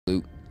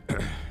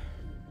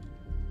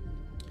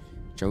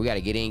We got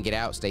to get in, get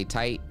out, stay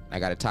tight. I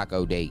got a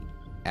taco date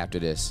after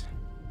this.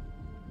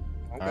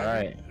 Okay. All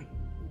right.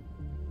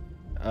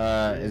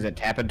 Is it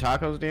Tapping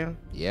Tacos, Dan?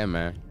 Yeah,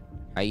 man.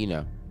 How you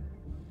know?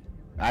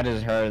 I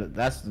just heard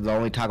that's the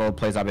only taco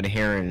place I've been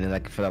hearing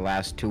like for the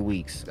last 2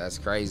 weeks. That's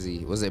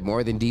crazy. Was it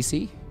more than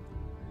DC?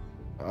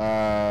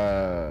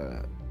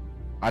 I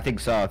think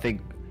so. I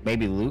think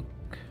maybe Luke.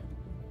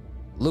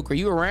 Luke, are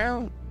you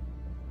around?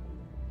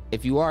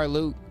 If you are,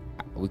 Luke,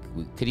 we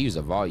could use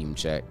a volume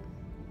check.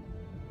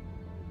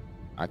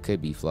 I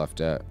could be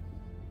fluffed up.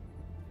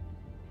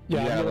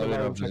 Yeah, I'm let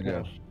gonna me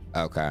know.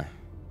 Okay.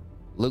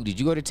 Luke, did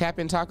you go to Tap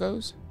In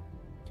Tacos?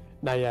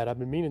 Not yet. I've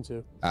been meaning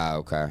to. Oh,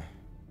 okay.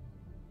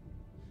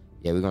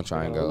 Yeah, we're gonna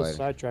try and go later.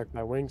 Sidetracked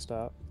by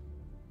Wingstop.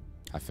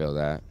 I feel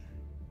that.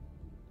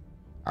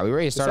 Are we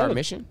ready to start our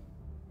mission?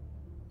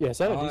 Yeah, it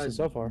sounded decent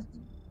so far.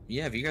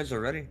 Yeah, if you guys are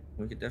ready,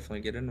 we could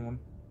definitely get into one.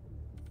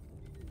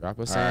 Drop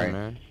us in,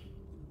 man.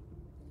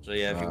 So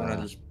yeah, if you want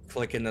to just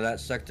click into that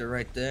sector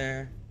right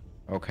there.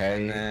 Okay.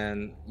 And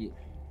then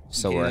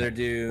so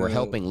we're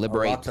helping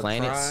liberate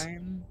planets.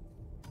 Prime,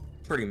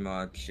 pretty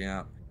much,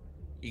 yeah.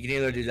 You can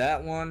either do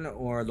that one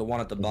or the one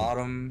at the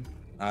bottom.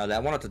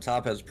 That one at the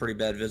top has pretty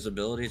bad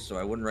visibility, so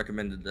I wouldn't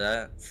recommend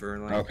that for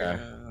like. Okay.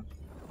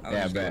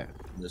 Yeah, I bet.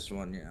 This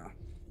one, yeah.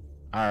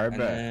 All right,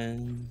 bet.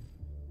 And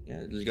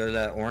yeah, just go to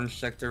that orange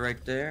sector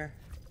right there.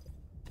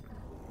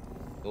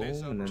 Boom,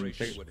 and then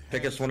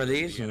pick us one of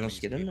these, and let's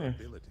get in there.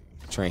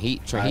 Trent, he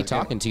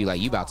talking to you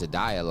like you about to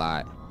die a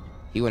lot.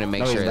 He want to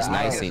make sure it's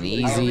nice and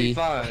easy. You'll be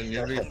fine.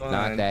 You'll be fine.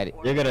 Not that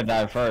you're gonna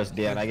die first,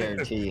 Dan. I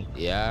guarantee you.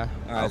 Yeah.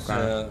 All right,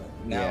 so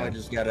now I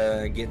just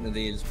gotta get into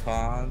these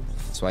pods.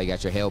 That's why you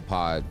got your hell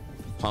pod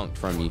punked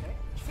from you.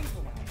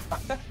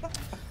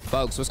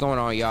 Folks, what's going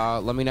on,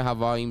 y'all? Let me know how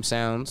volume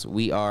sounds.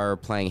 We are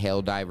playing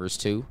Hell Divers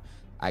 2.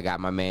 I got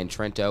my man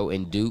Trento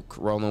and Duke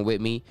rolling with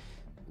me.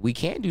 We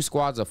can't do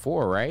squads of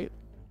 4, right?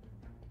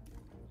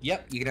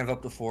 Yep, you can have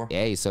up to 4.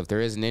 Hey, so if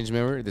there is a ninja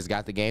member that's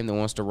got the game that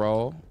wants to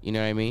roll, you know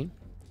what I mean?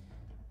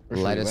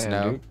 Let us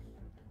know.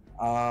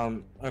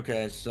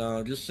 Okay,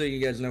 so just so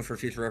you guys know for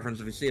future reference,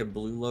 if you see a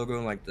blue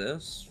logo like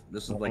this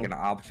is like an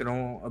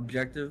optional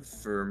objective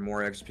for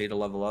more XP to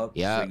level up.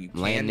 Yeah, so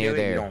land near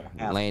there.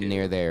 Land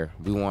near there.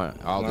 We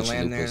want all the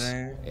land near chalupas.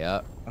 there?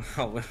 Yep.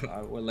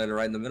 I would let it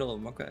right in the middle of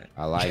them. Okay.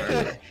 I like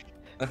it.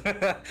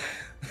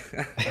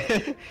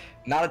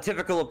 Not a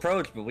typical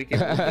approach, but we can.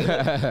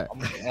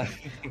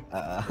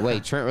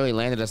 Wait, Trent really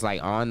landed us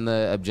like on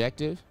the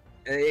objective?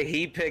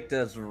 He picked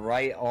us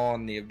right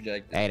on the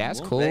objective. Hey, that's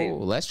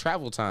cool. Less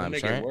travel time,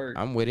 Trent.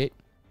 I'm with it.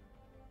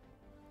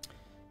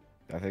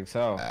 I think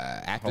so.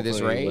 After hopefully this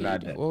raid,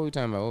 what are we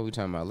talking about? What are we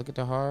talking about? Look at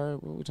the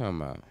hard. What are we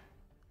talking about?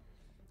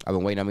 I've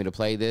been waiting on me to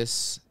play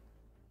this.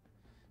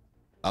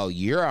 Oh,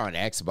 you're on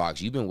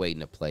Xbox. You've been waiting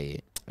to play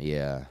it.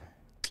 Yeah.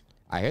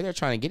 I hear they're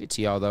trying to get it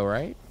to y'all though,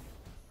 right?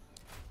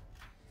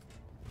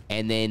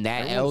 And then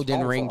that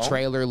Elden Ring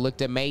trailer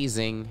looked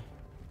amazing.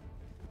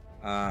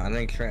 I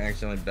think Trent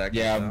accidentally backed.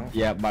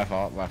 Yeah, my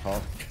fault.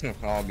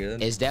 All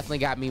good. It's definitely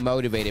got me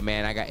motivated,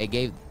 man. It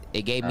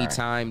gave me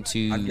time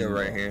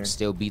to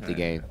still beat the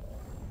game.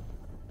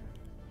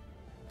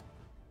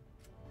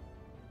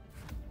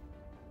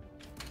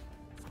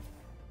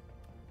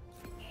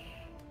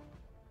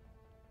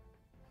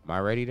 Am I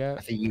ready to?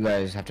 I think you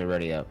guys have to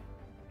ready up.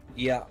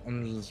 Yeah,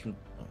 I'm just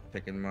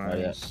picking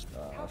my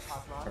stuff.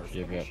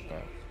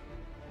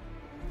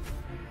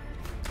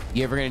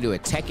 You ever gonna do a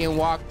Tekken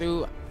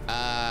walkthrough?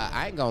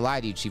 I ain't gonna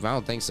lie to you, Chief. I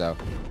don't think so.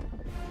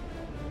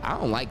 I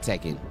don't like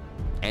Tekken,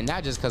 and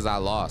not just because I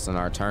lost in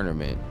our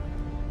tournament.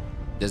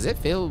 Does it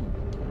feel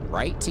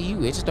right to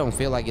you? It just don't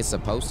feel like it's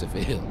supposed to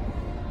feel.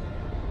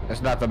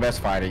 It's not the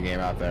best fighting game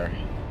out there.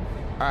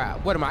 All right,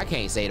 what am I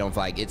can't say? It don't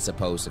feel like it's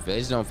supposed to feel. It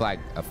just don't feel like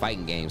a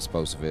fighting game's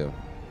supposed to feel.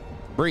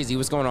 Breezy,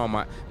 what's going on,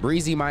 my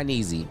Breezy, my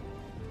kneesy?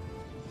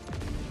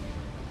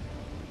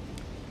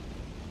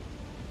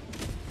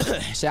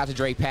 Shout out to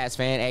Drake Pats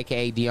fan,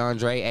 aka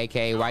DeAndre,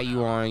 aka why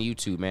you on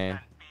YouTube, man?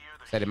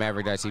 Set at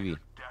Maverick.tv.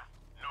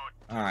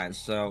 Alright,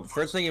 so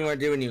first thing you want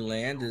to do when you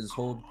land is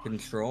hold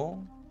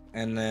control,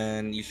 and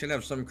then you should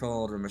have something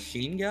called a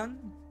machine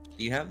gun.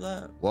 Do you have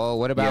that? Well,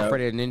 what about for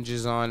the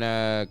ninjas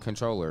on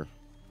controller?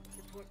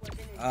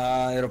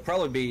 It'll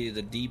probably be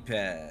the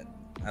D-pad,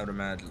 I would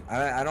imagine.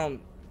 I don't,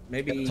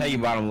 maybe... It'll tell you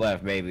bottom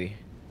left, maybe.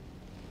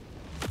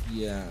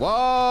 Yeah.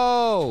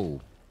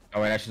 Whoa!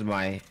 Oh wait, that's just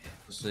my...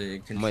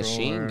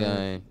 machine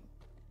gun.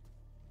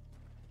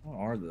 What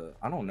are the?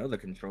 I don't know the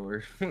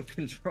controller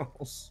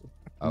controls.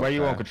 Okay. Why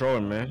you want controller,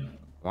 man?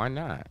 Why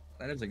not?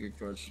 That is a good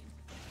question.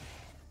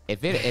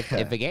 If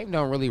a game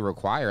don't really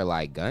require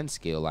like gun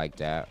skill like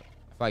that, I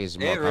feel like it's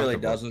more it really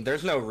doesn't.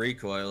 There's no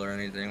recoil or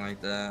anything like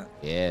that.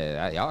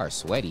 Yeah, y'all are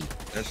sweaty.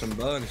 There's some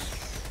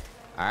bugs.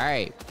 All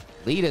right,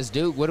 lead us,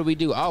 Duke. What do we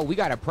do? Oh, we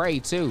gotta pray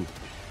too.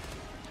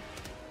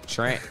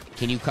 Trent,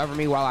 can you cover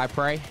me while I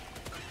pray?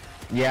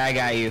 Yeah, I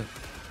got you.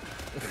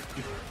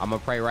 I'm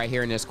gonna pray right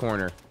here in this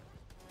corner.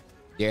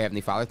 Dear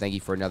Heavenly Father, thank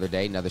you for another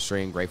day, another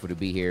stream. Grateful to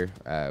be here.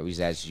 We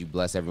just ask you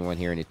bless everyone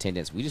here in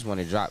attendance. We just want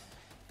to drop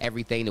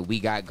everything that we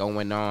got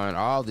going on,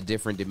 all the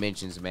different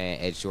dimensions,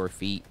 man, at your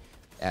feet.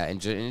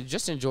 And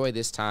just enjoy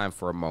this time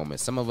for a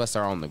moment. Some of us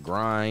are on the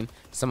grind.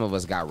 Some of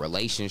us got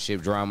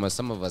relationship drama.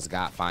 Some of us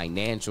got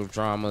financial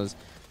dramas.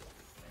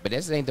 But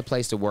this ain't the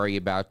place to worry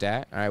about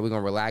that. All right, we're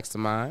going to relax the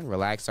mind,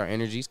 relax our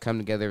energies, come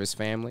together as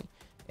family,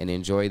 and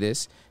enjoy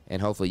this.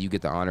 And hopefully you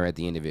get the honor at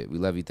the end of it. We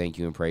love you, thank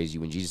you, and praise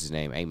you. In Jesus'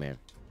 name, amen.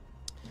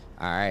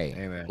 All right.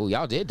 Amen. Oh,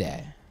 y'all did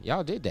that.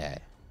 Y'all did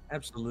that.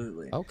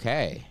 Absolutely.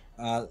 Okay.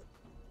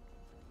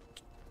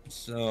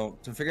 So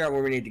to figure out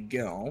where we need to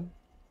go,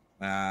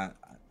 I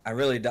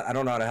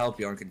don't know how to help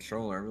you on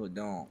controller. I really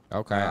don't.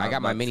 Okay, I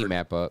got my mini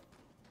map up.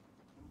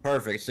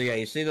 Perfect. So yeah,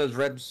 you see those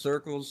red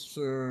circles?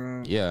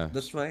 Yeah.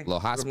 This way. Little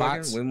hot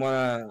spots. We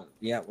wanna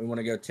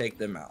go take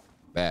them out.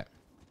 Bet.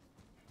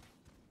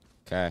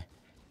 Okay.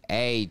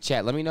 Hey,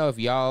 chat. Let me know if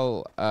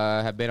y'all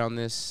have been on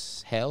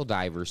this Hell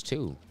Divers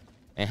too,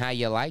 and how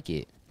you like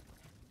it.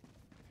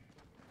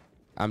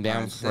 I'm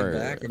down for.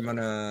 Back. I'm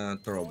gonna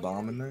throw a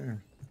bomb in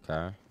there.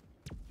 Okay.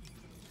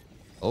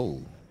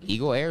 Oh,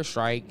 Eagle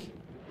airstrike,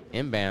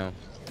 inbound.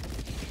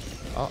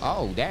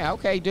 Oh, damn.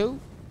 Okay, dude.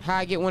 How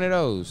I get one of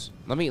those?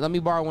 Let me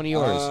borrow one of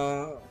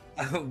yours.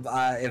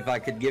 If I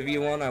could give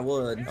you one, I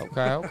would.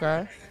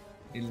 Okay.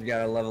 You just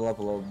gotta level up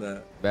a little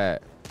bit.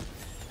 Bet.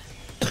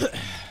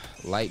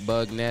 Light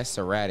bug nest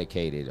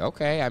eradicated.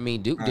 Okay, I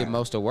mean Duke did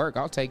most of the work.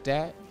 I'll take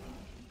that.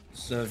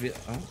 So if you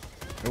oh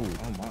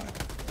my.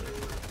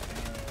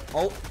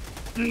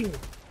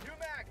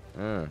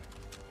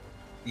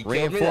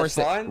 Reinforce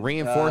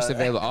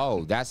available.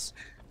 Oh, that's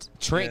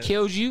Trent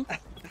killed you?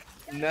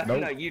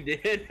 No, you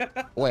did.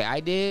 Wait, I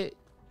did?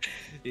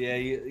 Yeah,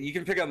 you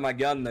can pick up my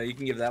gun though. You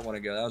can give that one a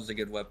go. That was a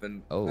good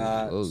weapon.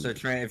 So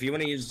Trent, if you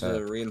want to use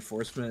the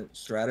reinforcement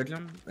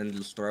stratagem and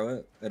just throw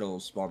it, it'll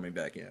spawn me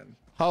back in.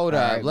 Hold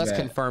up, let's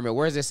confirm it.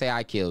 Where does it say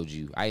I killed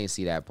you? I didn't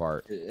see that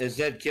part. It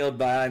said killed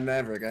by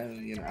Maverick.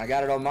 I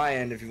got it on my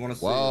end if you want to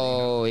see.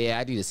 Whoa, yeah,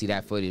 I need to see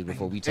that footage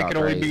before we talk. It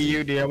can only be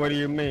you, dear. What do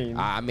you mean?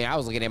 I mean, I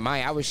was looking at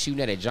mine. I was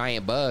shooting at a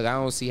giant bug. I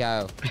don't see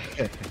how.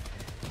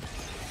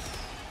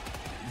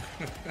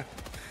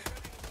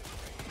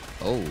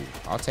 Oh,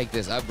 I'll take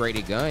this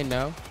upgraded gun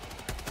now.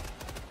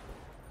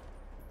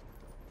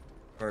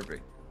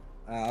 Perfect.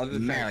 I'll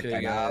just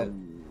check it out.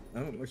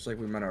 Oh, looks like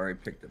we might have already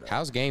picked it up.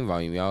 How's game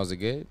volume, y'all? Is it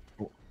good?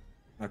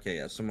 Okay,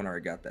 yeah, someone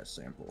already got that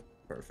sample.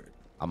 Perfect.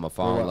 I'm gonna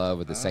fall in love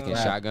with the second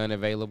shotgun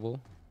available.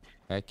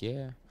 Heck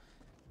yeah.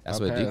 That's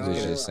what Duke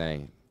was just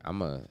saying.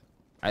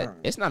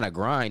 It's not a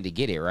grind to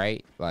get it,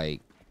 right? Like.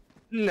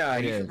 No,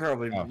 you can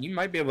probably. You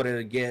might be able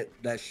to get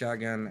that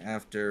shotgun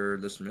after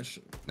this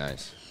mission.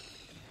 Nice.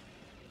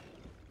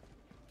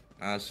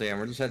 So yeah,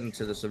 we're just heading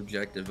to this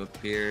objective up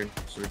here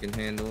so we can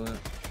handle it.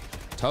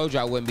 Told you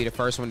I wouldn't be the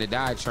first one to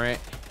die, Trent.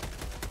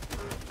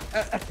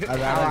 All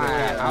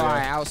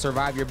right, I'll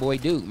survive your boy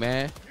Duke,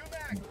 man.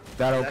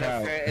 That'll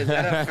count. Is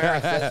that a fair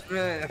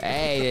assessment?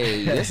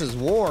 Hey, this is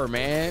war,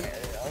 man.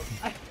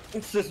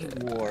 This is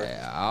war.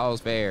 Yeah,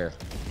 all's fair.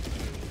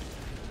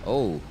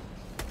 Oh.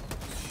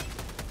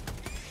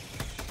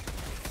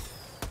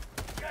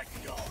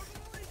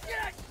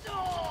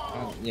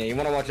 Yeah, you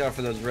want to watch out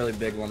for those really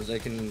big ones. They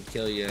can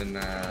kill you in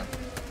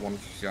one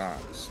shot.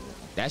 So.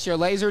 That's your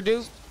laser,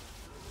 Duke?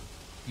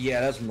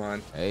 Yeah, that's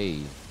mine.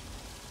 Hey.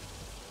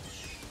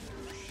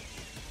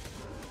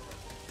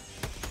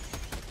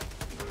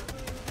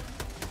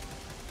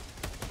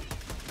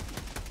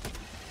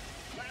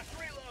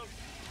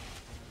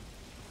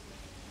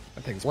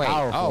 That thing's Wait,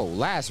 powerful.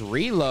 last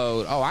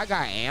reload. Oh, I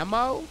got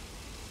ammo?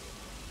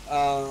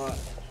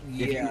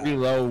 Yeah. If you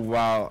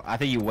reload I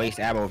think you waste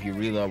ammo if you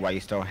reload while you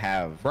still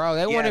have. Bro,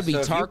 they want to be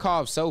so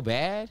Tarkov so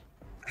bad.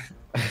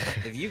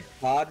 If you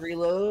COD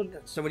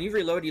reload, so when you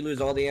reload, you lose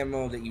all the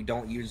ammo that you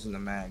don't use in the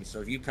mag. So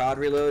if you COD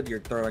reload,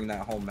 you're throwing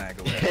that whole mag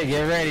away.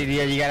 Get ready,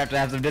 dear. You gotta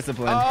have some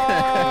discipline.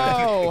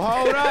 Oh,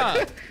 hold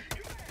up.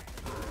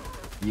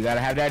 You gotta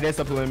have that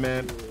discipline,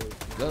 man.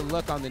 Good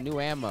luck on the new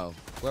ammo.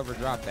 Whoever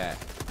dropped that.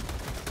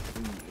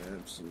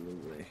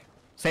 Absolutely.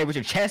 Say it with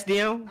your chest,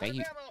 Dio. Thank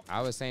you.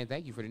 I was saying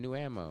thank you for the new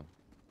ammo.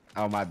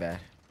 Oh, my bad.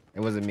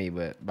 It wasn't me,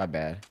 but my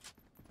bad.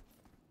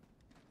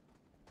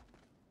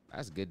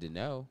 That's good to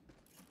know.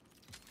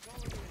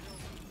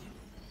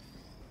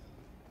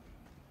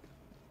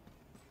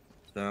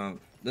 So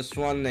this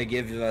one, they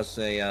give us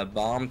a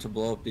bomb to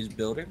blow up these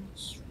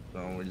buildings.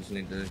 So we just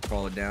need to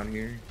crawl it down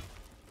here.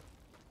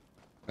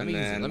 Let me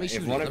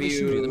shoot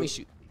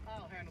it.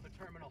 I'll handle the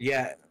terminal.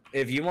 Yeah,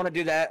 if you want to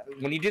do that,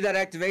 when you do that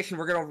activation,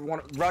 we're gonna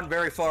want to run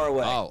very far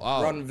away.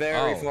 Run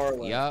very far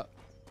away. Yep.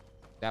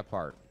 That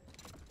part.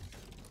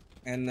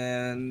 And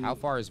then. How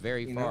far is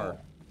very far?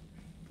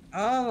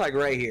 Like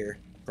right here,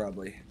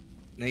 probably.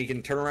 Now you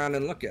can turn around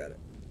and look at it.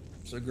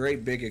 It's a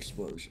great big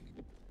explosion.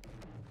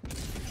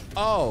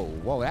 Oh,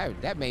 whoa!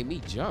 That made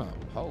me jump.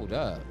 Hold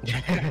up.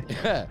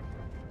 Hey,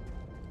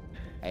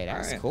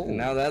 that's cool.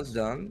 Now that's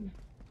done.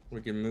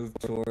 We can move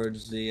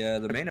towards the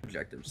main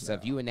objectives. So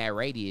if you in that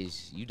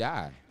radius, you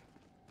die.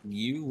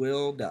 You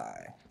will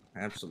die.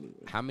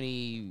 Absolutely. How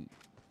many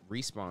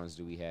respawns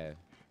do we have?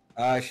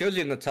 It shows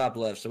you in the top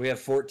left. So we have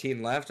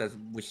 14 left. As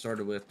we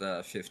started with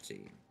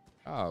 15.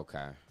 Oh,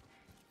 okay.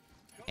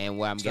 And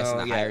what I'm guessing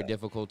the higher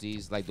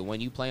difficulties, like the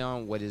one you play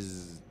on,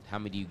 how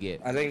many do you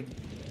get? I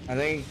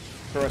think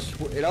for us,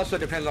 it also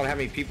depends on how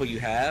many people you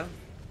have.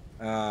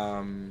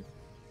 So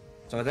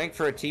I think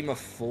for a team of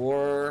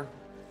 4,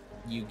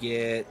 you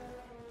get,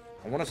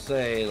 I want to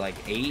say like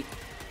 8.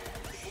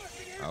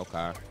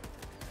 Okay.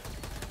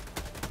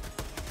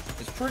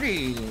 It's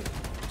pretty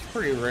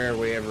rare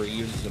we ever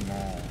use them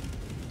all.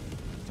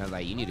 Sounds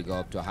like you need to go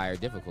up to a higher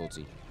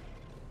difficulty.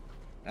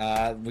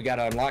 We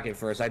gotta unlock it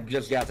first. I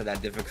just got to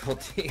that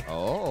difficulty.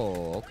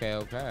 Oh,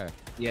 okay.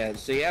 Yeah,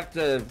 so you have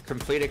to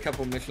complete a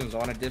couple missions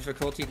on a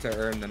difficulty to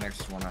earn the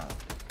next one up.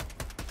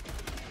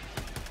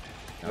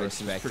 I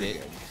respect it.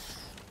 Good.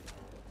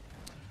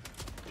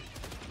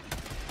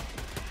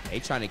 They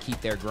trying to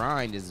keep their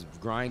grind as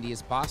grindy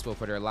as possible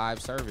for their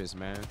live service,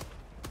 man.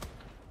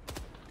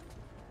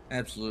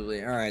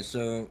 Absolutely. All right,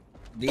 so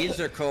these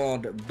are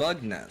called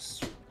bug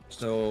nests.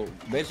 So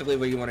basically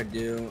what you want to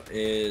do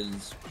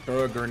is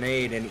throw a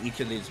grenade in each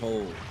of these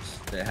holes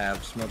that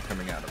have smoke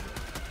coming out of it.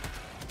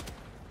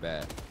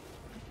 Bad.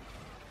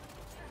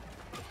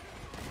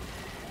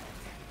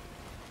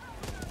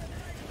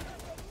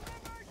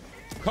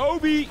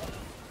 Kobe!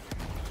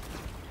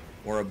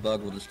 Or a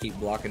bug will just keep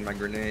blocking my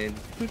grenade.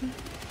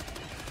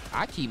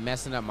 I keep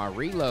messing up my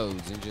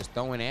reloads and just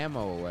throwing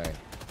ammo away.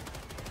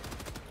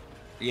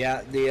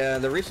 Yeah,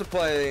 the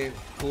resupply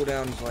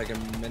cooldown is like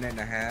 1.5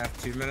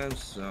 minutes, 2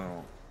 minutes,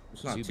 so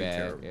it's not too bad.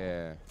 Terrible.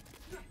 Yeah.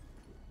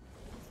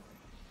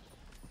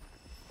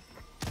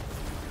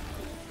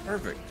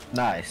 Perfect.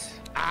 Nice.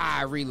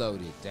 I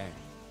reloaded. Dang.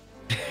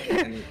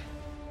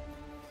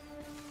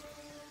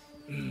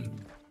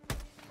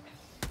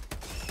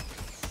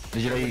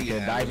 Did you know you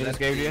can dive in this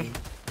game, dude?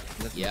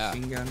 Yeah.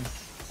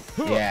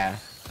 Yeah.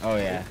 Oh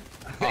yeah.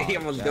 He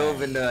almost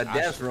dove into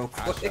death real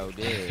quick. I sure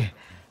did.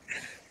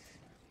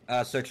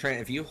 So Trent,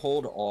 if you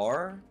hold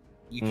R,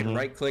 you can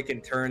right click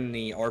and turn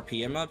the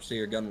RPM up so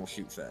your gun will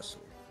shoot faster.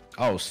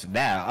 Oh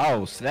snap.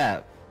 Oh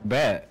snap.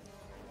 Bet.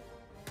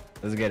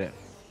 Let's get it.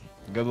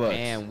 Good luck.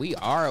 Man, we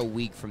are a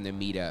week from the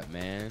meetup,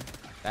 man.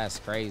 That's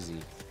crazy.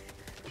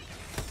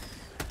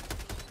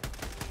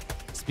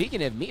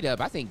 Speaking of meetup,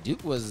 I think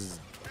Duke was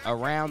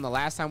around the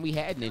last time we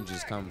had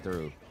ninjas come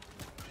through.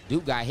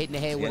 Duke got hit in the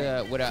head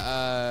with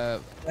a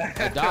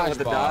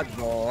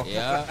dodgeball.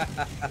 Yeah.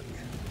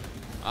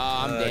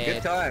 I'm dead.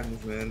 Good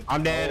times, man.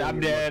 I'm dead. I'm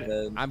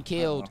dead. I'm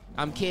killed.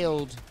 I'm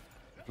killed.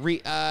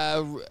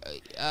 Return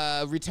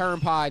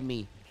pod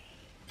me.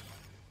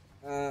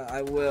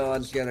 I will. I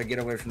just gotta get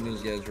away from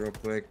these guys real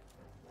quick.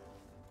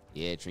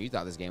 Yeah, Trent, you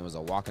thought this game was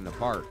a walk in the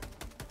park.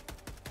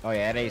 Oh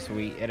yeah, it ain't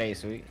sweet. It ain't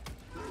sweet.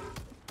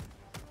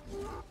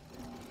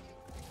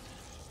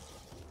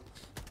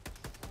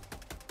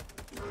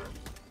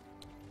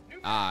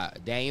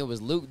 Daniel,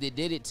 was Luke that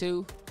did it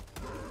too?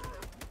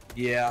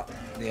 Yeah,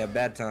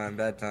 bad time.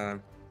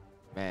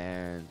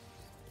 Man,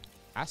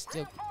 I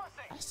still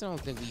don't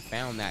think we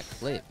found that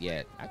clip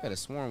yet. I could have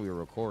sworn we were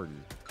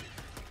recording.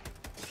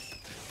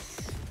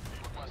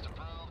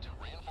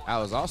 I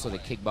was also the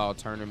kickball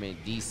tournament.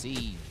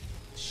 DC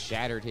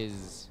shattered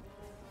his.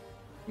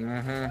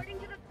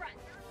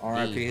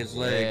 R.I.P. his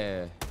leg.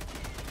 Yeah.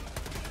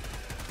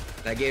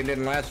 That game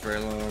didn't last very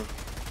long.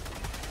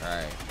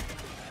 Right.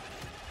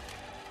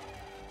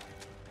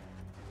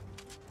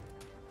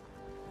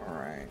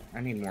 Alright,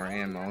 I need more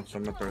ammo, so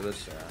I'm gonna throw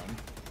this down.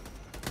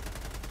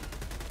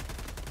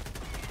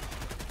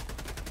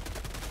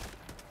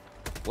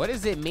 What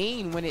does it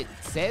mean when it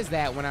says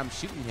that when I'm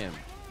shooting him?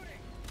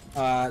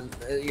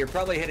 You're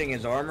probably hitting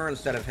his armor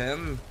instead of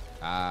him.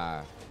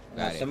 Got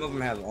it. Some of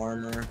them have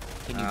armor.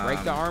 Can you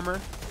break the armor?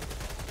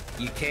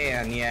 You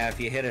can, yeah. If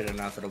you hit it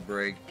enough, it'll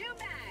break.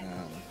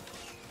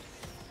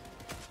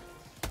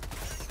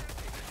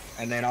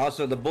 And then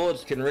also the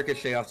bullets can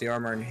ricochet off the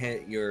armor and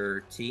hit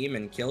your team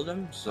and kill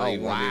them. So you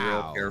want to be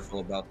real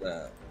careful about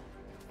that.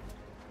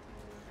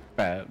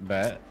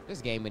 Bet. This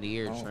game of the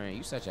year, Trent.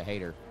 You such a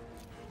hater.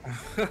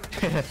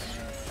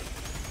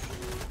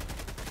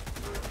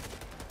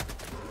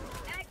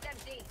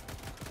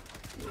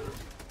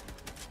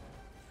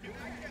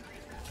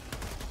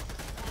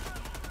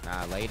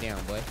 Nah, lay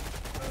down, boy.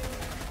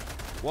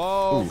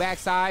 Whoa,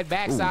 backside.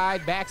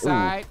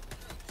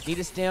 Need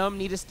a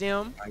stem.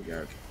 I got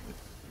you.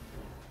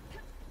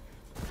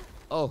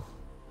 Oh.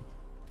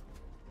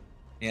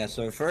 Yeah,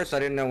 so at first I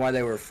didn't know why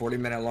they were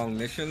 40-minute long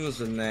missions,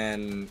 and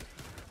then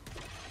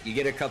you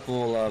get a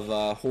couple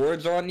of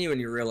hordes on you and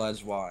you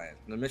realize why.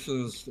 The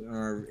missions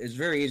it's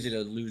very easy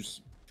to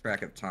lose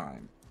track of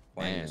time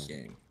playing this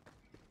game.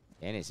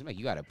 And it seems like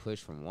you gotta push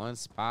from one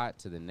spot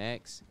to the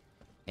next.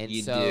 And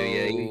you so do,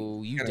 yeah,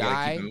 you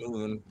die,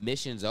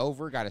 mission's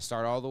over, gotta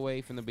start all the way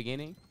from the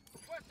beginning?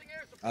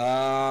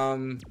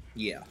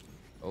 Yeah.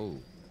 Oh,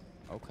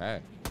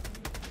 okay.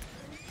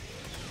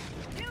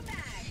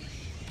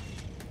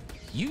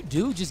 You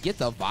do just get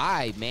the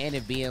vibe, man,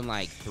 of being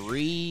like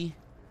 3,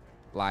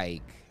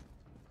 like,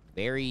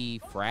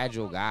 very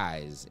fragile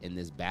guys in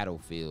this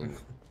battlefield.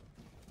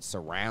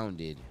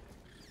 surrounded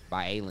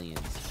by aliens.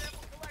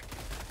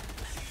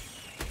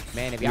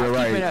 Man, if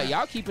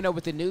y'all keeping up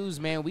with the news,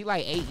 man, we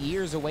like 8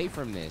 years away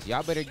from this.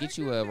 Y'all better get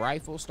you a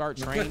rifle, start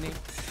training.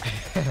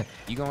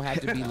 You gonna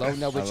have to be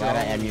loading up with your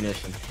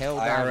ammunition. Hell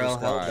diver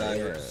squad.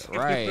 Yeah,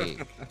 right.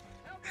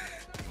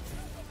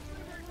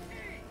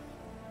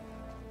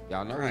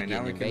 Y'all know we're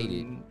getting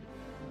invaded.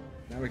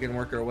 Now we can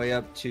work our way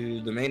up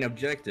to the main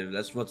objective.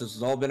 That's what this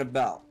has all been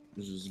about.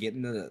 This is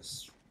getting to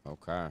this.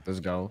 Okay. Let's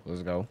go.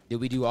 Let's go. Did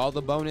we do all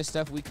the bonus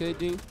stuff we could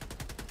do?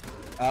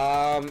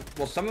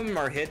 Well, some of them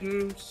are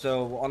hidden,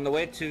 so on the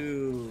way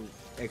to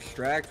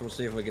extract, we'll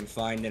see if we can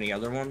find any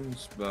other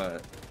ones,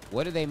 but...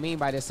 What do they mean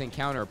by this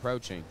encounter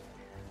approaching?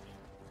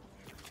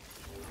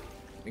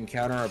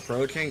 Encounter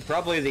approaching?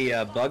 Probably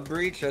the bug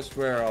breach. That's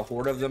where a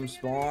horde of them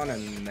spawn,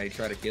 and they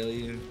try to kill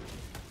you.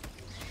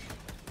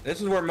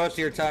 This is where most of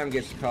your time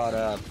gets caught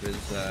up,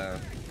 is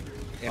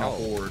in a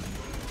horde.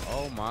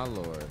 Oh, my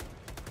lord.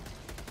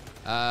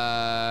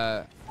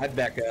 I'd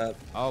back up.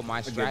 Oh,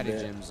 my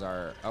stratagems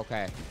are...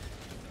 Okay.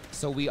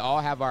 So we all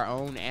have our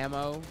own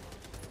ammo,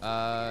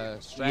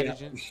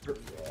 stratagems? Yeah,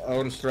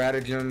 own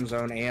stratagems,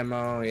 own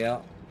ammo, yeah.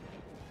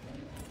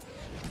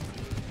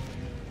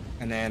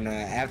 And then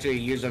after you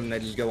use them, they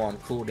just go on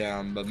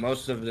cooldown, but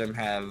most of them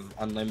have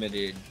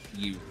unlimited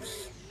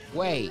use.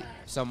 Wait,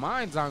 so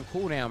mine's on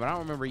cooldown, but I don't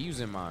remember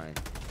using mine.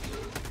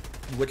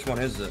 Which one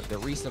is it? The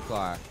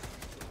resupply.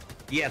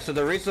 Yeah, so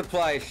the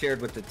resupply is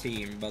shared with the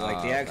team, but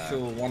like the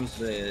actual ones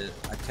that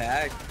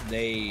attack,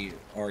 they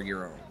are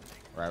your own.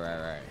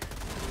 Right.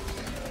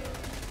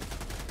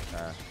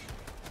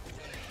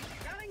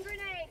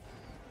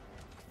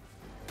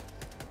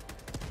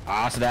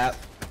 Ah, snap.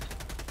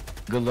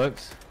 Good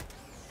looks.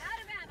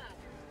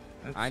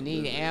 I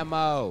need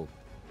ammo.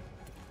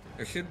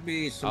 There should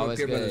be some up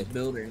here by this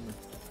building.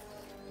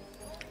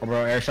 Oh,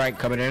 bro, airstrike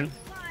coming in.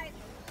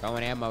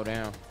 Throwing ammo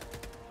down.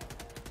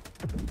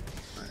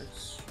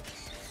 Nice.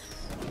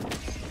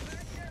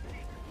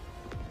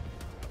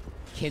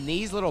 Can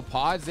these little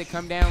pods that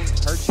come down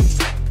hurt you?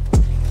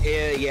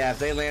 Yeah, if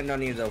they land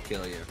on you, they'll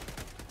kill you.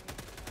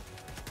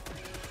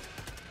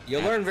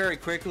 You'll learn very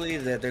quickly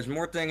that there's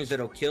more things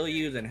that'll kill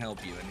you than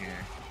help you in here.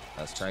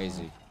 That's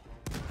crazy.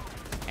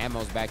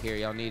 Ammo's back here.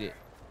 Y'all need it.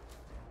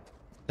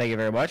 Thank you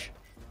very much.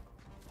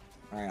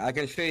 Alright, I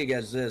can show you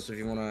guys this if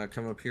you want to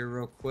come up here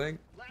real quick.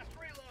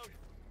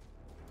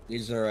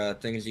 These are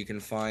things you can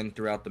find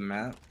throughout the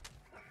map.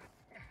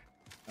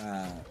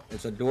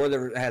 It's a door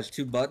that has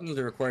 2 buttons.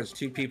 It requires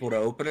 2 people to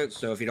open it,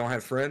 so if you don't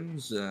have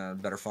friends,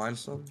 better find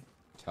some.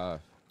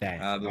 Tough.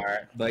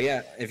 But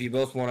yeah, if you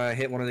both want to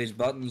hit one of these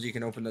buttons, you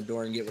can open the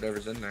door and get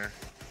whatever's in there.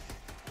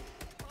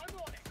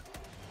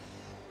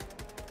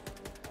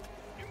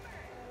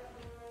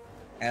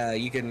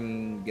 You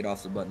can get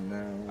off the button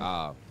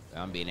now. Oh,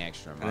 I'm being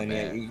extra. My and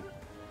bad. yeah,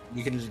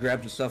 you can just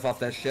grab the stuff off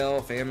that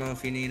shelf, ammo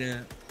if you need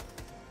it.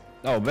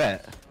 Oh,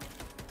 bet.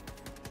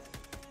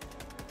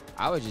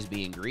 I was just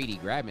being greedy,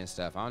 grabbing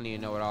stuff. I don't even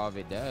know what all of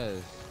it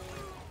does.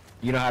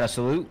 You know how to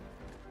salute?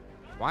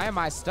 Why am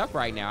I stuck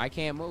right now? I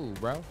can't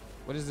move, bro.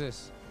 What is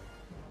this?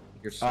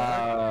 You're stuck.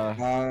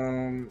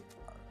 I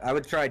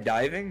would try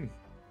diving,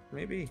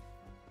 maybe.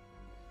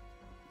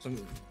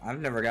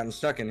 I've never gotten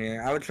stuck in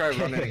here. I would try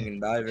running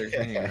and diving.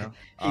 You know.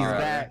 He's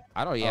back.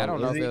 I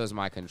don't know if it was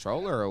my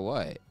controller or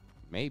what.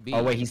 Maybe.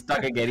 Oh wait, he's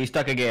stuck again. He's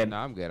stuck again. No,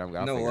 I'm good. I'll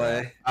no figure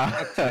way.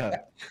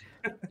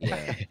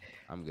 Yeah,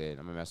 I'm good.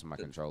 I'm gonna mess with my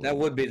controller. That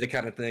would be the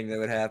kind of thing that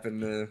would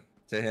happen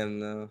to him,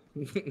 though.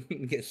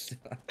 Get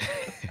stuck.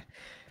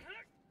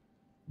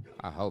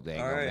 I hope they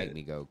ain't gonna make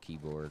me go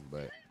keyboard,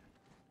 but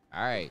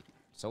all right.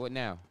 So what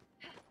now?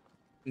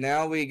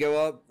 Now we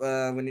go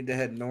up. We need to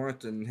head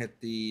north and hit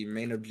the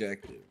main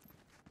objective.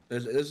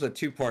 This is a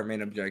 2-part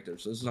main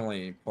objective, so this is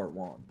only part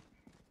 1.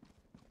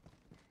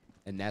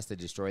 And that's to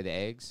destroy the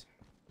eggs?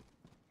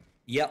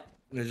 Yep.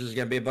 There's just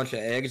gonna be a bunch of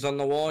eggs on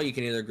the wall. You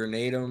can either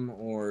grenade them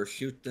or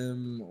shoot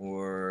them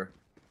or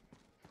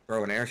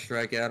throw an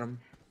airstrike at them.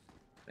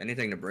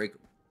 Anything to break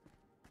them.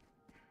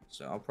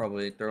 So I'll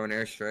probably throw an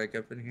airstrike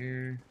up in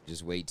here.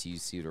 Just wait till you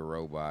see the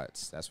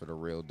robots. That's where the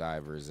real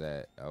diver's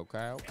at.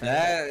 Okay.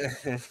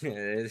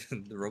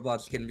 The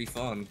robots can be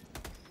fun.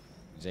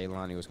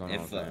 Jaylani, what's going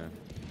on, man?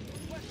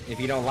 If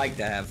you don't like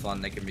to have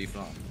fun, they can be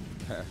fun.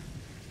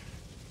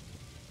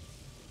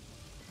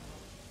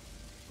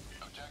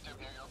 Objective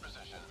near your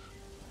position.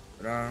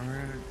 But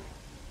alright.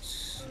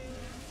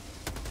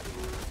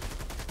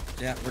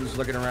 Yeah, we're just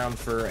looking around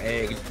for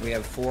eggs. We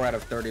have 4 out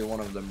of 31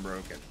 of them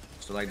broken.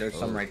 So like there's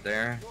some right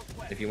there.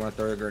 If you want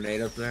to throw a grenade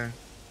up there.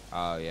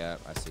 Oh yeah,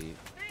 I see.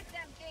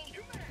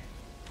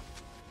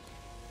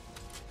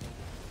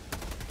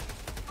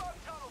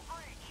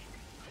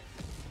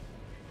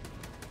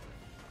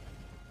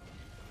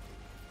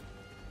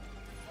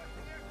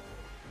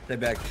 Stay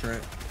back,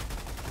 Trent.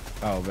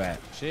 Oh, bad.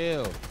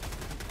 Chill.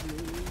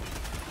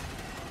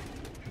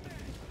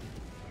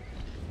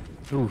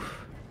 Oof.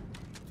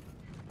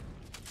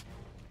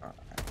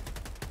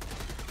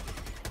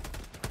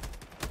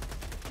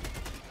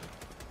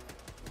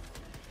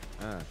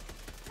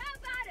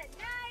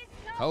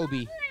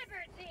 Kobe.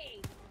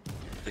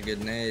 a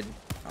good nade.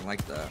 I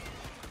like that.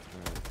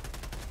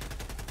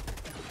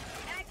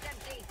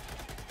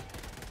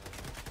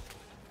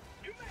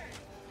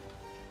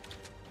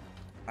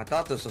 I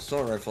thought this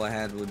assault rifle I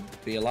had would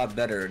be a lot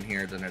better in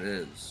here than it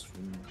is.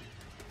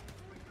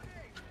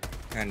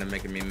 Kinda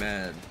making me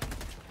mad.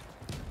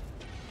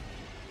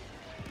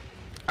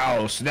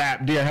 Oh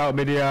snap! Dear, help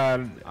me,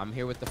 Dion. I'm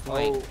here with the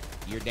flank. Oh.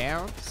 You're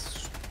down?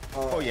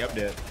 Oh, yeah, I'm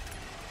dead.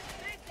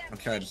 I'm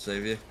trying to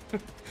save you.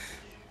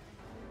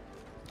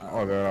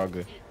 All good, all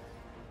good.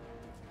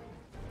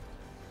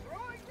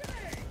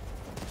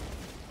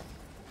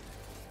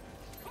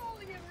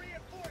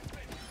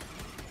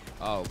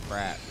 Oh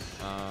crap.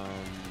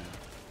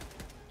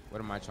 What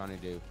am I trying to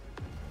do?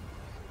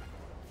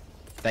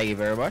 Thank you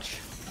very much.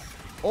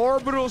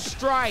 Orbital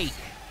strike.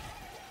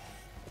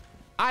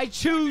 I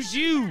choose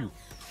you.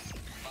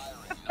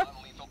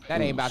 That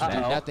ain't about to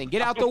do nothing.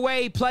 Get out the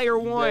way, player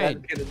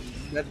one.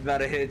 That's about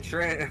to hit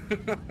Trent.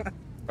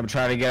 I'm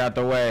trying to get out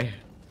the way.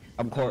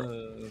 I'm caught.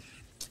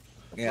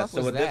 Yeah, fuck so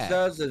was what that? this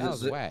does That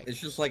is was whack. it's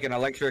just like an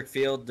electric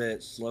field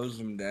that slows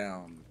them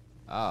down.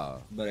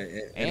 Oh. But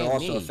it'll And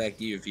also me. affect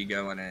you if you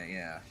go in it,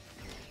 yeah.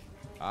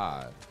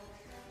 Ah.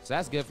 So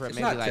that's good for It's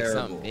maybe not like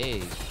terrible. something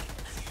big.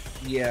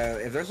 Yeah,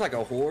 if there's like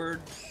a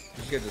horde,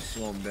 just get to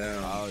slow them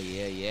down. Oh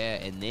yeah, yeah,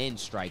 and then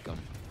strike them.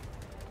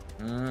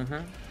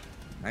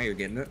 Mm-hmm. Now you're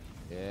getting it.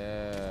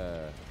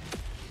 Yeah.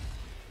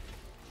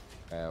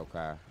 Okay,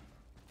 okay.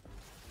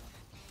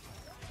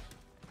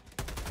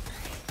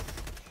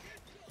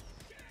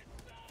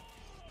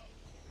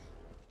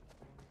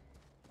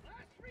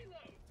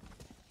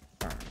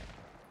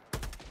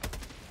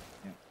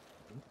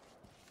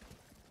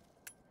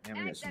 And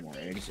we got some more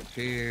eggs up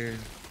here.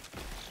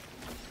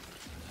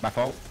 My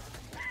fault.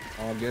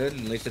 All good. At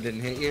least it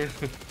didn't hit you.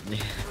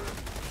 Yeah.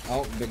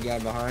 Oh, big guy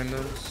behind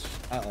us.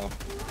 Uh-oh.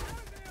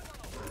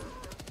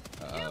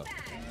 Uh-oh.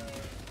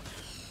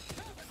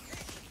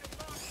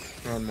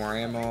 Throwing more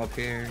ammo up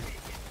here.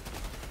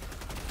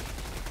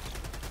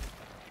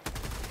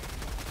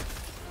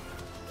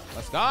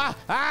 Let's go.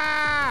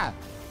 Ah!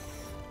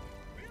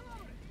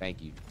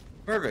 Thank you.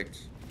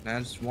 Perfect.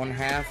 That's one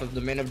half of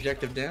the main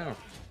objective down.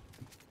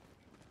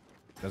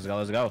 Let's go,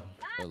 let's go.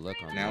 Good look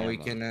on Now the we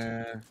ammo.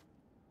 can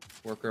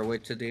work our way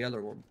to the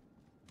other one.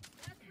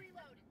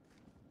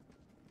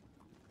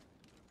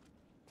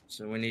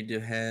 So we need to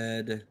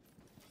head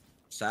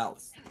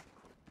south.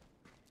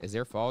 Is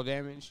there fall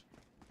damage?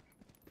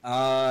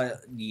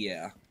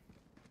 Yeah.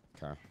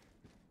 Okay.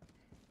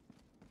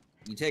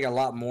 You take a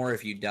lot more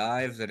if you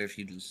dive than if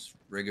you just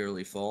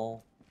regularly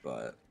fall,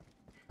 but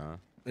Huh?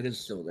 it is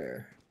still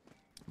there.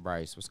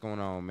 Bryce, what's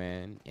going on,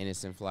 man?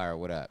 Innocent Flyer,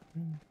 what up?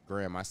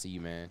 Graham, I see you,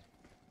 man.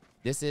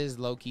 This is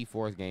low-key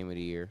 4th game of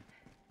the year,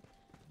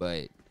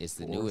 but it's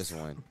the newest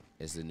one.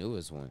 It's the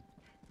newest one.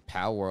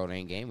 Pal World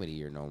ain't game of the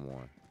year no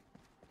more.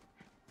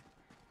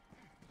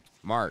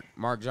 Mark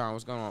John,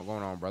 what's going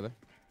on, brother?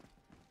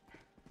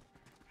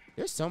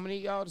 There's so many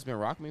of y'all that's been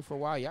rocking me for a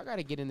while. Y'all got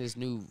to get in this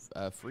new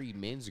free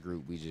men's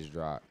group we just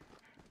dropped.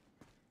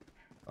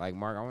 Like,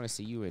 Mark, I want to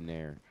see you in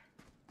there.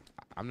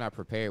 I'm not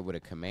prepared with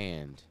a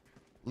command.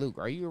 Luke,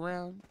 are you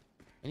around?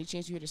 Any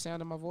chance you hear the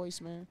sound of my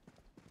voice, man?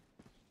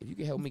 If you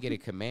could help me get a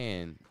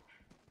command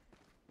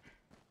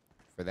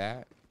for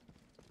that,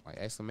 like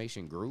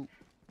exclamation group.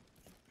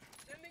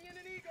 Sending in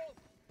an eagle.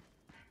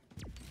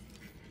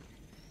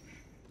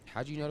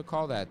 How'd you know to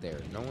call that there?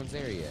 No one's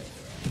there yet.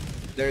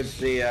 There's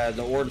the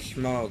orange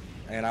smoke,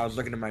 and I was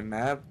looking at my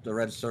map. The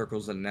red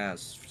circle's a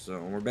nest. So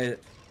we're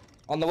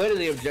on the way to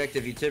the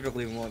objective. You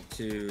typically want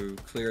to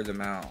clear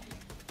them out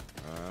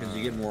because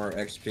you get more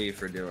XP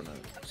for doing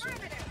it. So.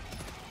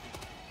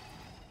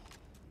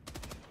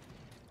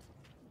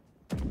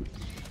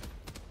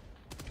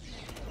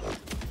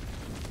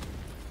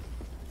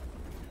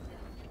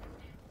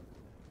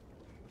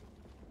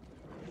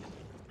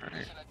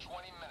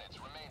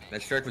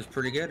 That strike was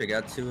pretty good. I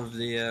got 2 of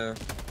the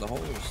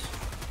holes.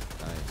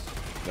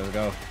 Nice. Let's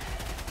go.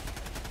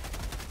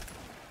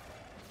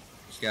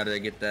 Just gotta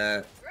get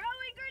that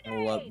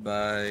hole up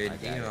by got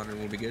Dion and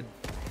we'll be good.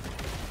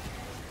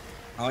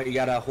 Oh, you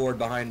got a horde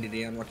behind you,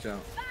 Dion. Watch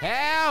out.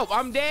 Help!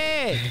 I'm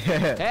dead!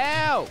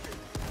 Help!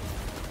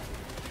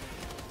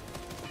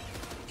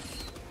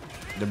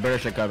 The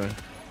British are coming.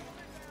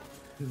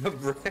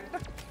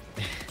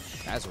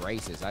 That's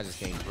racist. I just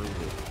can't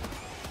prove it.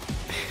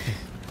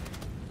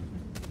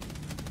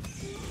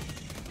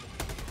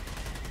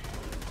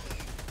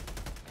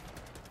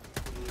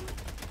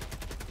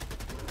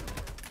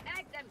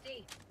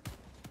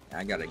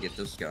 I gotta get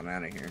this gun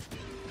out of here.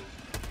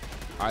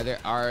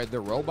 Are the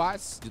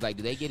robots do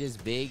they get as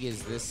big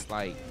as this,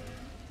 like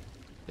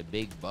the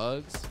big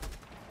bugs?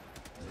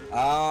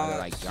 Are they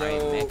like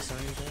giant mechs or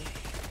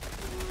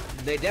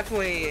anything? They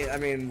definitely. I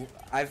mean,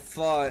 I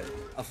fought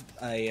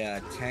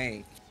a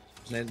tank.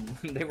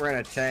 They were in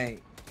a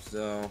tank,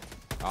 so.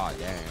 Oh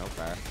dang,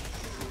 okay.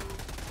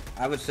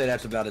 I would say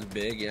that's about as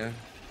big, yeah.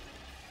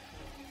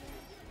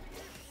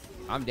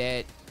 I'm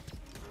dead.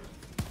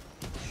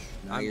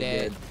 No, I'm you're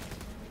dead.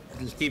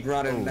 Just keep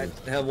running. Oh.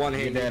 Have one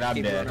hand. You're dead, I'm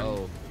keep dead.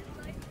 running. Oh.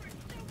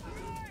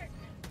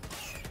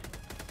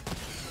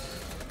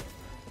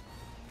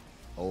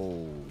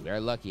 Oh,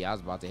 they're lucky. I was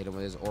about to hit him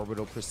with his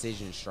orbital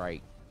precision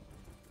strike.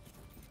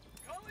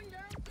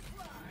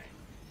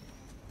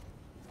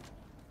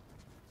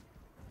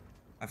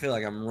 I feel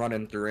like I'm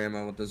running through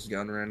ammo with this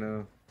gun right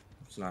now.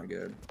 It's not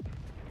good.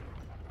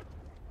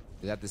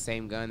 Is that the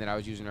same gun that I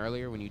was using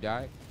earlier when you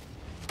died?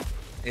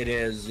 It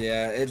is,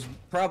 yeah. It's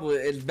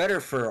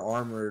better for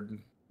armored.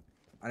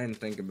 I didn't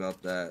think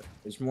about that.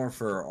 It's more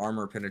for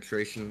armor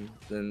penetration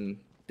than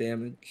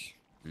damage.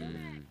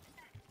 Mm.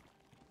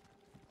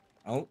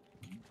 Oh,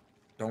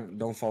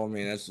 don't follow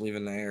me. That's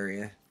leaving the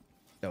area.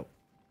 Nope.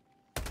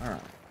 All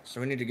right.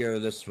 So we need to go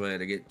this way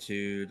to get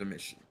to the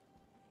mission.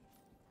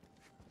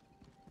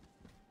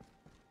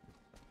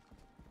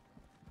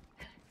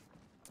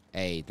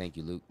 Hey, thank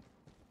you, Luke.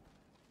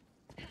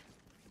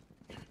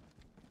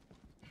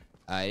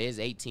 It is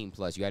 18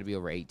 plus. You got to be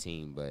over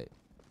 18, and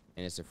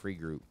it's a free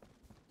group.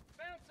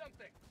 Found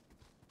something.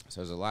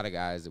 So there's a lot of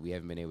guys that we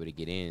haven't been able to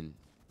get in,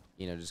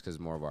 you know, just because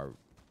more of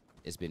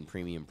it's been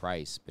premium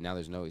price. But now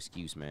there's no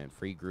excuse, man.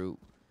 Free group.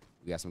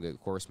 We got some good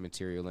course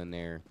material in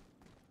there.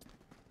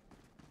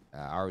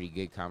 Already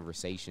good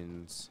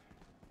conversations.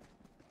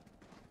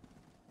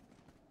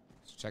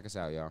 So check us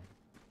out, y'all.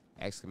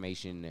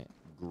 Exclamation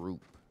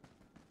group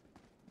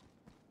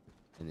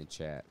in the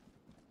chat.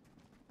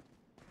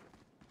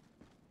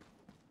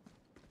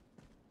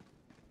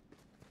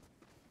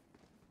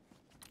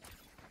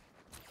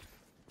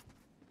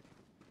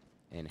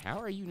 And how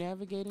are you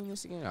navigating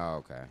this again?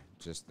 Oh, okay.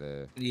 Just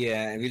the...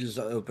 Yeah, if you just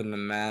open the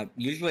map.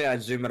 Usually I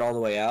zoom it all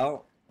the way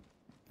out,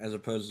 as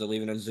opposed to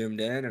leaving it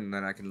zoomed in, and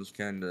then I can just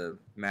kind of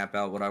map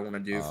out what I want to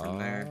do from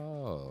there.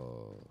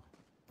 Oh.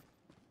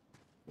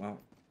 Well,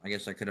 I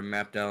guess I could have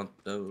mapped out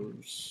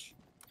those.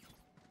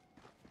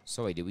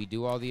 So wait, did we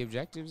do all the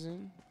objectives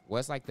in?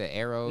 What's like the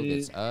arrow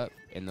that's up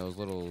and those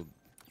little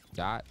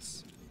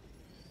dots?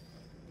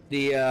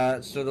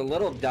 So the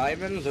little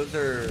diamonds, those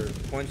are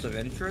points of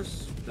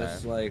interest.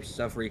 That's like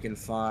stuff where you can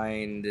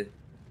find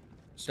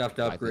stuff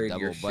to upgrade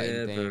your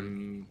ship.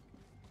 And,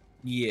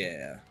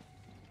 yeah.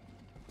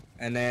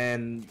 And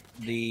then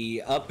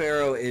the up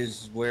arrow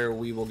is where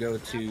we will go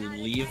to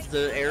leave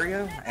the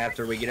area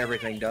after we get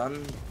everything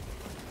done.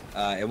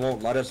 It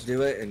won't let us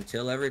do it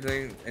until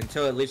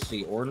at least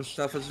the orange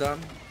stuff is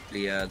done,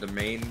 the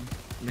main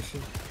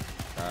mission.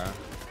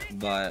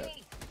 But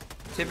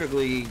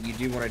typically you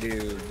do want to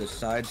do the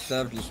side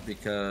stuff just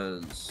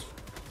because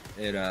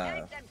it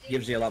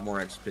gives you a lot more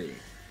XP.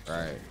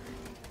 Right.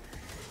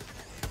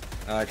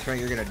 Trent,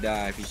 you're gonna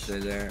die if you stay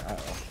there.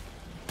 Uh-oh.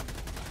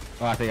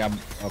 Oh, I think I'm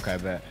okay.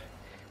 Bet.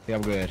 I think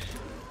I'm good.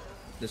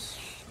 This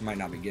might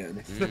not be good.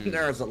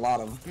 There's a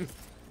lot of them.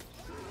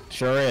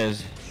 Sure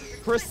is.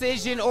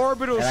 Precision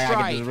orbital and I strike.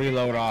 gotta get this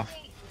reload off.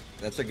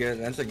 That's a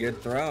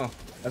good throw.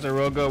 That's a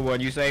real good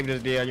one. You saved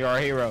us, Dion. You're our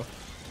hero.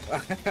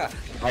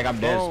 Like I'm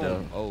dead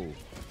still. Oh.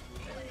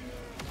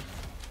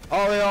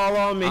 Oh, they all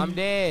on me. I'm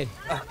dead.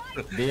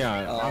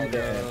 Dion, I'm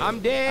dead. I'm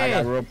dead.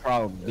 I got real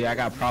problems. Yeah, I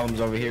got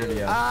problems over here,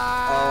 Dion.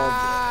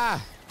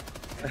 Ah!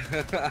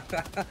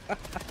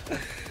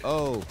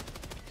 Oh.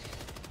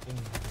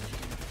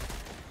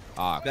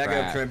 Oh, back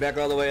crap. up, Trent. Back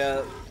all the way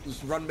up.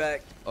 Just run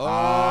back.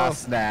 Oh,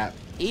 snap.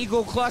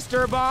 Eagle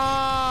cluster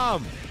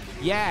bomb.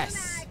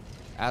 Yes.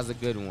 That was a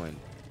good one.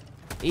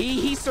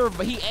 He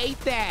ate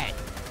that.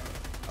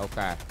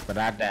 Okay. But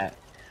not that.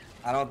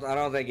 I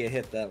don't think it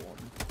hit that one.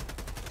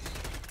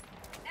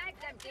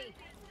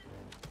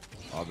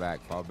 Fall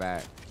back, fall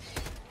back.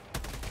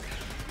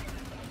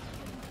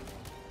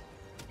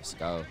 Let's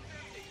go.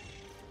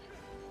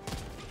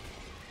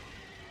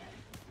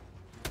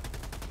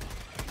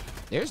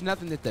 There's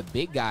nothing that the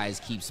big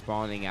guys keep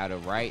spawning out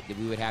of, right? That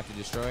we would have to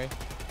destroy?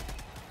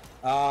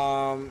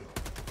 No,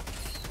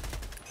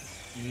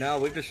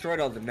 we've destroyed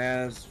all the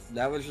nests.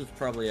 That was just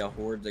probably a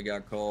horde that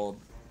got called.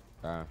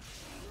 No.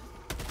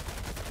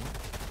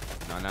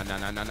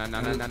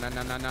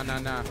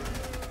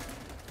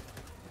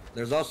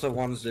 There's also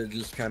ones that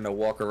just kind of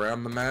walk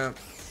around the map.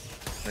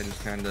 They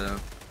just kind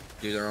of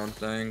do their own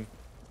thing.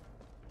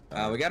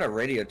 We got a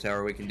radio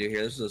tower we can do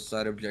here. This is a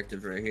side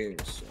objective right here,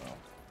 so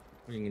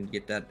we can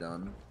get that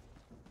done.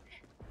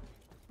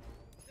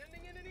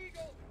 Sending in an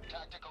eagle.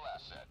 Tactical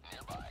asset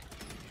nearby.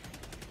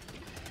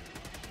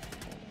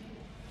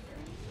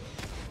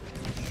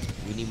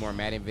 We need more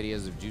Madden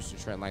videos of Juice and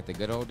Trent like the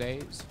good old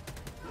days.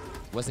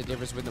 What's the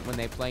difference with it when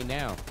they play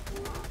now?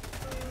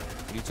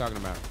 What are you talking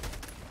about?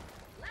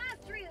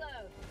 Last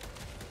reload.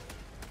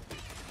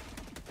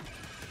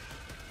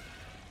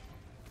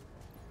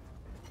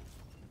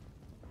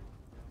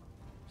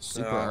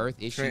 Super Earth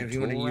issue. Trent, if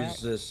you want to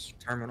use this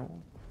terminal.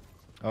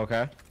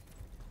 Okay.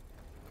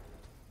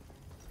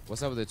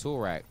 What's up with the tool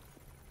rack?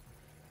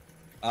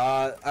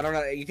 I don't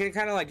know. You can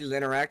kind of like just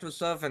interact with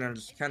stuff, and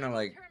it's kind of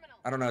like,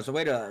 I don't know. It's a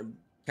way to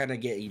kind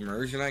of get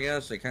immersion, I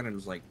guess. They kind of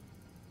just like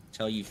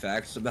tell you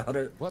facts about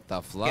it. What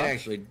the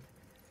fluff?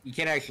 You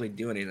can't actually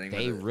do anything.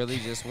 They with it. really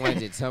just wanted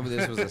to tell me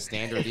this was a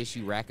standard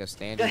issue rack of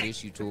standard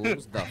issue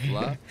tools. The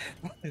fluff.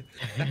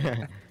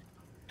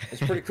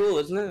 It's pretty cool,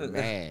 isn't it?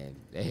 Man,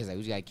 he's like,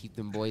 we just gotta keep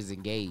them boys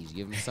engaged.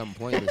 Give them something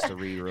pointless to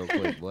read real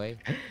quick, boy.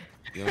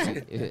 You know what I'm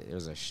saying?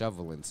 There's a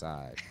shovel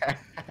inside.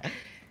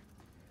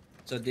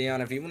 So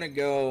Dion, if you want to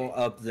go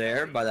up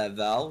there by that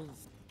valve,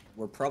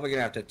 we're probably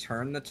gonna have to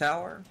turn the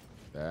tower.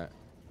 That.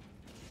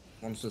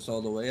 Once it's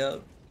all the way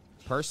up.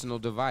 Personal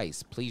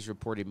device. Please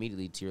report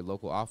immediately to your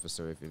local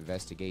officer if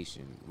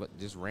investigation. What?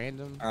 Just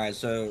random? All right,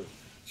 so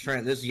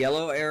Trent, this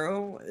yellow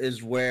arrow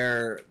is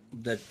where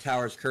the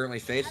tower is currently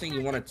facing.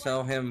 You want to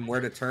tell him where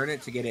to turn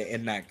it to get it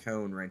in that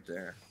cone right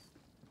there.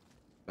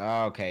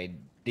 Okay,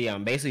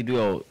 Dion, basically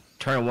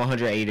turn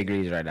 180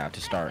 degrees right now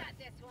to start. Got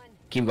this one.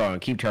 Keep going,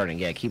 keep turning.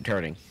 Yeah, keep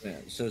turning. Yeah,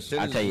 so as soon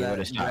I'll as tell you where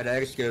to stop. that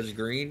X goes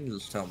green,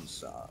 just tell him to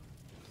stop.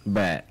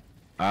 Bet.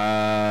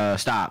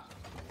 Stop.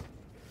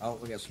 Oh,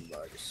 we got some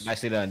bugs.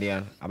 Nicely done,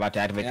 Dion. I'm about to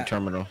activate Yeah. the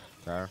terminal.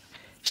 Okay.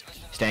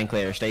 Stand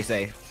clear. Stay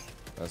safe.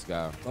 Let's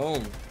go.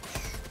 Boom.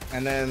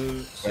 And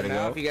then, so Way to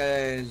now go. if you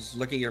guys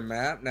look at your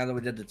map, now that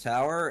we did the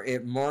tower,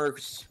 it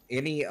marks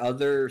any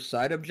other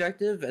side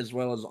objective as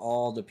well as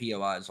all the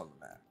POIs on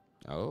the map.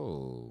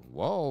 Oh,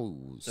 whoa.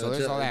 So, So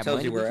there's all that tells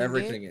money you where we can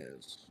everything get?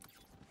 is.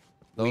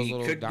 Those We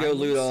little could go diamonds?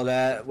 loot all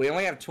that. We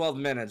only have 12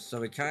 minutes, so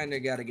we kind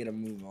of got to get a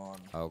move on.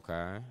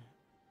 Okay.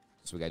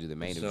 So we gotta do the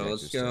main So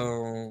objectives. let's too.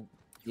 go.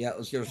 Yeah,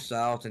 let's go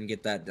south and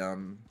get that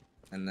done,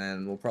 and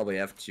then we'll probably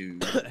have to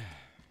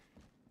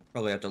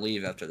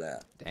leave after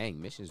that.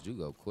 Dang, missions do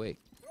go quick.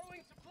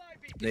 Throwing supply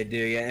beacon. They do,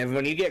 yeah. And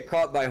when you get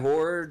caught by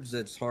hordes,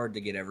 it's hard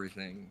to get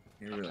everything.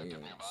 It really is.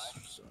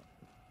 So.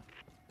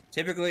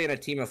 Typically, in a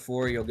team of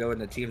 4, you'll go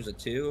into teams of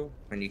 2,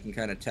 and you can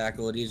kind of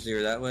tackle it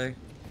easier that way.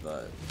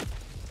 But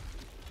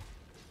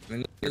I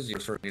mean, it's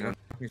easier, you know.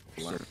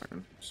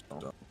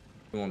 So,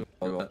 we won't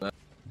worry about that.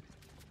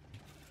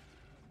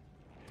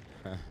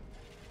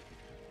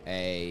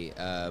 Hey,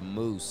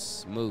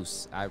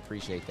 Moose, I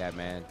appreciate that,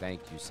 man. Thank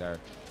you, sir.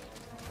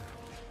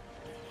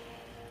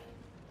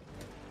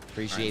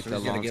 Appreciate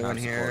Alright, so the we just gotta long go time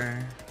in support.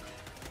 here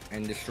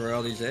and destroy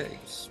all these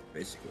eggs,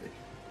 basically.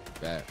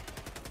 Bet.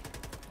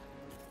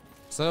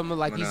 So them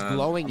like I'm these gonna-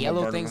 glowing I'm gonna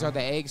yellow burn things them are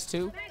the eggs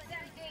too?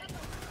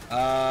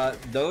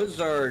 Those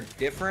are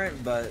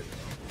different, but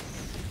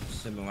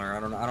similar. I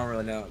don't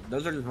really know.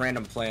 Those are just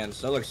random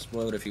plants. They'll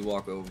explode if you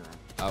walk over them.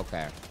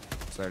 Okay.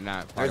 So they're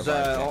not part There's of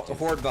our a objective.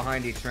 horde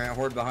behind you, Trent.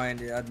 Horde behind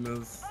you. I'd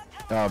move.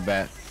 Oh,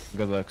 bet.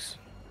 Good looks.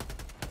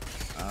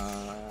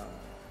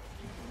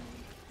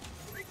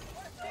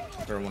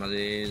 Throw one of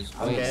these.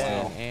 Oh, Wasting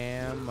wow.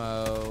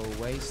 ammo,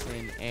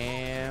 wasting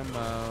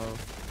ammo.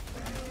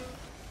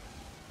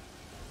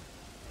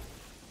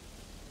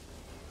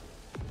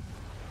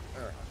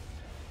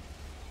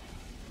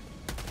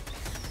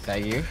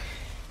 Thank you.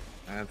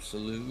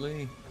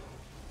 Absolutely.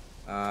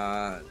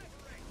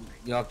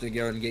 You'll have to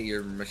go and get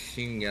your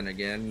machine gun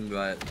again,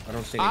 but I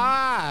don't see any.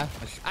 I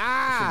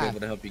should be able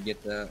to help you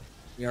get that.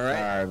 You alright?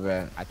 Alright,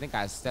 bet. I think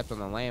I stepped on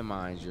the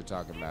landmines you're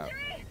talking about.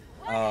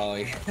 Oh,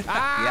 yeah.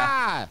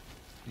 Ah!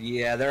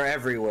 Yeah, they're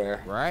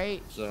everywhere.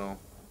 Right? So,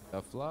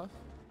 The fluff?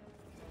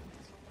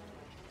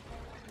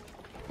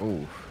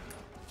 Ooh.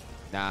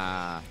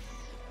 Nah.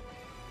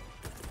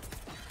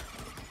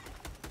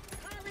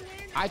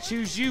 I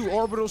choose you,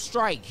 orbital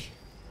strike.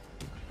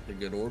 a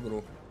good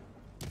orbital.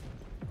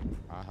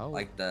 I hope.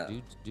 Like that.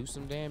 Do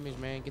some damage,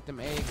 man. Get them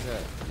eggs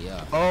up.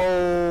 Yeah.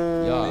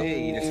 Oh. Yeah.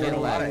 Hey, you just hit a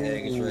lot of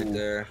eggs right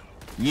there.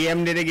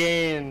 Yammed it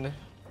again.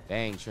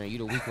 Dang, Trent, you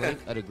the weak link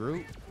of the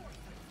group?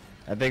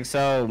 I think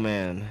so,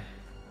 man.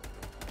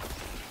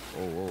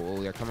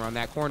 Oh, they're coming around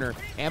that corner.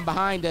 And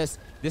behind us.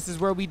 This is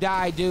where we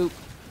die, Duke.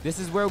 This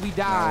is where we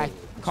die.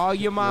 No, Call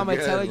your mama,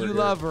 good, tell her we're you good.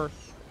 love her.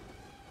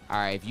 All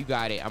right, if you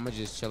got it, I'm going to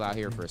just chill out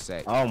here for a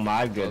sec. Oh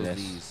my Close goodness.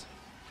 these.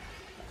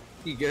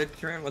 You good,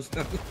 Trent? What's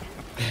up?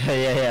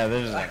 yeah,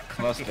 there's a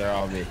cluster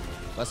on me.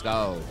 Let's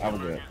go. I'm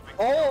good.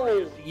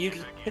 Oh, you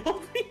just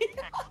killed me.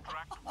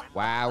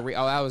 Wow. Oh,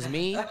 that was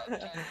me?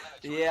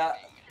 Yeah,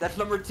 that's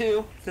number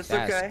 2. That's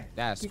okay.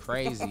 That's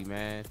crazy,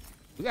 man.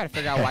 We got to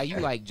figure out why you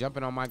like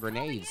jumping on my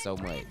grenades so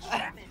much.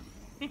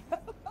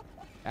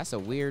 That's a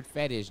weird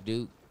fetish,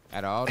 Duke.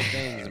 Out of all the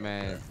things,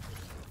 man.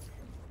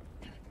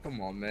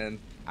 Come on, man.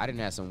 I didn't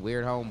have some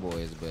weird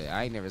homeboys, but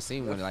I ain't never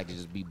seen one like to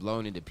just be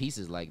blown into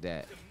pieces like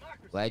that.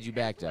 Glad you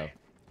back though.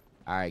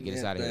 All right, get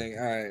us out of here.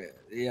 All right,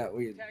 yeah,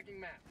 we Attacking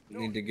map.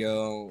 need to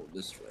go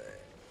this way.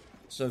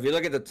 So if you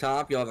look at the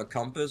top, you'll have a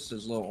compass.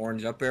 There's a little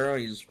orange up arrow.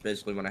 You just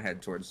basically want to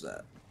head towards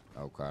that.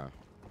 Okay.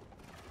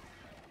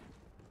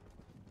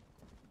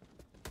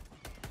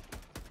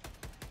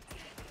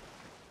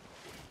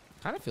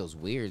 Kind of feels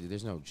weird that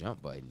there's no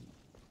jump button.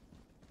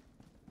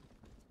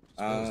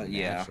 Just feels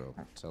Yeah. natural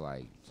to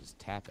like just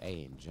tap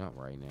A and jump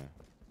right now.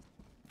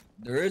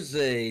 There is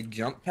a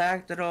jump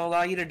pack that'll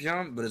allow you to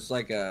jump, but it's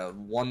like a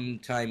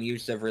one-time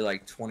use every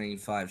like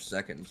 25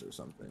 seconds or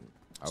something.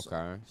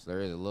 Okay, so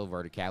there is a little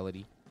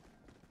verticality.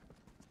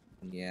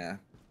 Yeah.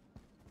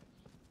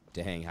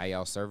 Dang, how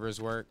y'all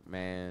servers work,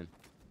 man?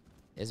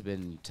 It's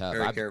been tough.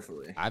 Very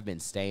carefully. I've been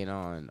staying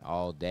on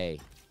all day.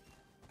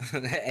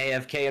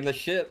 AFK in the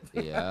ship.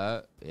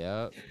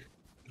 Yep.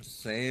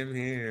 Same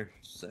here.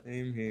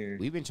 Same here.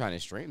 We've been trying to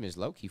stream this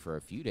low-key for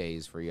a few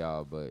days for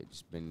y'all, but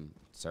it's been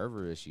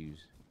server issues.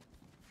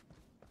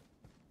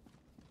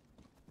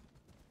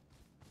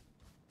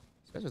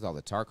 Especially with all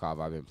the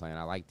Tarkov I've been playing,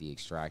 I like the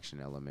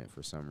extraction element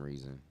for some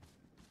reason.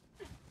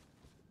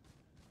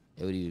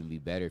 It would even be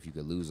better if you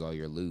could lose all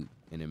your loot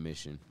in a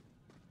mission.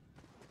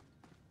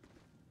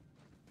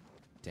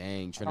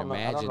 Dang, trying to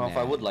imagine I don't know that. if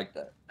I would like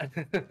that.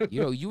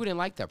 You know, you wouldn't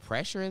like the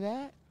pressure of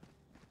that?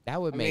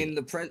 That would make... I mean,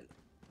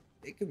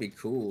 it could be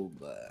cool,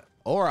 but...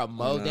 Or a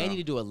mode. They need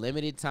to do a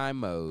limited time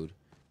mode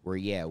where,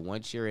 yeah,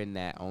 once you're in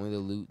that, only the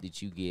loot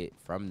that you get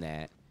from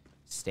that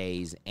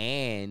stays.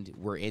 And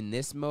we're in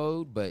this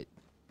mode, but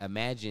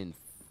imagine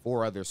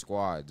 4 other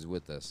squads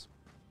with us.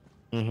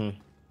 Mm-hmm.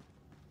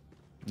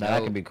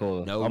 That could be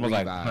cool. No almost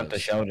revives. like Hunt the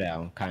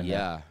Showdown, kind of.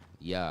 Yeah,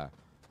 yeah.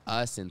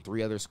 Us and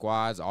 3 other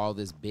squads, all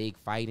this big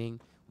fighting.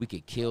 We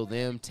could kill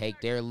them, take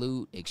their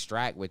loot,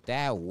 extract with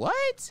that.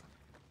 What?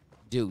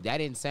 Dude, that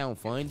didn't sound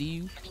fun to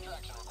you?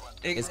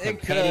 As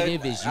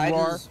competitive as you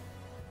are?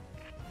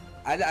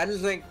 I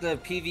just think the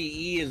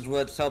PvE is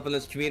what's helping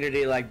this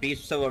community like be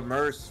so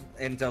immersed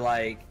into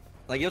like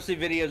you'll see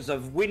videos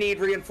of we need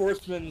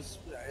reinforcements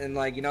and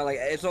like you know like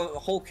it's a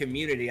whole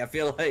community. I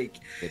feel like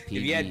if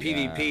you had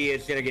PvP,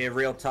 it's gonna get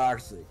real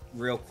toxic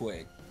real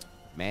quick.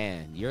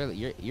 Man,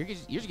 you're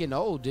just getting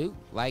old, dude.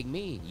 Like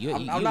me.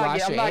 I'm not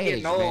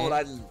getting old.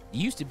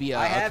 You used to be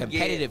a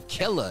competitive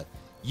killer.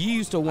 You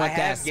used to want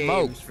that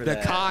smoke, the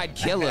COD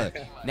killer.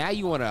 Now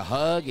you want to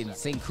hug and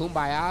sing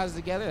Kumbayas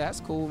together? That's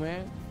cool,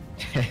 man.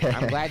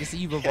 I'm glad to see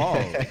you've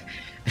evolved.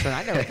 So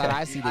I never thought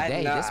I'd see the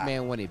day. This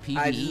man wanted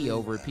PvE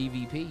over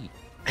PvP.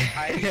 I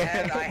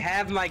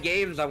have my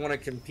games I want to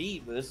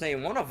compete, but this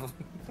ain't one of them.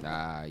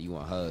 Nah, you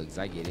want hugs.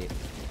 I get it.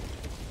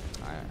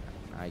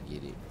 I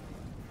get it.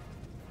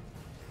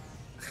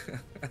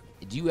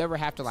 Do you ever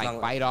have to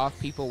like fight off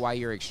people while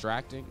you're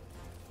extracting?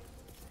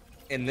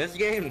 In this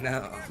game,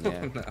 no.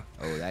 Yeah. No.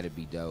 Oh, that'd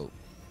be dope.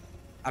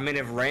 I mean,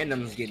 if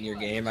randoms get in your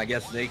game, I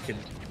guess they could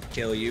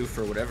kill you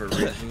for whatever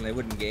reason. They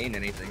wouldn't gain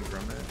anything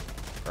from it.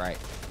 Right.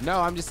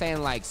 No, I'm just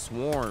saying like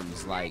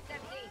swarms. Like,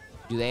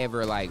 do they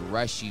ever like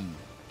rush you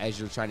as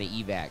you're trying to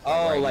evac?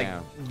 Oh, like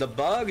now? The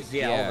bugs?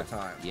 Yeah, all the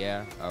time.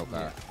 Yeah. Okay.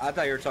 Yeah. I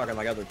thought you were talking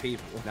like other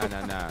people. No.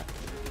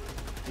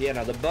 Yeah,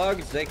 no, the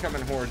bugs, they come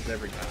in hordes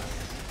every time.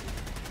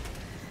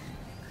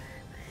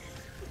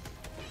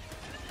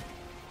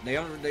 They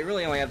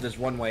really only have this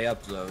one way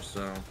up though,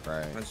 so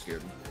that's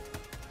good.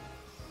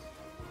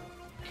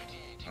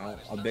 Oh,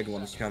 a big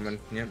one's coming.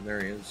 Yep,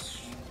 there he is.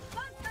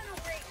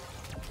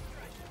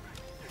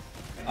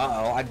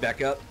 Uh-oh, I'd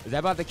back up. Is that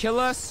about to kill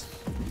us?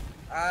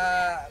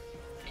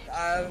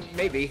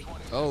 Maybe.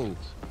 Oh.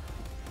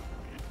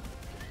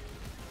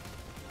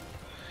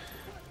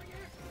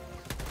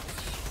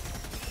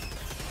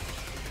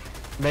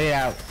 Nade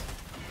out.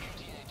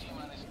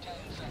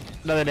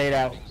 Another nade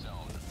out.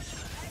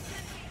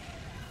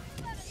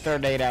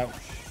 Third nade out.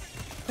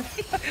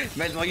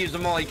 Might as well use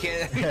them all you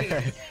can.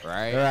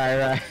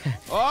 Right.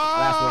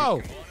 Oh!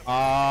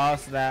 Oh,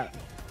 snap.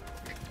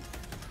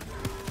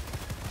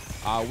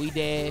 Oh, we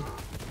dead.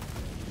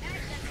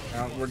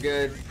 We're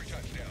good.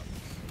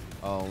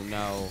 Oh,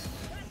 no.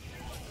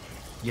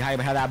 You have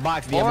that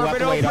box. The other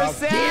Orbital way, dog.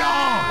 Pursuit!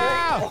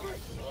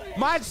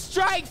 My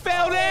strike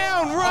fell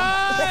down!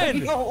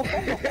 Run!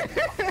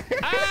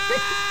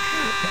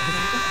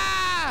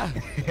 Ah!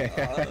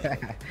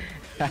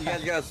 You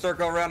guys gotta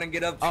circle around and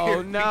get up here.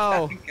 Oh,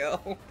 no.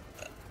 Go.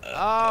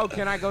 Oh,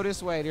 can I go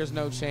this way? There's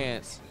no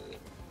chance.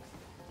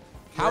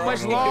 How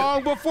much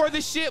long before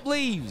the ship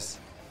leaves?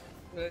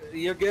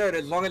 You're good.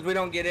 As long as we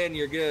don't get in,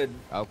 you're good.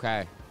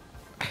 Okay.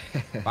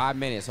 5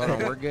 minutes. Hold on.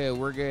 We're good.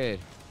 We're good.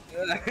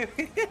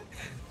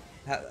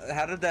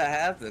 How did that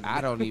happen?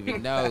 I don't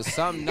even know.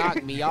 Something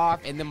knocked me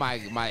off, and then my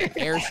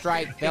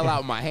airstrike fell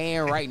out my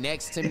hand right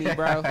next to me,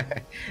 bro.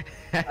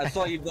 I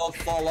saw you both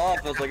fall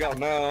off. I was like, oh,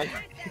 no.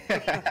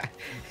 Yeah,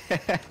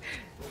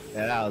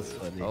 that was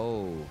funny.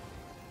 Oh.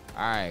 All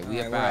right,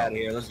 We're out of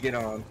here. Let's get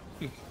on.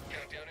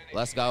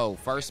 Let's go.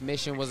 First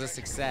mission was a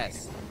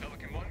success.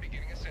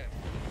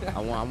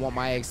 I want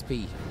my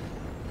XP.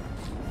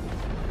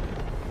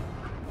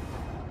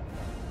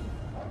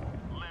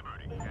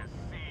 Liberty has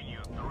seen you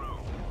through.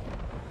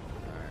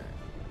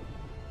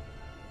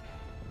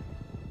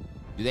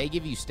 Do they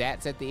give you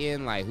stats at the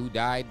end, like who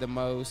died the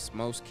most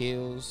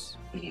kills?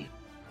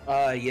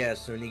 Yeah,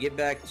 so when you get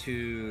back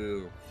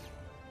to,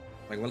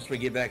 like once we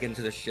get back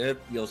into the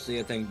ship, you'll see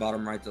a thing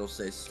bottom right that'll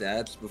say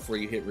stats before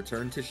you hit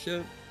return to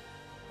ship.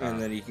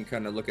 And then you can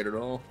kind of look at it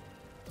all.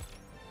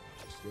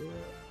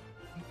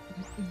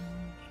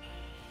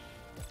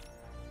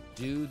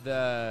 Do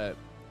the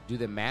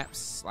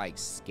maps like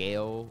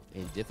scale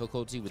in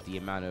difficulty with the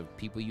amount of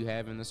people you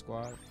have in the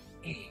squad?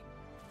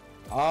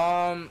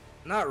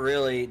 Not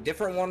really.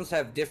 Different ones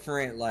have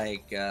different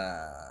like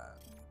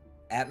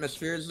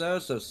atmospheres though,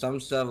 so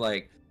some stuff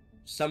like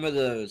some of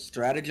the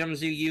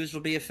stratagems you use will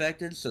be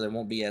affected, so they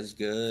won't be as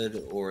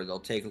good, or they'll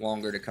take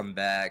longer to come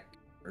back,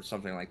 or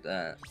something like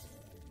that.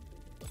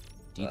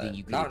 Do you think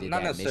you could have did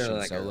that mission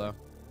like solo?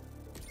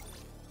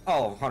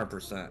 Oh,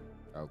 100%.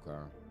 Okay.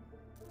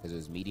 Because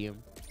it's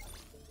medium?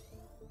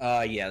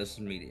 Yeah, this is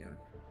medium.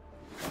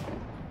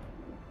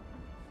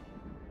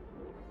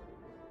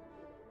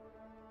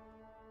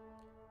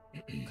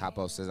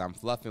 Capo says, I'm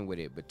fluffing with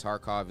it, but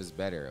Tarkov is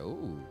better.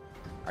 Ooh.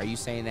 Are you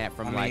saying that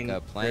from I mean, like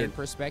a playing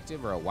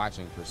perspective or a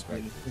watching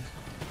perspective?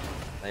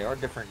 They are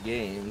different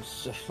games.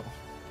 So.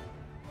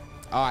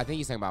 Oh, I think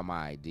he's talking about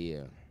my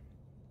idea.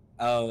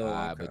 Oh,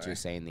 okay. But you're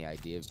saying the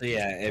idea of So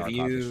yeah, if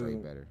Tarkov is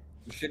straight better.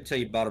 You should tell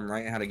you bottom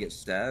right how to get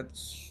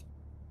stats.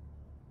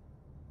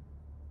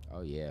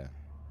 Oh, yeah.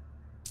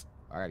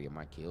 I gotta get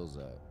my kills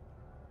up.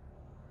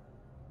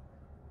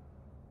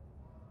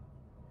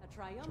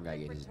 I gotta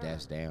get his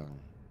deaths down.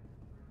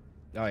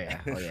 Oh yeah.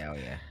 Oh yeah. Oh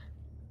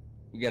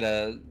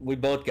yeah. We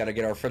both gotta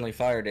get our friendly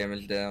fire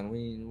damage down.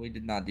 We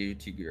did not do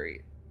too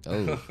great.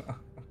 Oh,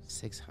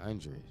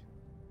 600.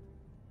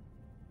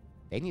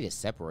 They need to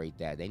separate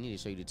that. They need to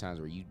show you the times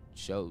where you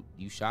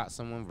shot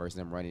someone versus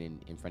them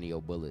running in front of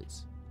your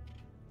bullets.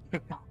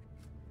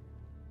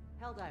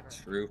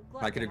 True.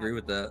 I could agree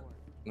with that.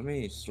 Let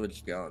me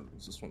switch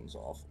guns. This one's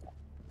awful.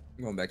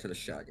 I'm going back to the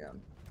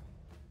shotgun.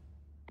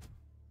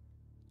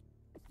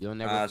 You'll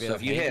never feel so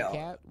if you hit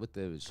handicapped with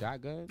the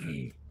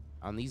shotgun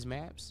on these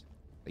maps?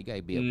 You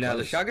gotta be up No,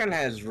 close. the shotgun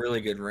has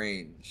really good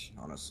range,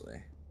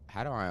 honestly.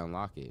 How do I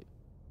unlock it?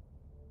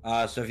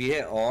 So if you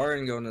hit R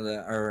and go into the,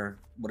 or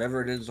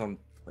whatever it is on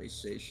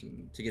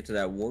PlayStation to get to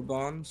that war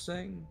bonds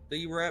thing that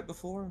you were at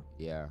before.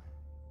 Yeah.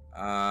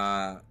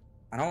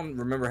 I don't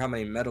remember how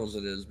many medals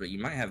it is, but you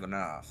might have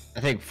enough. I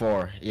think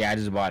 4. Yeah, I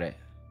just bought it.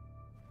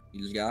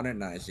 You just got it?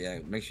 Nice, yeah.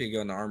 Make sure you go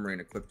in the armory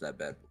and equip that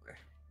bad boy.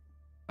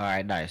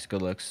 Alright, nice.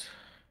 Good looks.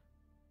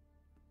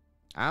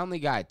 I only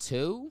got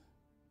 2?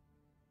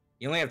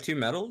 You only have 2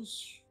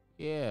 medals?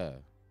 Yeah.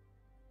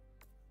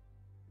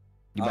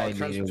 You might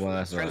need one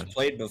last one. Trent's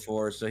played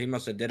before, so he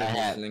must have did it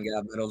and then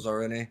got medals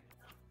already.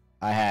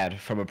 I had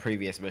from a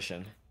previous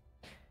mission.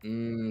 So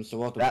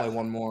we'll have to play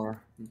one more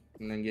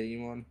and then get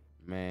you one.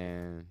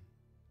 Man.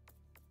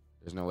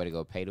 There's no way to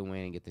go pay to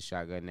win and get the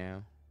shotgun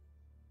now?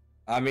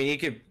 I mean, you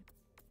could...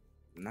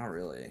 Not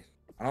really.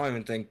 I don't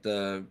even think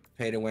the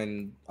pay to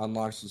win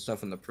unlocks the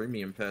stuff in the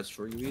premium pass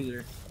for you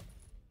either.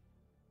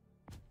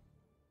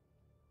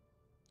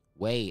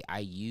 Wait, I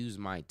used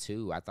my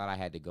 2. I thought I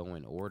had to go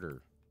in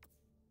order.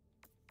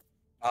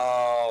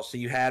 Oh, so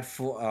you had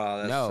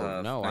 4.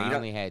 No, I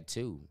only had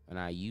 2, and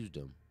I used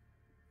them.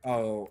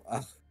 Oh.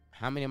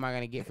 How many am I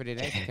gonna get for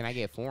today? Can I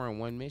get 4 in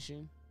one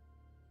mission?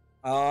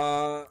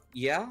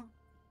 Yeah.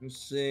 Let's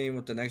see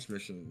what the next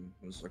mission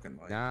was looking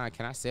like. Nah,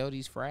 can I sell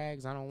these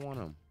frags? I don't want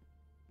them.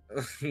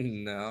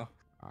 No.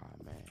 Oh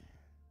man.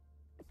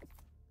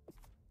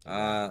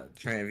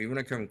 Trent, if you want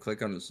to come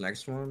click on this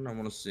next one, I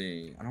want to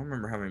see. I don't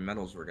remember how many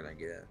medals we're gonna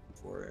get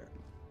for it.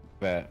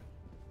 Bet.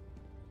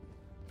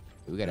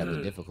 We gotta have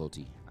the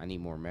difficulty. I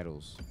need more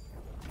medals.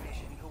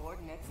 Mission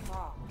coordinates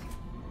locked.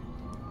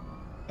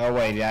 Oh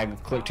wait, did I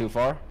click too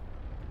far?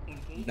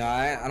 No,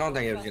 I don't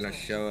think it was gonna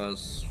show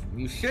us.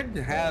 You should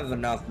have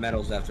enough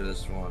medals after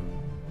this one.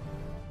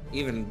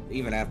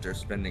 Even after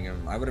spending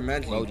them, I would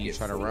imagine. Bodie, you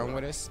try to run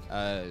with us?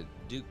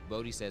 Duke,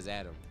 Bodie says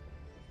Adam.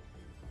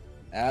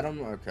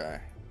 Adam,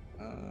 okay.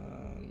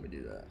 Let me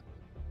do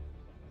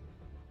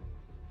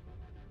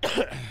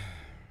that.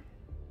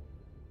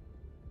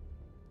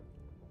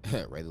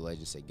 Ray the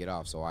Legend said, "Get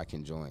off so I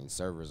can join.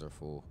 Servers are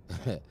full."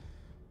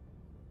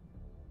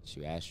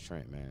 Should ask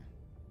Trent, man.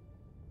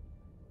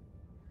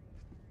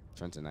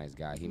 Trent's a nice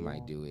guy. He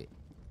might do it.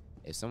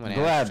 If someone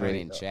asks Trent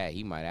in chat,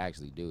 he might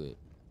actually do it.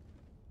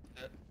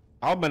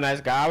 I'm a nice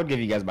guy. I would give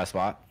you guys my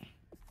spot.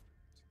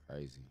 It's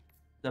crazy.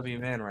 W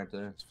man right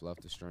there. It's fluff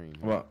the stream.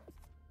 Huh? Well,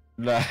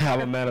 no,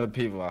 I'm a man of the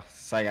people.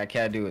 It's like I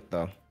can't do it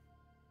though.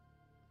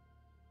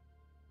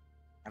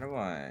 How do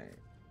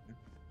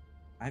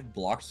I've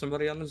blocked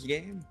somebody on this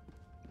game?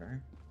 Okay.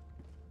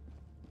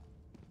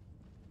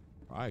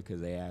 Why? Because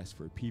they asked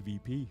for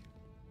PvP.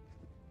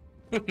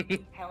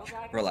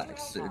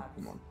 Relax, dude.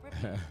 Come on.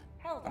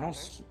 I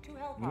don't.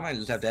 You might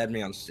just have to add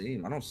me on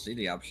Steam. I don't see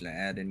the option to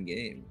add in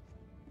game.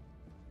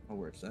 Oh,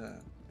 where it's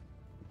at?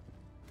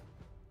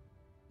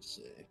 Let's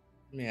see.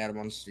 Let me add him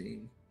on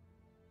Steam.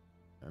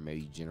 Or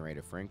maybe generate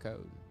a friend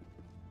code.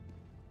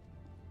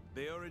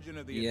 The origin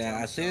of the Yeah,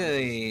 I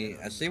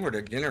see where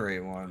to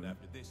generate one,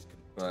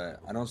 but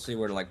I don't see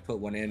where to like put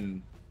one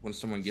in when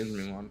someone gives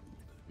me one.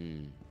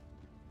 Hmm.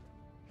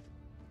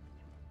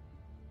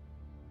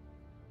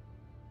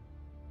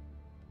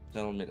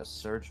 Telling me to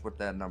search with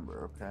that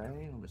number, okay?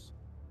 Let me see.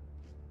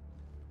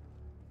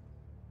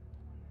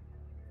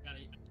 Gotta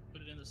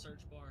put it in the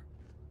search bar.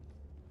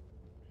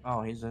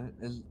 Oh,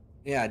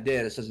 yeah, I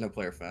did. It says no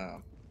player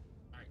found.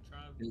 Alright,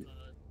 try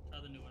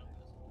the new one.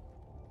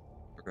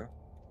 Okay.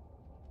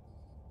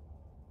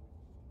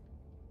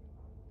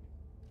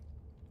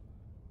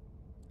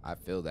 I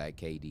feel that,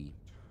 KD.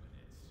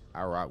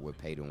 I rock with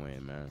pay to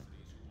win, man.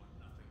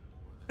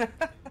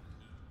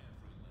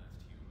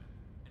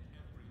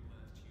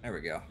 There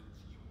we go.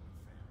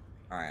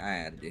 Alright, I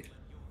added you.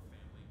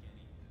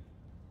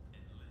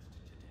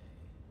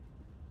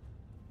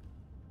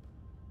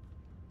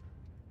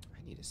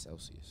 is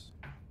Celsius.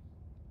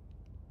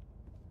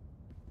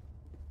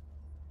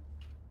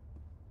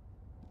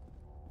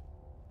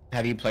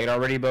 Have you played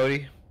already,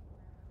 Bodie?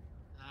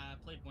 I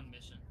played one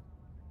mission.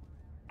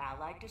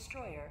 Allied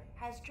destroyer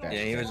has joined.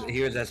 Yeah,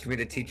 he was asking me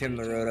to teach him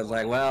the road. I was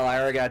like, well, I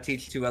already got to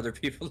teach 2 other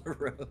people the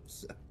road.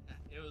 So.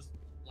 It was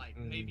like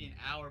maybe an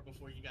hour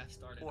before you guys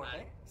started. Orbit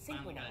I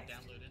finally got it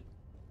synchronized. downloaded.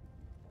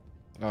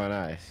 Oh,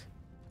 nice.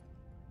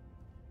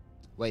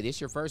 Wait,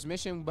 this your first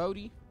mission,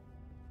 Bodie?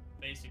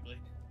 Basically.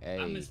 Hey.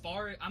 I'm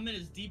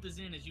as deep as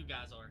in as you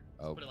guys are.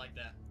 Let's put it like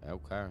that.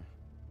 Okay.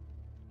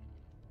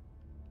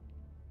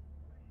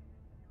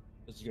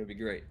 This is gonna be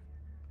great.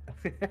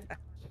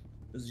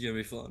 This is gonna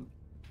be fun.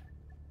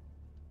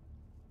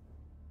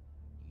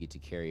 You get to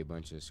carry a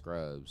bunch of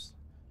scrubs.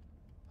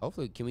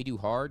 Hopefully, can we do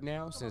hard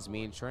now since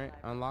me and Trent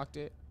unlocked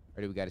it?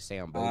 Or do we got to stay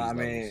on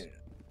Bodie's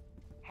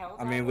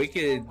I mean, we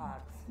could.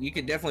 You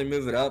could definitely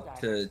move it up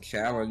to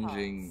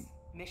challenging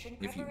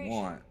if you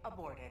want.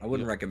 I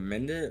wouldn't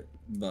recommend it,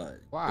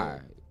 but why?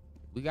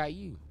 We got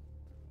you.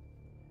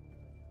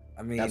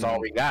 I mean, that's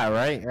all we got,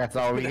 right? That's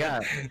all we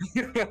got.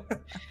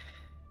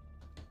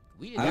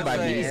 We didn't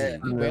die easy.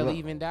 We barely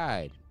even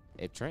died.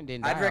 If Trent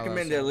didn't die, I'd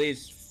recommend at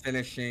least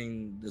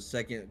finishing the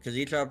second, because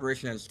each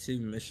operation has 2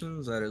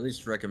 missions. I'd at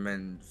least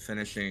recommend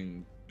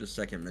finishing the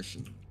second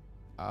mission.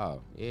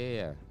 Oh,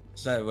 yeah.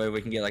 So that way we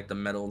can get like the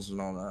medals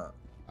and all that.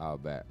 I'll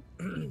bet.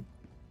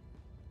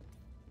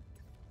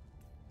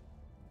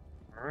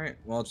 Alright,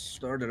 well it's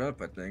started up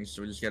I think,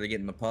 so we just gotta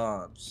get in the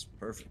pods.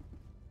 Perfect.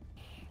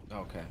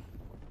 Okay.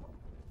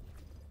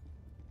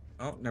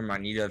 Oh, never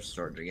mind, you have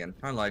started again.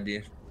 I lied to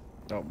you.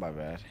 Oh, my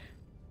bad.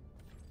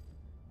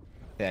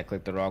 Yeah, I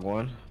clicked the wrong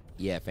one.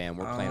 Yeah, fam,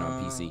 we're playing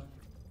on PC.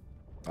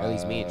 Or at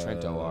least me and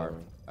Trento are.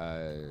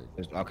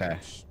 Okay.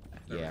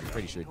 Yeah, I'm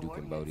pretty sure Duke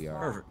and Bodie are.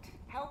 Perfect.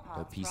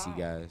 They're PC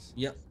guys.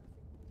 Yep.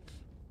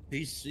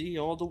 PC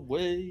all the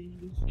way.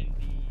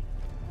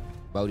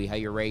 Bodie, how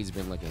your raids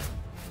been looking?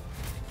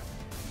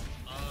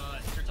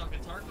 If you're talking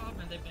Tarkov,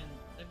 and they've been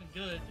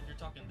good. If you're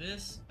talking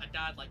this, I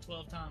died like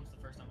 12 times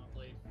the first time I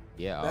played.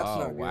 Yeah. That's oh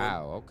not good.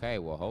 wow. Okay.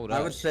 Well, hold up.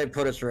 I would say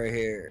put us right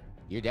here.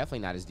 You're definitely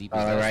not as deep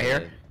as us, right here.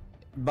 man.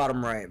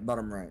 Bottom right,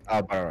 bottom right.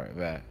 Oh, all right,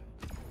 bad.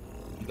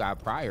 You got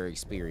prior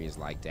experience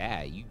like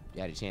that. You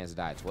had a chance to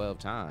die 12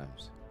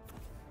 times.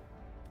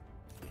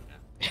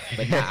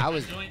 But nah, I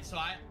was. So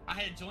I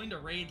had joined a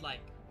raid like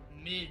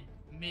mid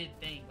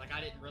thing. Like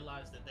I didn't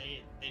realize that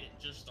they didn't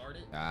just start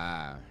it.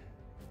 Ah.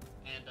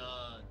 And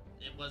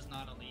it was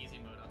not on the easy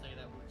mode. I'll tell you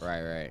that much.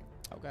 Right.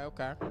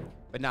 Okay.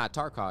 But nah,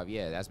 Tarkov,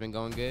 yeah, that's been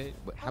going good.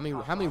 But how many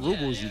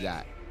rubles you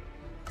got?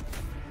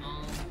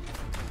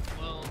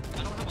 Well,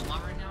 I don't have a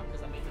lot right now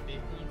because I made the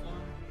Bitcoin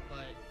farm,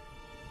 but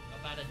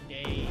about a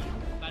day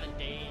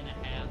and a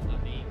half,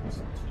 I made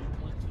 2.2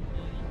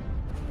 million.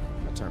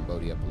 I turned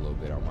Bodie up a little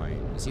bit on my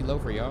end. Is he low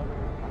for y'all?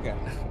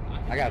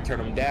 I gotta turn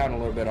him down a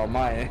little bit on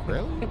my end.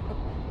 Really?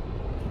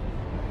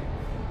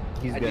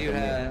 He's I good do for me.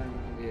 have,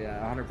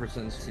 yeah,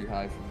 100% is too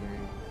high for me.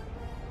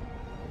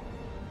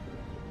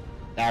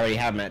 I already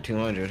have him at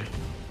 200.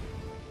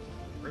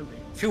 Really?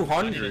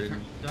 200?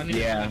 Do I need to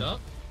Yeah. turn it up?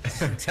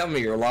 Tell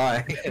me you're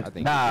lying. I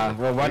think Nah, well, you're good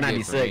for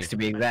 196 me. to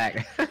be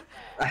exact.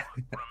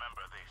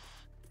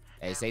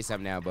 Hey, say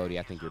something now, Bodie.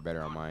 I think you're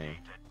better on my end.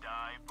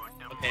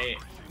 Okay,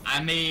 I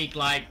make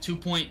like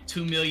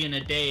 2.2 million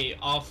a day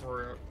off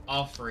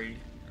raid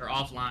or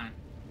offline.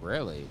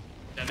 Really?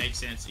 That makes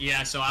sense.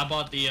 Yeah, so I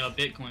bought the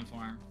Bitcoin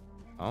farm.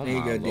 Oh There you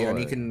my go, Dion. lord.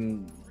 You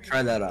can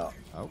try that out.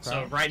 Okay.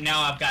 So right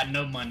now I've got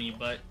no money,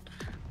 but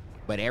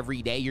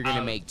every day you're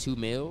gonna make 2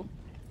 mil?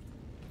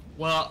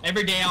 well,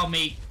 every day I'll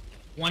make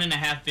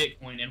 1.5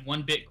 Bitcoin, and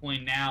 1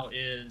 Bitcoin now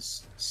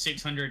is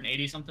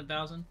 680 something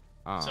thousand.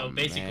 Oh, So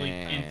basically,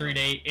 man.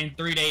 in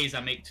 3 days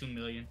I make 2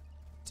 million.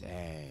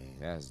 Dang,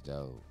 that's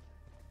dope.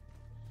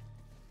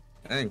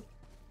 Hey,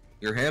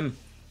 you're him.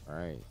 All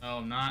right. Oh,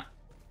 I'm not.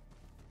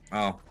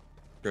 Oh,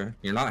 okay.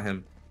 You're not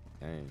him.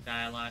 Dang.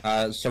 Die a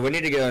lot. So we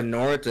need to go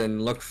north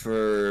and look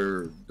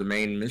for the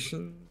main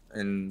mission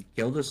and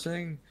kill this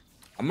thing.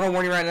 I'm gonna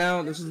warn you right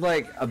now, this is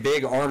like a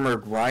big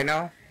armored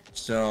rhino,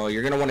 so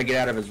you're gonna want to get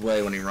out of his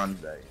way when he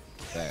runs at you.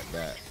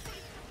 That.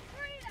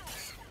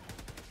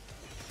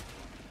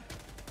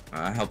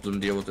 I helped him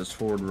deal with this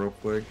horde real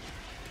quick.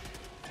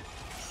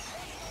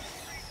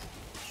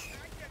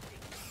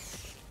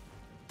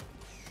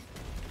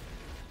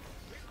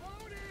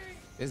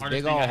 This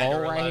Hardest big thing I old had to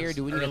hole right realize here.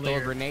 Do we need to throw a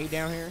earlier. grenade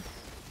down here?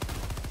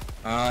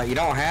 You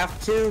don't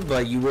have to,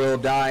 but you will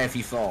die if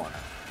you fall in it.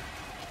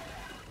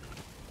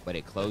 But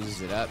it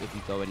closes it up if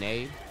you throw a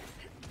nade.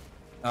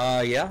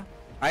 Yeah.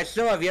 I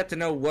still have yet to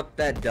know what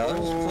that does,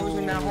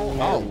 closing that hole.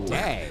 Oh,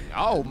 dang.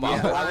 Oh, my.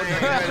 Yeah, I would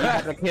recommend You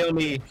have to kill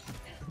me.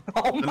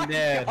 Oh my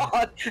dead.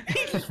 god!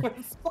 He just went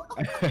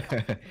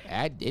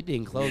It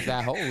didn't close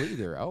that hole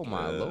either. Oh,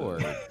 my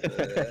lord.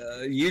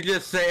 You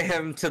just sent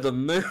him to the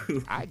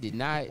moon. I did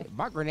not.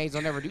 My grenades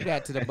don't ever do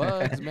that to the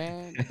bugs,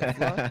 man. What the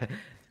fuck?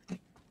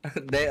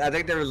 I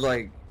think there was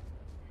like,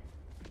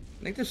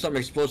 I think there's some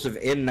explosive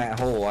in that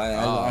hole.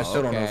 I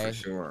still don't know okay. for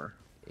sure.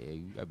 Yeah,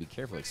 you gotta be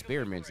careful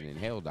experimenting in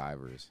hell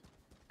divers.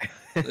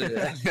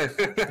 Alright,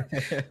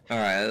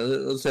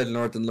 let's head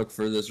north and look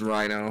for this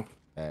rhino.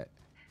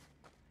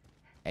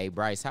 Hey,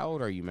 Bryce, how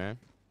old are you, man?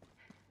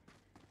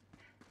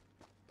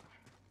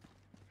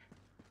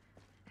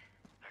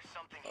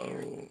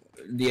 Oh,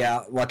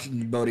 yeah, watch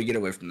Bodie, get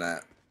away from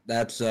that.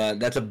 That's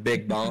a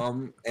big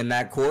bomb, and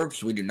that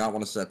corpse, we do not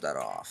want to set that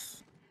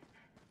off.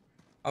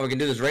 Oh, we can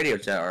do this radio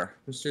tower.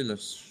 Let's do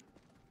this.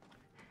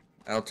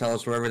 That'll tell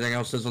us where everything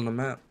else is on the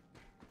map.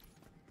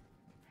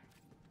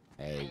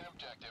 Hey,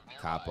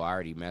 Cop, I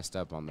already messed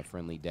up on the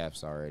friendly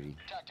deaths already.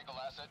 Tactical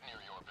asset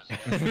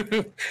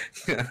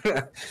near your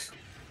position.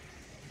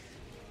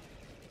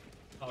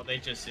 Oh, they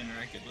just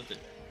interacted with it.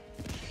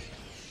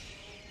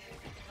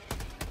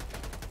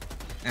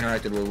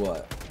 Interacted with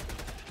what?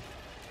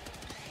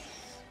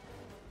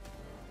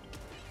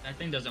 That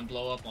thing doesn't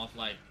blow up off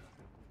like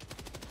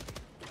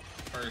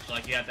first.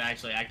 Like you have to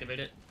actually activate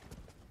it.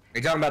 Are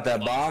you talking about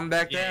that bomb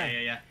back Yeah,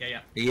 there? yeah.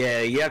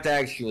 Yeah, you have to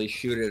actually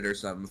shoot it or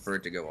something for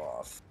it to go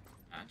off.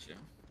 Gotcha.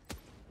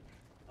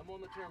 I'm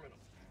on the terminal.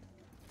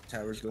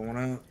 Tower's going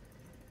out.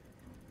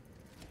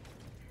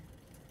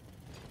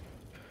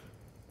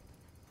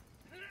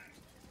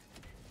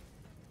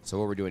 So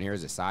what we're doing here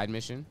is a side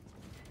mission.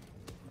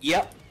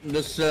 Yep.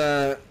 This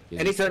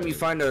anytime you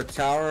find a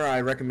tower,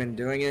 I recommend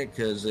doing it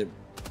because it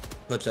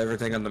puts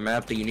everything on the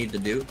map that you need to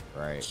do.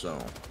 Right. So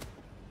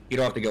you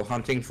don't have to go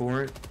hunting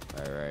for it.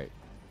 Right.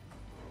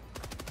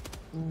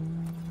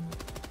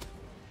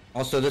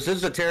 Also, this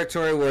is the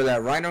territory where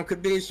that rhino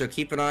could be, so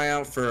keep an eye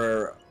out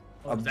for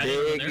a Is that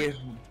even big. there?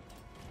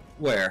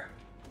 Where?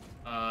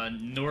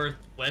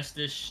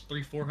 Northwestish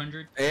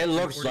 300-400. It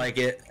looks like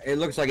it. It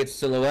looks like it's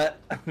silhouette.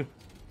 A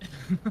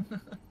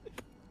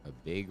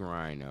big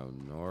rhino,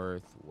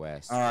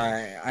 northwest. All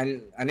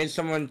right, I need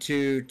someone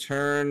to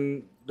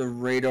turn the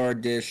radar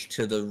dish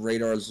to the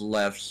radar's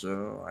left.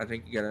 So I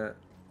think you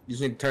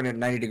just need to turn it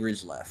 90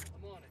 degrees left.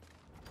 I'm on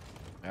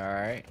it. All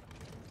right.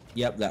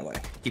 Yep, that way.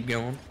 Keep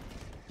going.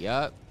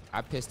 Yup,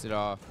 I pissed it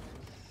off.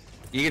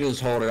 You can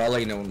just hold it. I'll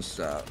let you know when to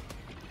stop.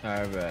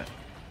 I bet.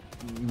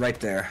 Right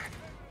there.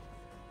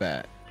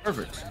 Bet.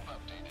 Perfect.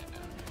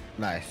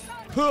 Nice.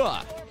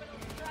 Huh!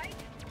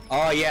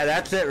 Oh yeah,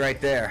 that's it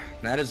right there.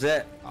 That is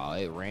it. Oh,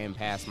 it ran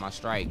past my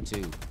strike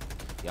too.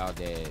 Y'all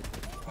dead.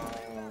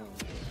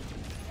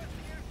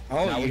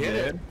 Oh, Now you we hit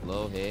good. it.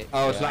 Little hit.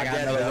 Oh, it's Yeah. not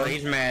dead though.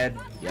 He's mad.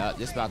 Yup,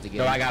 just about to get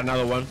So him. I got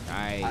another one.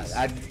 Nice.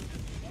 Yeah.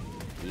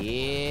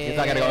 It's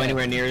not gonna go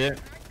anywhere near it.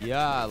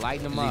 Yeah,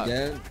 lighten him Is up. he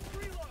dead?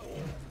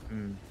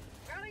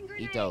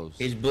 Eat those.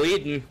 He's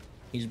bleeding.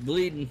 He's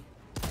bleeding.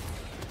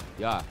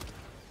 Yeah.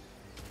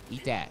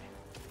 Eat that.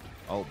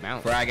 Oh,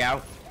 mount. Frag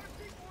out.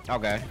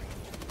 Okay.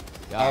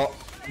 Yeah. Oh,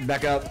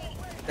 back up.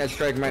 That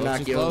strike might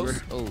knock you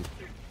over. Oh,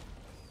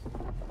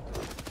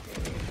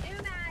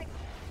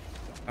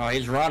 Oh,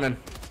 he's running.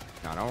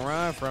 no, don't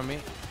run from me.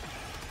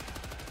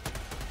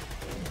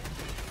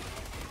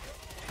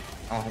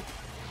 Oh,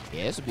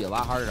 Yeah, this would be a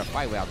lot harder to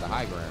fight without the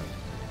high ground.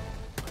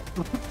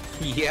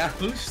 yeah.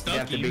 Who You stuck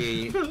have to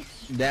you? be.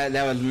 That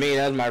was me.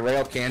 That was my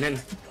rail cannon.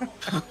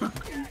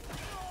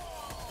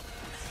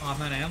 Oh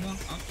man, ammo.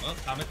 Oh, well,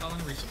 time to call in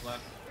a resupply.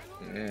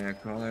 Yeah,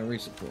 call that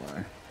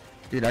resupply.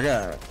 Dude, I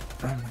got.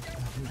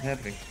 What's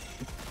happening?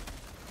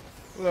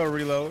 A little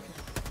reload.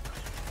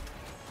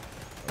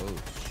 Oh.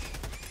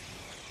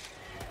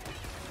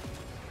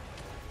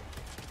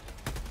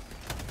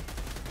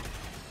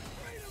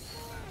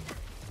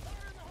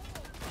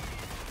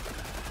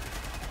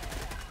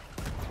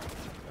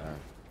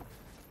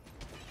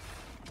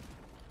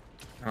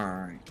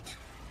 Alright.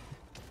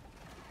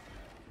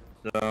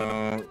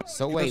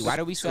 So wait, why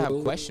do we still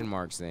have question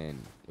marks then?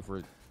 If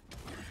we're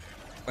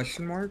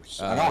Question marks?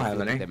 if I don't you have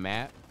look at any. the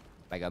map,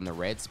 like on the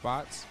red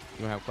spots,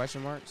 you don't have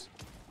question marks.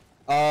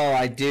 Oh,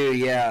 I do,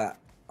 yeah.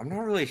 I'm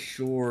not really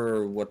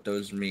sure what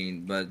those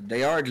mean, but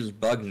they are just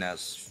bug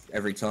nests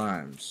every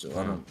time,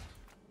 so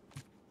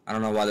I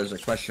don't know why there's a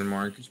question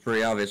mark. It's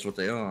pretty obvious what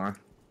they are.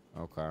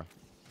 Okay.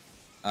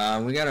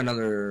 We got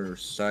another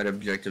side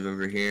objective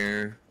over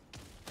here.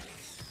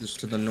 Just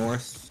to the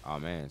north. Oh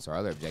man, so our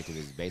other objective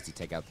is basically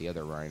take out the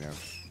other rhino.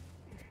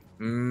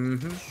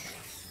 Mm-hmm.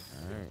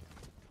 All right.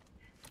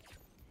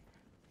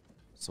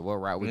 So what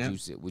route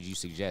would you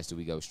suggest? Do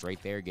we go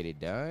straight there, get it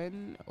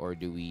done, or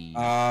do we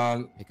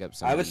pick up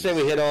some? I of would say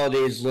these? we hit all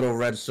these little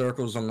red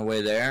circles on the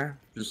way there,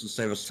 just to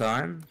save us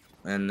time,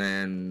 and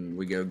then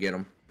we go get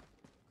them.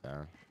 Okay.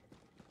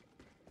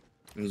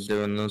 I'm just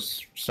doing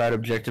this side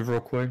objective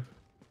real quick.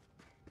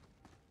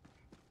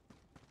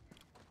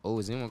 Oh,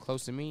 is anyone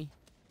close to me?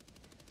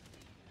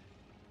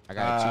 I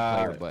got a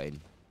two-player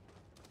button.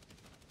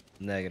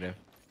 Negative.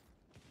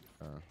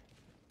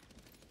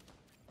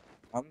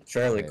 I'm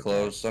fairly Okay,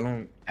 close. I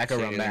don't. I can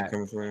see run anything back.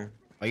 coming from here.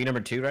 Are you number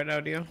 2 right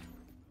now, Dio?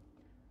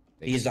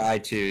 He's the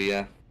I2,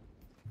 yeah.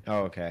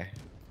 Oh, okay.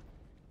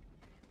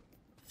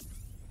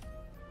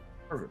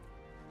 Perfect.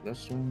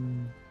 This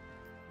one.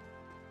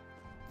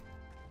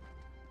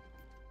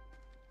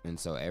 And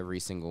so every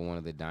single one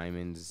of the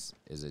diamonds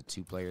is a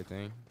two-player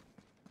thing.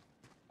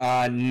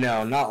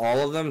 No, not all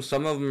of them.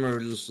 Some of them are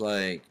just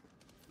like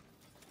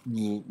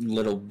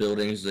little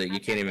buildings that you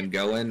can't even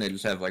go in. They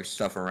just have like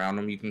stuff around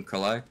them you can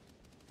collect.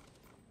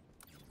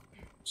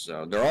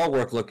 So they're all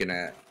worth looking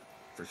at,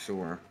 for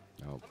sure.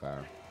 Okay.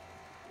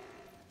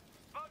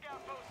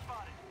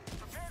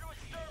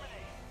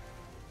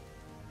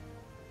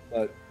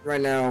 But right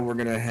now we're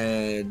gonna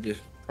head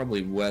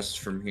probably west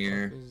from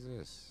here. What is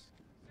this?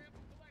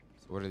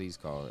 So what are these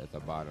called at the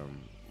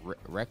bottom?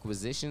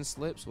 Requisition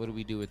slips? What do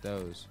we do with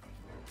those?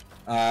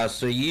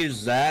 So you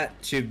use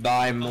that to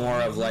buy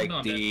more of like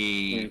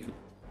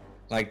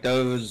like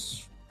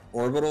those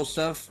orbital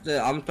stuff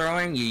that I'm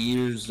throwing. You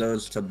use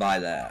those to buy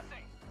that.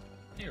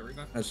 Here we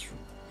go. That's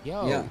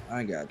Yo. yeah,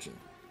 I got you.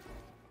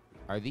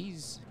 Are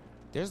these?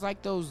 There's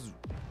like those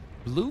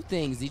blue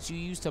things that you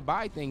use to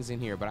buy things in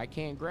here, but I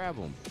can't grab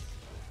them.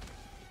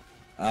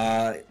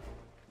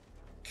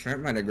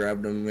 Trent might have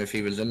grabbed him if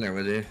he was in there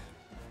with you.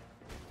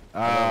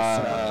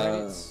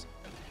 I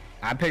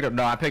picked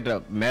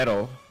up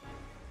metal.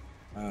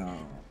 Oh.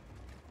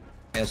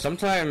 Yeah,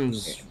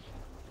 sometimes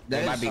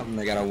that might be something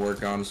they gotta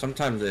work on.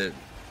 Sometimes it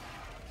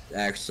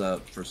acts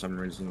up for some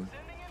reason.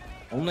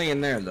 Only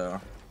in there though.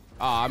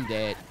 Oh, I'm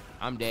dead.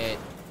 I'm dead.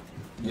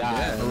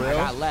 Yeah, for I real?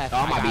 got left. Oh,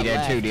 I might be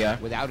dead too, Dia.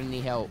 Without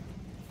any help.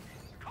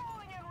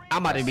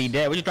 I'm about to be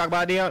dead. What you talking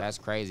about, Dia? That's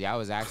crazy. I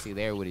was actually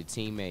there with a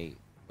teammate,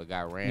 but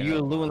got ran You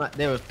over. looting like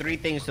there was 3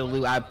 things to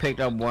loot. I picked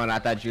up one. I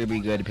thought you'd be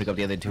good to pick up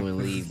the other 2 and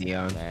leave,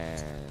 Dion.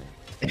 Man,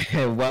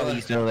 Well,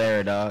 he's still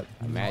there, dog.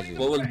 imagine.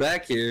 What was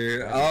back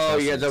here? Oh,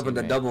 you guys opened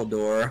the double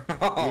door.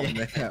 Oh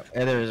Yeah. man.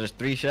 And there was just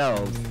 3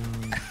 shelves.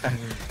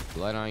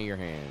 Blood on your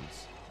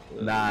hands.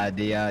 Nah,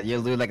 Dion. You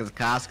loot like it's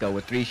Costco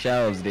with 3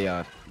 shelves,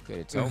 Dion. You could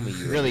have told me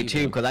you were Really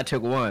leaving. 2, because I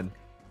took 1.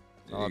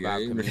 It's all There you go,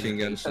 about your machine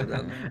gun shit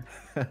communication.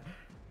 out.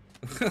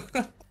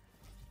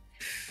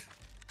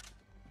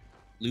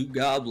 Loot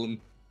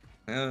Goblin.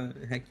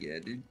 Heck yeah,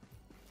 dude.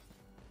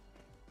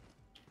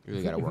 You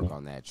really gotta work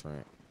on that,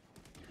 Trent.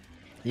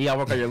 You gotta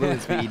work on your looting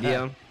speed,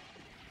 Dion.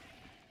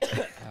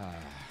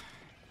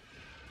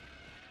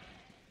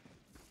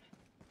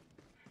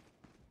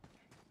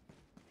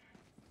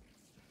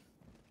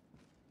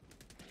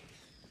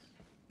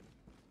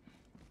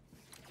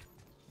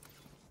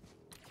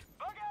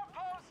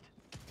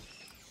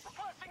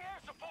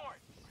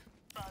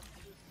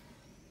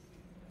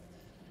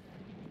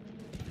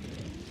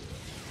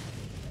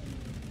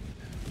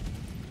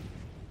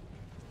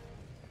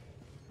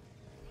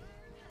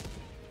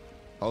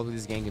 Hopefully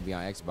this game can be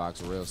on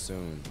Xbox real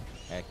soon.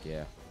 Heck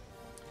yeah.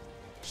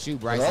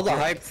 Shoot, Bryce. With all if the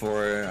you're- hype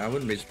for it, I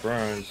wouldn't be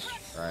surprised.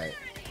 Right.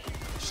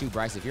 Shoot,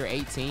 Bryce, if you're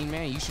 18,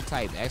 man, you should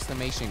type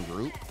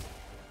 !group.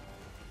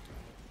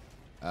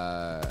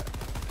 And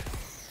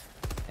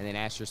then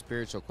ask your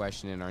spiritual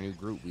question in our new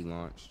group we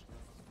launched.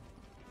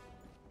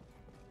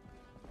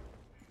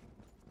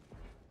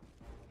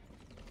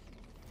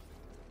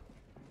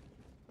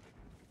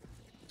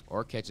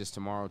 Or catch us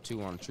tomorrow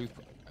too on Truth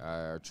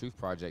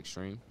Project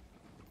stream.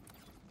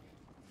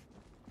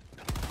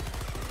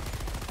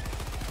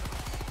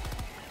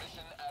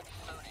 Mission at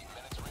 30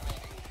 minutes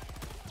remaining.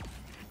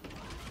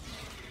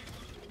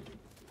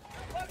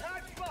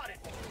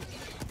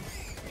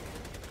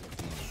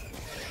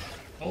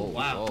 Oh,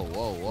 wow.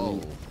 Whoa, whoa,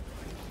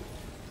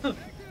 whoa.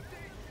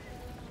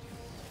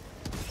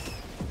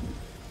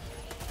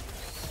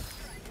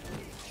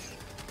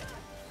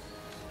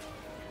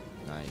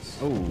 Nice.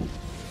 Oh.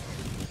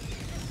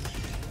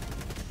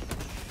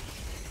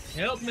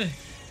 Help me.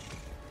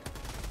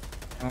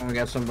 Oh, we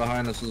got some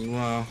behind us as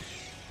well.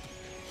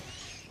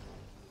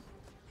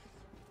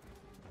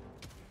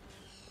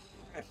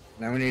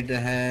 Now we need to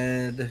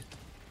head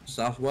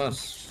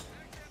southwest.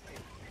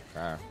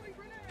 Okay.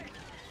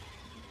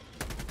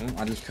 Oh,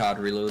 I just COD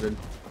reloaded.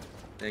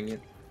 Dang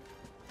it.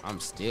 I'm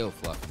still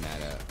fluffing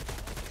that up.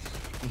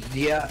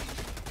 Yeah.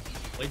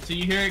 Wait till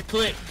you hear it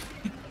click.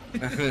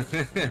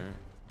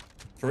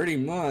 Pretty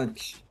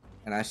much.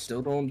 And I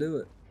still don't do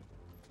it.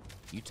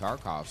 You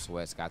Tarkov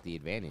sweats got the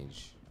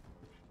advantage.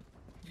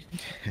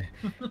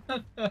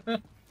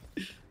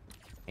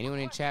 Anyone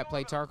in chat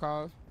play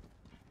Tarkov?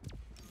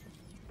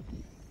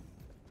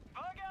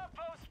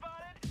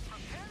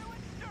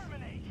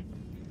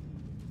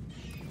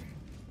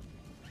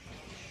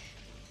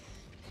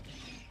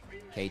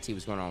 KT,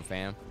 what's going on,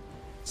 fam?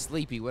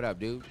 Sleepy, what up,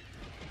 dude?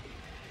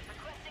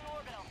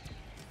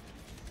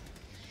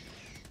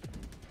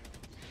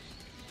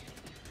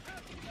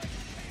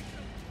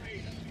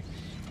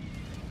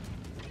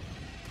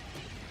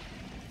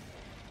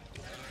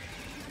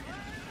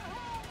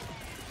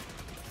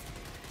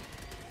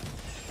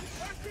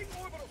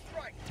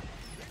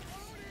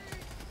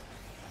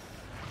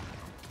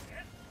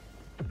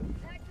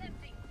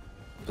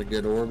 It's a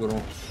good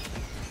orbital.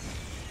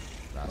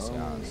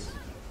 Gracias.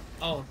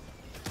 Oh,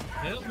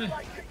 help me.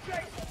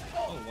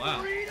 Oh,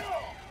 wow.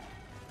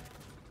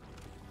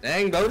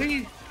 Dang,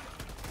 Bodie.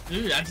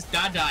 Dude, I just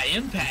died to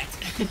impact.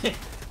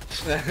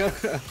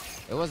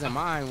 It wasn't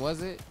mine,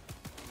 was it?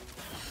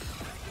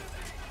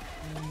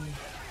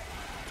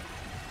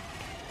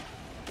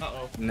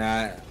 Uh-oh.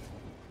 Nah,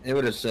 it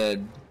would have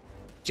said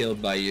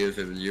killed by you if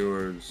it was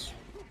yours.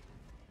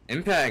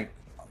 Impact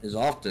is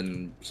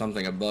often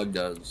something a bug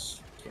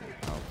does.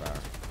 Okay.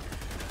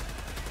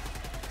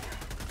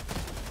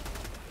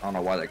 I don't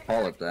know why they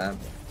call it that.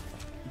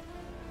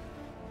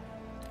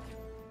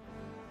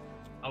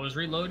 I was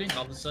reloading.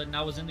 All of a sudden,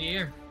 I was in the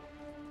air.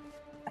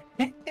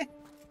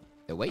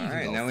 The way you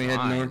Alright, can go now we head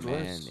flying,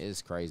 northwest. man,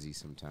 is crazy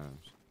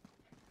sometimes.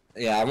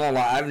 Yeah, I'm gonna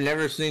lie. I've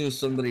never seen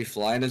somebody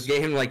fly in this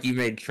game like you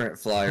made Trent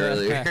fly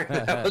earlier.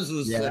 That was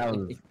insane. Yeah,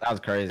 that was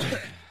crazy.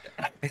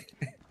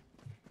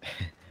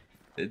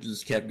 It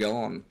just kept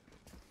going.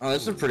 Oh,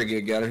 this is a pretty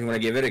good gun if you want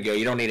to give it a go.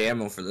 You don't need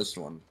ammo for this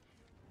one.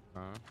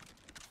 Huh?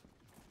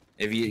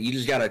 If you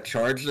just gotta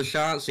charge the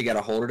shot, so you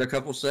gotta hold it a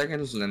couple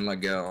seconds and then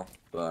let go.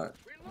 But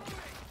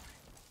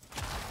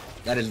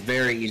that is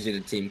very easy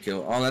to team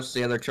kill. Oh, that's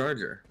the other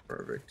charger.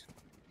 Perfect.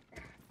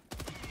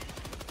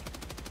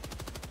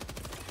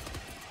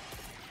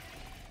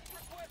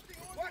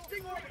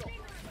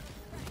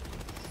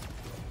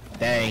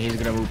 Dang, he's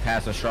gonna move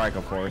past the strike,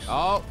 of course.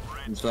 Oh,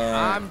 I'm sorry.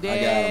 I'm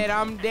dead.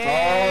 I'm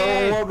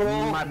dead.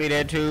 Oh, Might be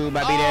dead too.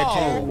 Might be dead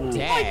Oh, too.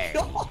 dang.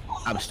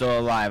 I'm still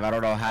alive. I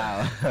don't know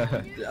how.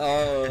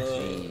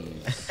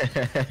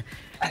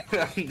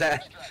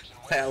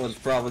 that was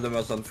probably the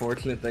most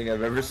unfortunate thing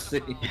I've ever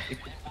seen.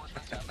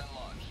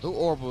 Who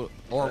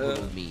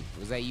orbitaled me?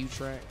 Was that you,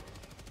 Trent?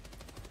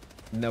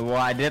 No, well,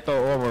 I did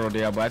throw orbital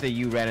there, but I think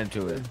you ran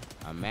into it.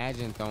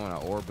 Imagine throwing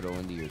an orbital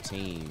into your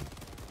team.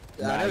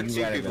 Nah, I know you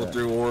two got it, people though.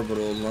 threw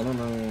orbitals. I don't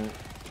know.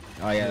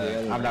 Oh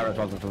yeah, I'm not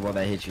responsible for the one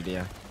that hit you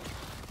there.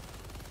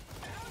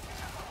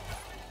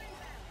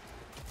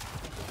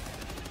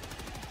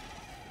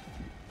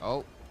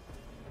 Oh.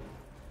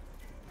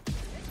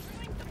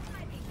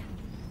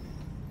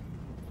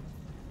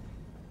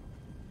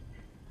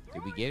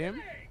 Did we get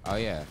him? Oh,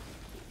 yeah.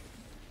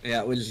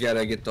 Yeah, we just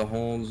gotta get the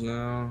holes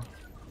now.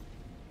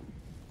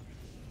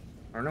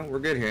 I don't know, we're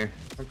good here.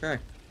 Okay.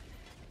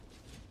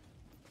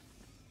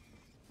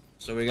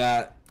 So we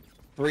got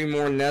 3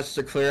 more nests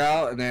to clear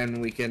out, and then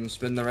we can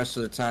spend the rest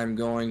of the time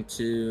going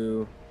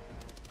to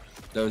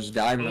those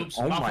diamonds.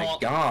 Oops, Oh my my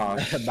fault.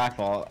 gosh. My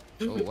fault.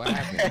 Oh, what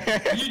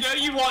happened?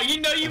 You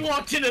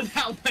walked into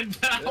that one,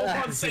 but I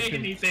won't say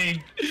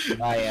anything.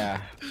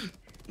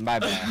 My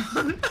bad.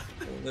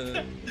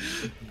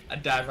 I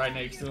died right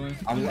next to him.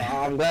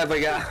 I'm glad we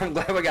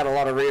got a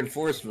lot of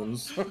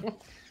reinforcements.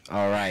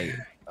 All right.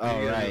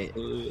 All right.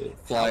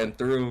 Flying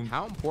through 'em.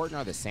 How important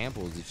are the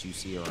samples that you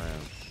see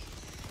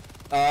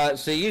around?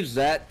 So use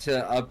that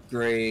to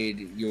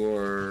upgrade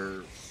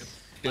your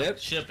ship.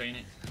 Ship, ain't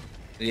it?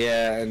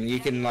 Yeah, and you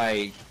can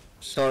like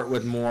start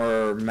with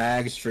more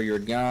mags for your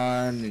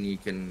gun, and you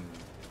can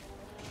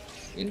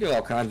do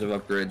all kinds of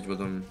upgrades with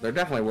them. They're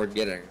definitely worth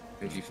getting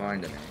if you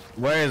find any.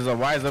 Why is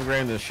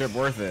upgrading the ship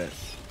worth it?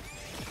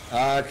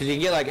 Cause you can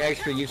get like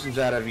extra uses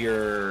out of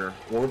your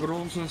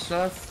orbitals and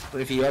stuff.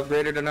 If you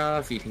upgrade it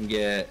enough, you can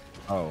get.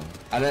 Oh.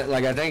 I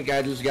think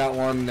I just got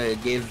one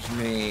that gives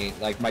me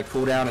like my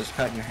cooldown is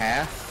cut in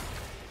half.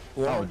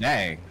 Oh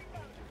dang.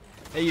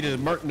 Hey, you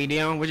just murked me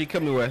down. What'd you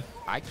kill me with?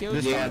 I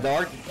killed you. Yeah, the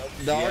arc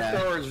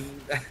thrower is.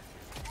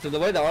 So the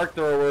way the arc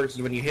thrower works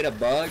is when you hit a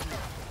bug,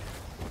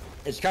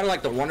 it's kind of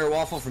like the Wonder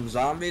Waffle from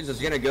Zombies.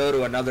 It's gonna go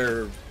to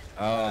another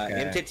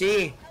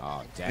entity.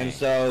 Oh, dang. And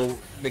so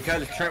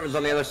because Trent was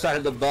on the other side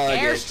of the bug,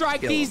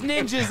 Airstrike these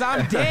ninjas.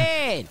 I'm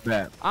dead.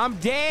 Bet. I'm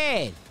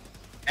dead.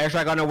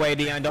 Airstrike on the way,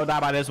 Dion. Don't die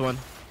by this one.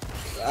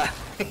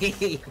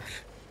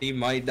 He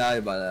might die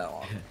by that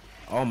one.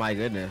 Oh my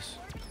goodness.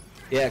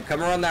 Yeah,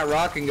 come around that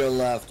rock and go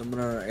left. I'm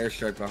gonna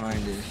airstrike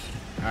behind you.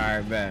 All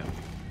right, bet.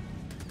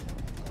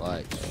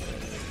 Clutch.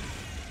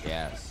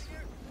 Yes.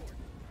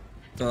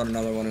 Throw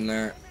another one in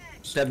there.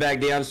 Step back,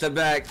 Dion. Step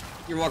back.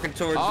 You're walking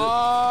towards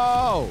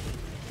Oh!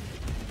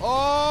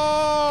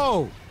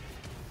 Oh!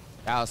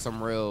 That was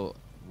some real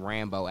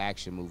Rambo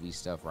action movie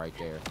stuff right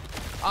there.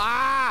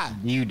 Ah!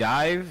 Do you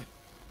dive?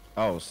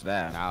 Oh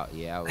snap. Now,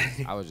 yeah,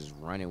 I was just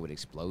running with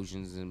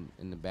explosions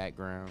in the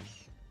background.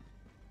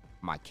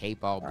 My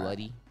cape all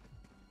bloody.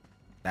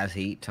 That's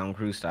heat, Tom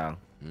Cruise style.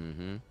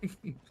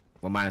 Mm-hmm.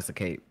 Well, minus the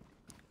cape.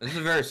 This is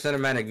a very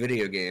cinematic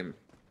video game.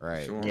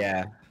 Right. Sure.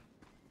 Yeah.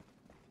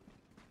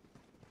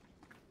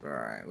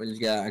 Alright, we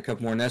just got a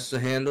couple more nests to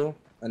handle,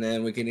 and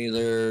then we can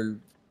either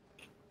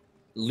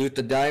loot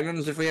the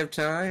diamonds if we have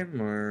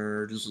time,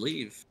 or just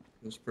leave.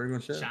 That's pretty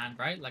much it. Shine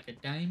bright like a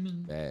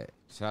diamond.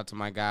 Shout out to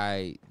my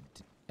guy,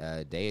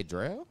 Day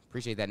Drell.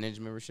 Appreciate that ninja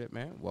membership,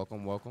 man.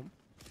 Welcome, welcome.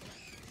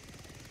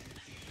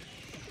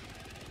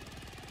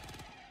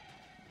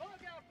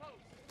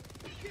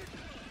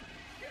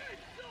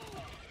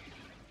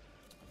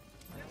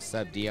 What's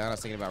up, Dion? I was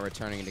thinking about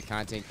returning into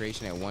content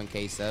creation at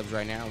 1K subs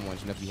right now. I want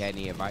to know if you had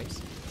any advice.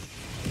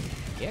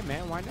 Yeah,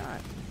 man, why not?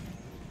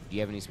 Do you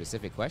have any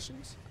specific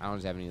questions? I don't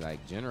just have any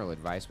like general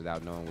advice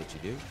without knowing what you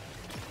do.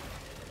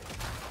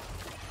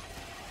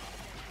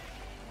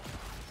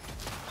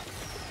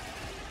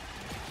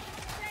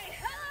 Say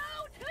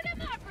hello to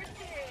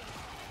democracy!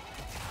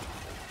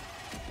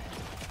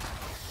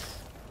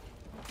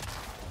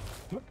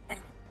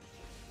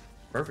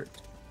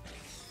 Perfect.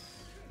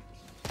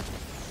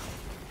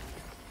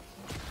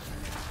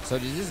 So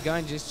does this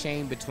gun just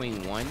chain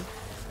between one?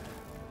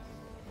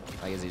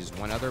 Like, is it just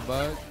one other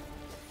bug?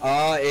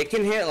 It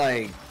can hit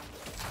like,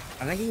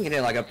 I think it can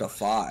hit like up to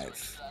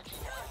 5.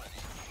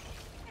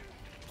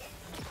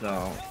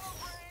 So.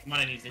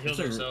 Might need to heal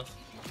yourself.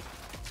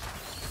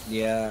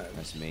 Yeah.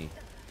 That's me.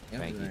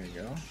 Yep, Thank you. there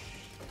you go.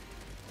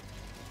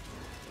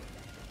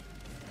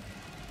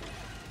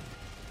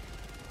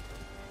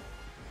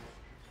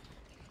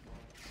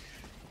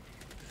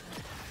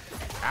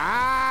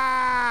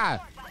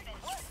 Ah!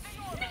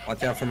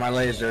 Watch out for my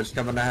lasers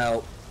coming to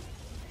help.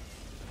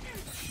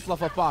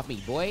 Fluff up off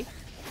me, boy.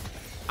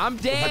 I'm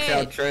dead. Watch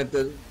out, Trent.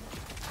 Good,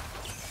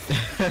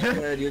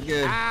 you're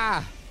good.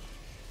 Ah!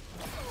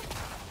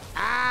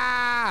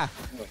 Ah!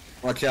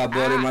 Watch out,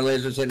 buddy. My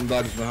laser's hitting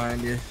bugs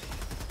behind you.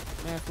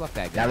 Man, fluff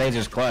that guy. That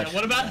laser's clutch.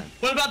 Yeah,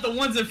 what about the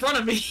ones in front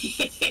of me?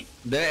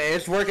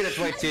 It's working its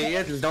way to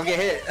you. Just don't get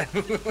hit.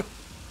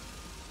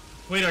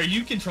 Wait, are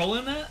you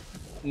controlling that?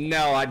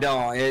 No, I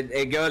don't.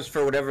 It goes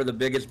for whatever the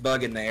biggest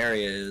bug in the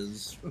area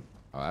is.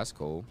 Oh, that's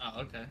cool. Oh,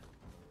 okay.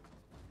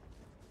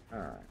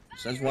 Alright.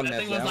 So that's one That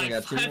nest. thing was I only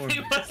like, got 2 that more.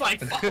 thing was like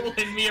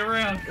following me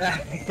around.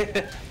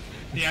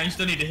 Yeah, you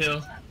still need to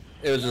heal.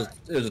 It was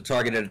a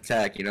targeted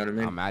attack, you know what I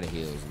mean? I'm out of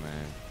heals,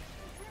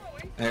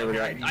 man. There we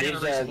go. I got a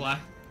resupply.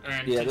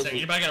 Yeah,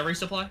 Anybody got a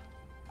resupply?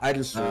 I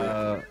just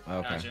okay.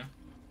 Gotcha.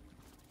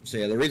 So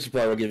yeah, the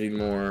resupply will give you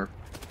more.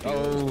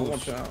 Oh,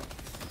 watch out.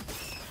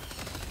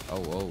 Oh,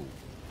 whoa.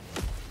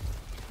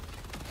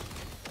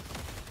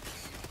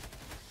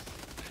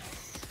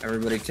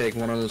 Everybody take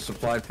one of the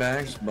supply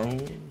packs.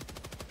 Boom.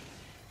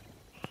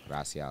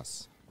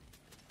 Gracias.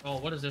 Oh,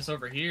 what is this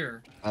over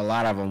here? A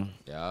lot of them.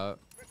 Yup.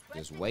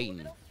 Just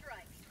waiting.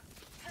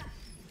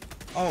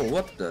 Oh,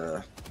 what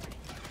the?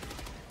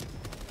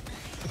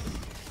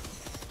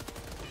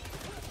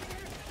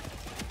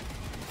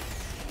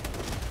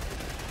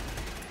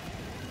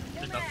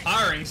 There's a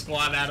firing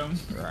squad at him.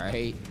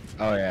 Right?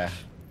 Oh yeah.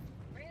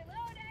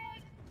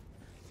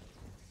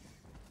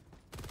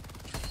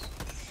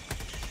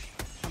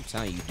 I'm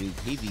telling you, dude,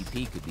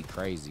 PvP could be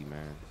crazy,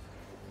 man.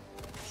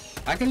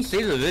 I can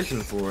see the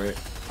vision for it.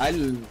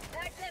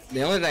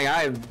 The only thing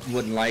I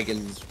wouldn't like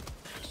is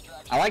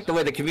I like the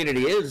way the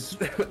community is,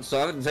 so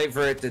I wouldn't say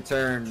for it to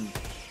turn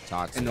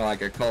Toxic. into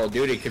like a Call of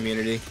Duty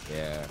community.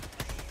 Yeah.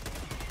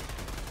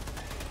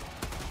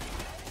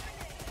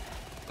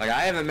 Like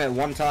I haven't met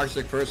one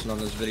toxic person on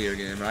this video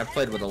game, and I've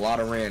played with a lot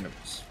of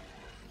randoms.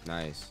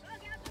 Nice.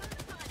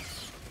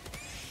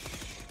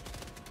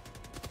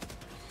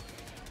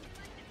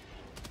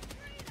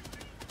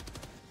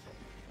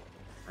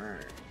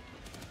 Alright.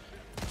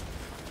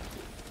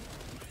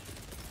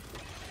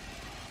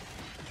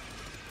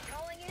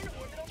 Calling in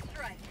orbital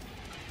strike.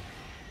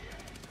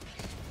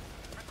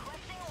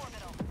 Requesting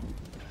orbital.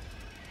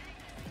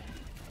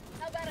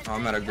 How about Oh,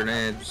 I'm out of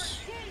grenades.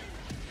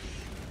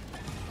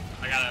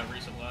 I got a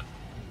resupply.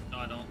 No,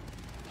 I don't.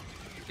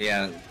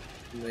 Yeah.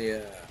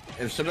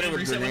 If somebody Wait, with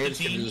reset with the grenades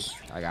could team? just...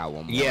 I got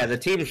one more. Yeah, the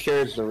team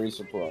shares the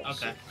resupply.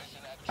 Okay.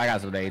 I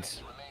got some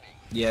dates.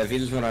 Yeah, if you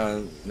just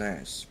wanna...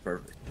 Nice.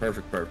 Perfect.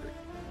 Perfect, perfect.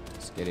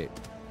 Let's get it.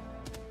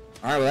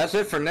 Alright, well that's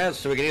it for Nest.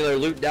 So we can either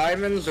loot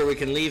diamonds or we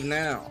can leave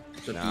now.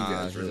 It's up to you Nah,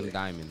 guys, really. really.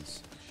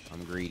 Diamonds.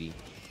 I'm greedy.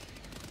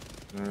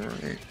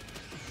 Alright.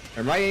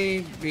 There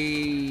might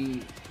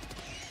be...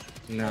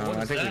 No, Oh, what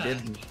I is think that? we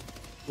did... What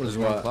There's is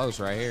one what? close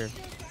right here.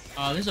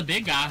 There's a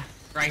big guy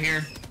right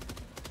here.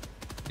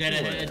 Dead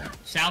ahead. Where?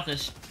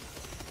 Southish.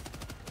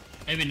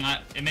 Maybe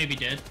not. It may be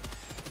dead.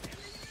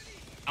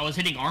 I was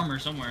hitting armor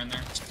somewhere in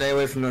there. Stay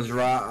away from those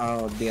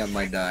Oh, Dion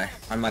might die.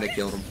 I might have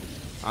killed him.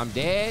 I'm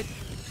dead.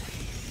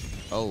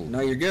 Oh.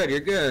 No, you're good. You're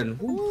good.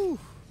 Woo.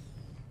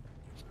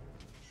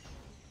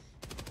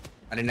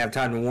 I didn't have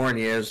time to warn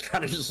you. It was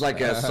kind of just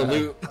like a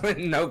salute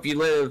and hope you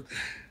live.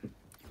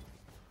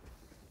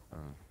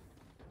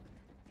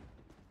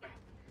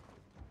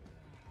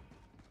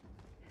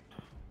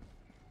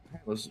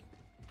 Let's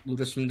loot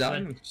us some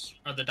diamonds.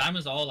 Are the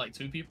diamonds all like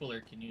 2 people,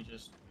 or can you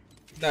just...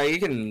 No, you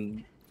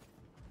can...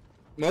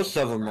 Most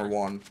of them are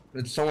 1.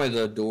 It's only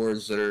the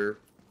doors that are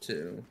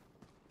 2.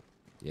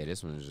 Yeah,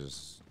 this one's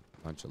just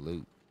a bunch of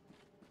loot.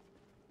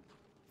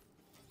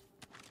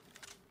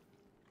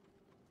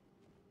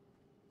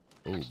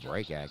 Ooh,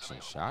 break action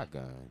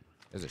shotgun.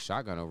 There's a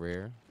shotgun over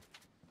here.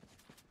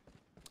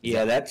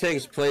 Yeah, that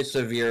takes place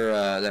of your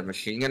that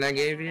machine gun I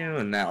gave you,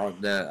 and now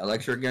the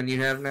electric gun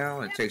you have now.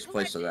 It takes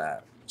place of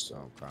that.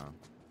 So Okay.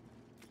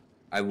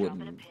 I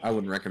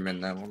wouldn't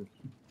recommend that one.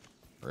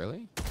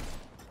 Really?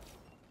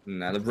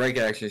 Nah, the break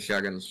action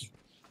shotgun's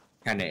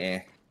kind of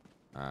eh.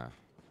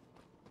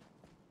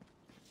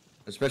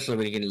 Especially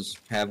when you can just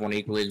have one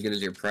equally as good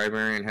as your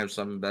primary and have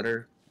something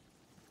better.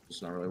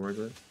 It's not really worth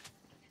it.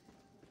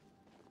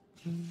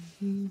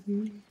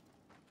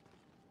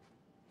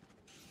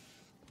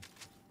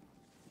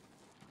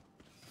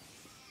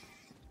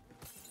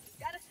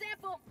 Got a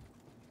sample.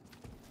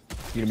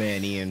 You the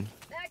man, Ian.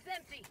 Bag's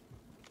empty.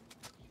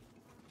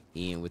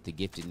 Ian with the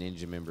gifted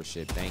ninja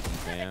membership. Thank you,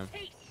 fam.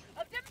 Taste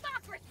of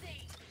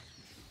democracy.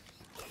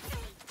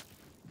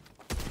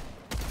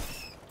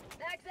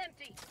 Bag's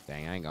empty.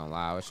 Dang, I ain't gonna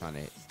lie. I was trying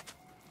to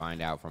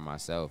find out for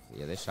myself.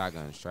 Yeah, this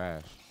shotgun's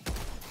trash.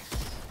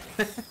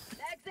 Bag's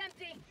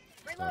empty.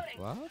 Reloading.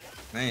 What?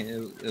 Hey,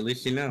 at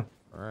least you know.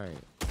 All right.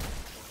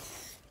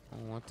 I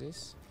don't want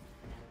this.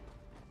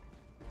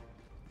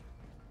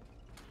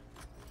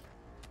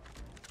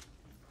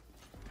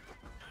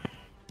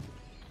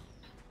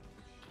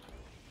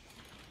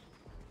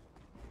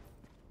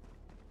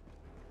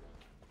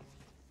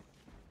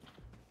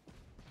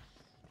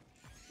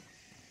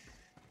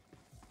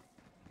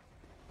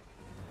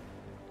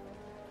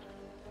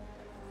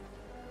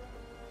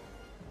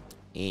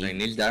 Dang,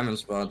 these diamond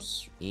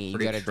spots You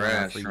pretty gotta join our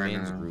trash free right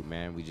men's now. group,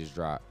 man. We just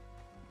dropped.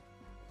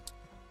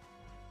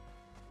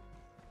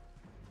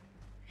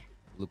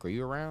 Luke, are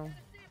you around?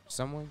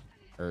 Someone?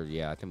 Or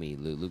yeah, I think we need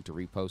Luke to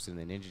repost in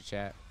the ninja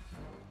chat.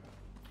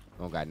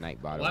 We don't got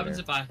Nightbot. What happens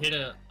if I hit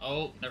a?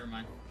 Oh, never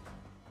mind.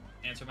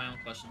 Answer my own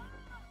question.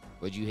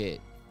 What'd you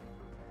hit?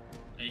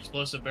 An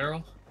explosive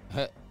barrel.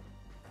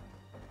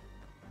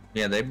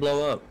 Yeah, they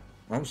blow up.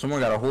 Oh, someone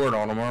got a horde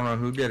on them. I don't know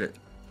who did it.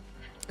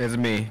 It's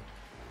me.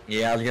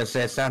 Yeah, I was gonna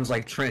say it sounds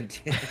like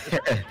Trent.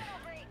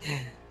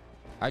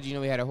 How'd you know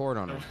we had a horde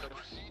on him?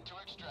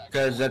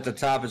 Because at the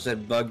top it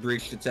said bug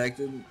breach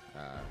detected.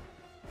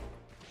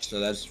 So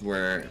that's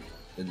where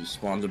it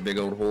spawns a big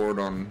old horde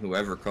on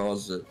whoever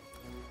caused it.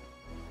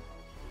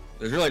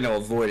 There's really no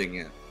avoiding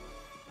it.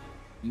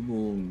 You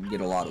will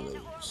get a lot of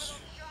those.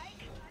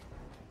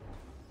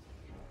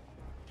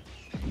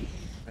 I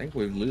think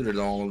we've looted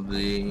all of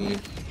the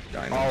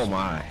diamonds. Oh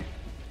my.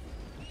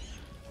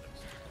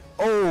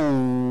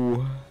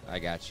 Oh. I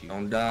got you.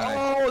 Don't die.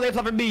 Oh, they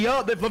fluffing me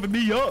up. They fluffing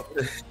me up.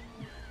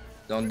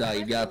 Don't die.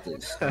 You got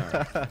this. I'm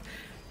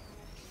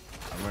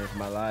running for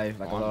my life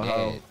like a I'm little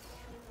hoe. dead.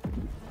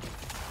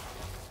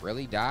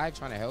 Really died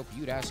trying to help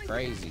you? That's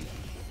crazy.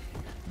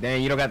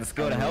 Dang, you don't got the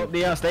skill to help,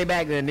 Neon. Stay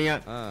back then,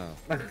 Neon.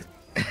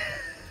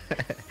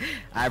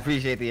 I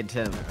appreciate the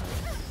attempt.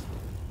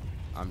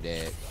 I'm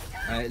dead.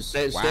 Alright,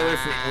 stay away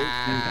from.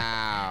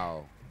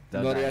 Wow.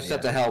 No, I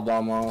set the hell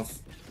bomb off.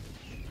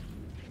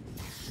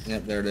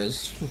 Yep, there it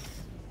is.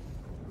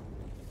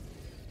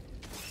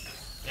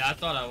 Yeah, I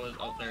thought I was.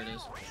 Oh, there it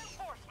is.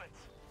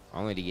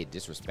 Only to get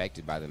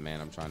disrespected by the man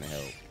I'm trying to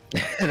help.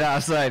 No, I'm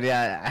sorry,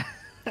 yeah.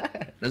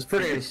 That's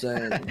pretty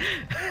insane. I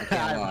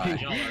can't lie.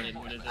 Y'all already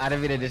admitted it. I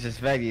didn't mean to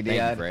disrespect you, Thank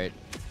Neon. you, Fred.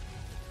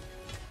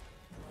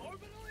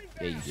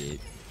 Yeah, you did.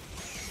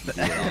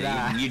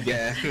 Yeah, you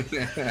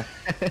did.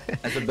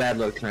 That's a bad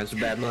look, Trent. That's a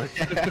bad look.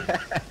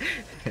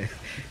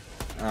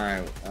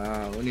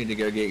 Alright, we need to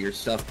go get your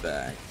stuff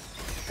back.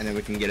 And then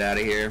we can get out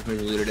of here.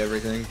 We've looted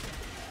everything.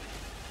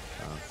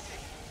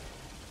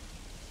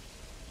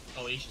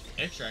 Oh,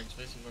 extract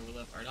space is where we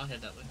left. Alright, I'll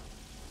head that way.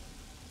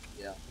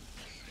 Yeah.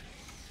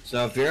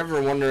 So if you're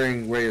ever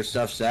wondering where your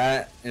stuff's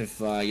at,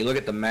 if you look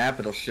at the map,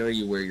 it'll show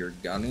you where your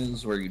gun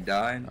is, where you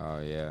died.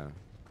 Oh, yeah.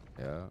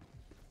 Yeah.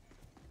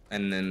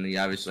 And then you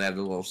obviously have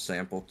the little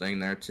sample thing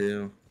there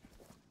too.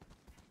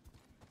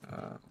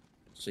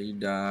 So you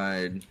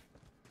died.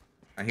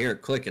 I hear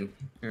it clicking.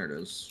 Here it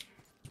is.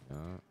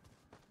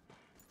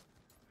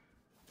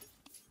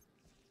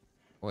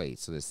 Wait,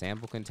 so the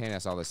sample container,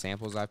 that's all the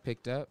samples I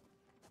picked up?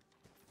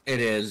 It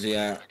is,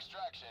 yeah.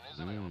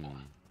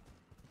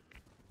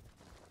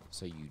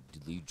 So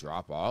you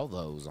drop all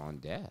those on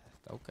death.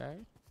 Okay.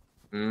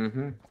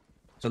 Mm-hmm.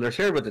 So they're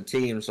shared with the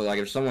team, so like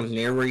if someone's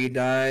near where you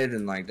died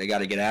and like they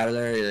gotta get out of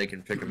there, they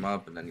can pick them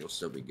up and then you'll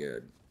still be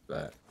good.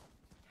 But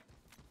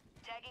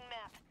Tagging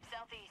map.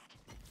 Southeast.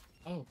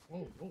 Oh,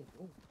 whoa, whoa,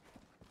 whoa.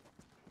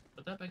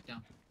 Put that back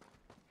down.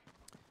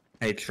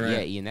 hey Trent.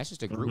 Yeah, Ian, that's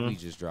just a group we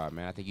just dropped,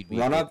 man. I think you'd be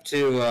Run a up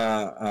to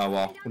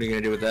well, what are you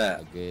gonna do with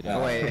that? good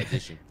wait.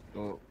 addition.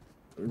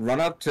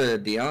 Run up to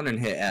Dion and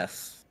hit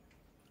F.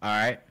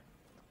 Alright.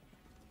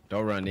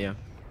 Don't run, Neon.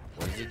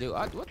 What does it do?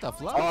 What the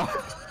fuck? Oh.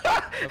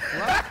 The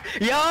fuck?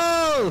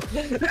 Yo!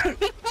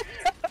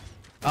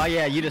 Oh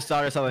yeah, you just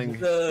started something.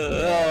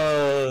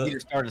 You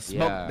just started to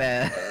smoke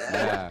that.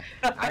 Yeah.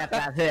 I got the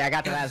last hit. I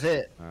got the last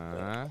hit.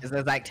 It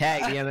says like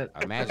tag, damn it.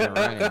 Imagine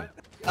running.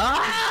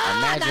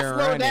 Imagine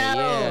running,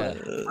 yeah.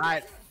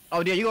 Alright.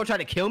 Oh, Dion, you gonna try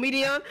to kill me,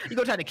 Dion? You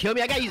gonna try to kill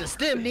me? I gotta use a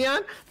stim,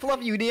 Dion.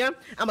 Fluff you, Dion.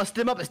 I'm gonna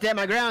stim up and stand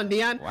my ground,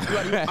 Dion. Wow.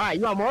 Alright,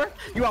 you want more?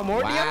 You want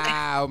more, Dion?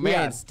 Wow, man,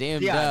 Dion,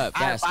 stemmed Dion, up.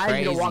 That's I advise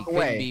crazy. you to walk Couldn't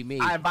away. be me.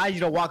 I advise you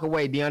to walk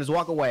away, Dion. Just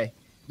walk away.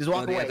 Just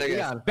walk away,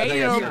 Dion. Bait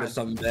him.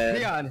 Something bad.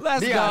 Dion,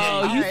 Let's Dion.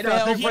 go. You Alright, no,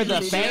 fell thank for you, the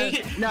Dion.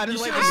 feint. No, just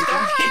You wait.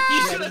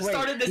 should have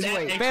started this Just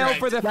wait. at Fell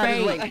for the Just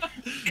wait. feint.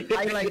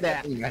 How you like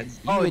that? You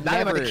Oh, would now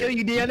I'm about never, to kill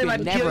you, Dion. you I'm about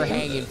could to kill never you.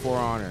 hang in for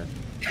honor.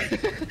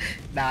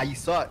 Nah, you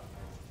suck.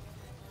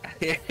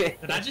 Did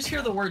I just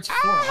hear the words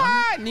for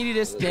on? Needed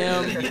a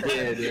stem.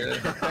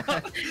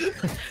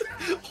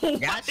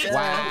 Gotcha.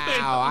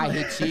 Wow, I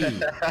hit you.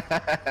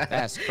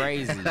 That's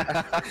crazy.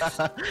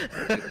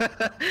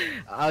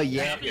 Oh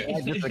yeah.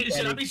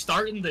 Should I be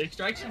starting the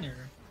extraction or?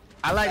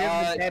 I like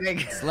this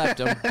mechanic. Slept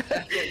him.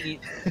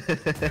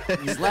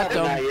 Slept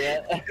him.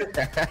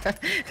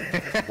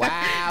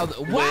 Wow.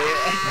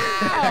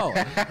 Wow.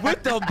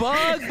 With the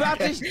bug about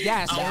this.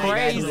 That's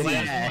crazy.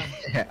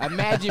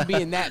 Imagine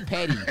being that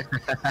petty.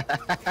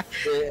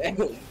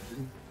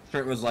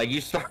 Trent was like,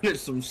 you started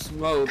some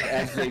smoke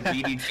as they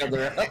beat each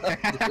other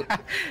up.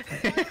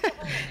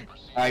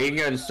 Alright, you can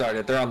go ahead and start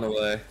it. They're on the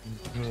way.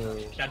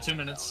 Got 2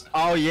 minutes.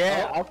 Oh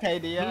yeah, okay,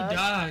 Dia. Who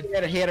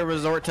died? He had a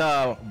resort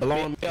to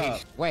blowing me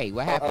up. Wait,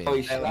 what happened?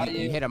 he shot You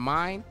you? hit a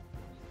mine?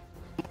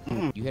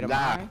 You hit a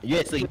mine?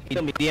 Yeah, so you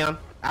killed me, Dion.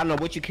 I don't know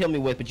what you killed me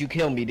with, but you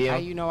killed me, How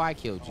Dion. you know I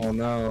killed you? Oh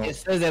no. It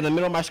says in the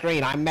middle of my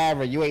screen, I'm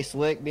Maverick. You ain't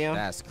slick, Dion.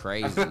 That's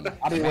crazy.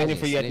 I'll be waiting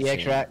for you at the Snitching.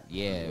 extract.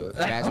 Yeah.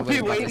 I'll Imagine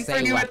be what waiting to for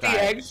say you after at the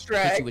I hit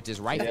extract. you with this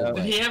rifle. Yeah.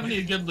 Did he have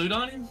any good loot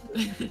on him?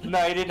 No,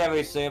 he didn't have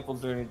any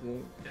samples or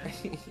anything.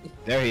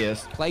 There he is.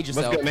 Played What's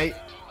yourself. good, mate?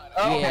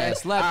 Yeah,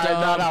 slept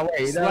Alright, on. no,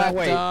 wait. Slept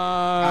wait. on.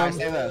 Alright,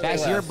 say less, say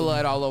That's your less.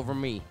 blood all over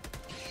me.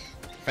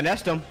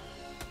 Finessed him.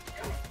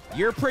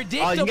 You're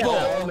predictable.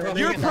 Oh,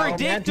 You're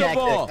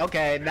predictable.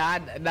 Okay, nah.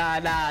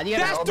 You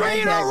That's got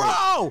 3 in a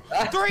row.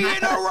 3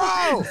 in a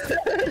row.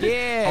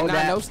 Yeah, Hold nah,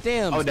 that. no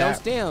stems. Hold No that.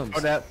 stems.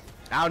 Hold up.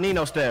 I don't need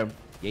no stem.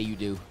 Yeah, you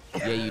do.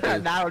 Yeah, you do. I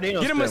don't need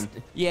no Get him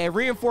stem. yeah,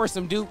 reinforce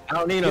him, Duke. I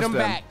don't need Get no him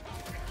stem. back.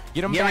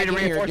 Get him Get back ready in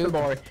to here, reinforce the Duke.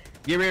 boy.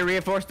 Get ready to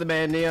reinforce the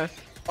man, Nia.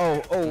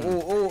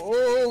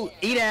 Oh.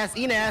 Eat ass.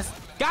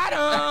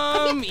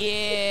 Got him.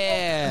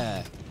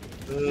 Yeah.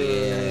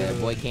 Yeah,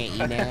 boy can't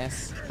eat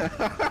ass.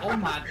 Oh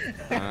my.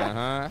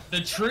 Uh-huh.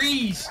 The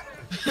trees.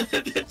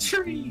 The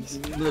trees.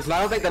 Listen, I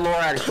don't think the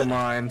Lorax will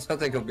mind. I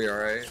think he'll be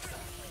alright.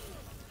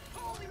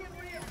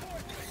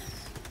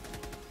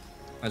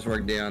 Nice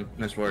work, Dion.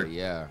 Nice work.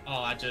 Yeah.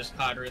 Oh, I just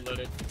caught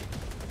reloaded.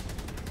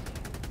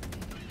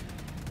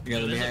 You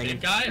gotta be There's a hanging.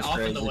 big guy That's off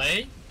in crazy. the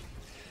way.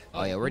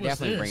 Oh yeah, we're who was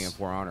definitely this? bringing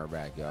For Honor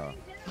back, y'all.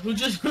 Who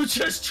just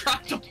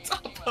dropped on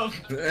top of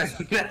him?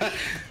 That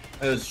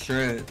was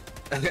Trent.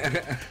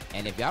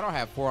 And if y'all don't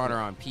have For Honor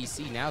on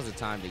PC, now's the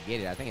time to get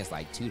it. I think it's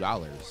like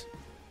 $2.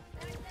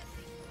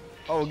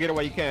 Oh, get it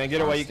while you can. Get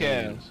it while you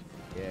can.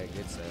 Yeah,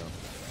 good sale.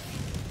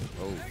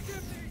 Oh,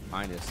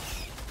 find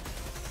us.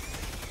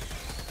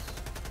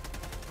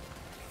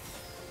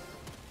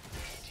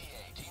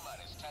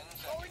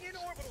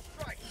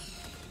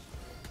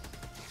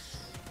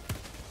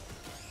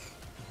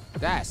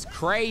 That's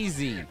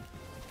crazy.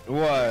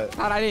 What?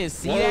 Thought I didn't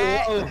see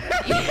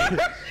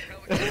that.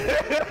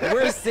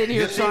 We're sitting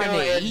here trying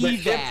to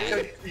eat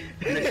that.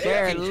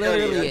 They're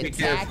literally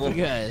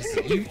attacking us.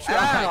 You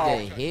tried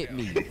to hit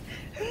me.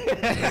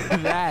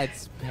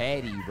 That's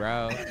petty,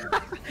 bro.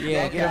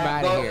 Yeah, get him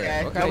out of here.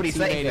 Okay. What kind Nobody's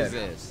of teammate safe is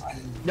then. this?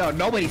 No,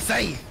 nobody's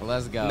safe.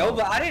 Let's go. No,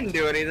 but I didn't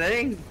do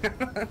anything.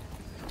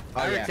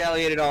 I yeah.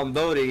 retaliated on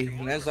Bodie,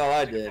 and that's all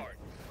I did.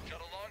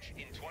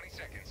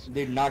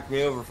 Dude knocked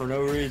me over for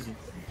no reason.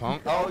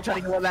 Punk. Oh, we're trying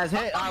to get one last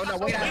hit. Oh, no,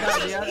 wait, I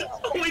got it,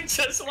 We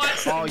just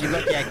watched. Oh, you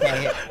lucky I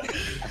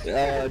can't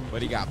hit. What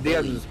do you got?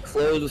 Dion Buddy? just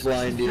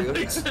clotheslined you.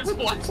 We just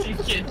watched you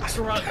get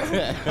drunk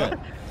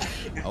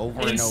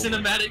Over in and over.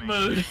 cinematic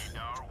mode.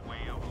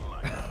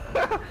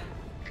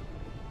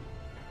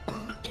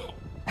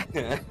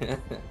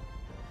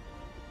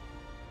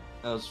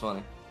 That was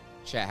funny.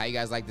 Chat, how you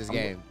guys like this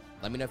game?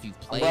 Let me know if you've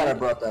played glad I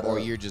brought that or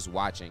up. you're just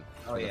watching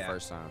for the yeah.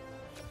 first time.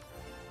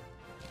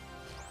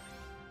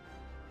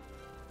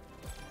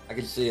 I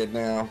can see it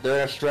now. They're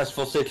in a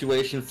stressful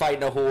situation,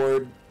 fighting a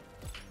horde.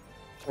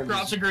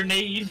 Drops a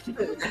grenade.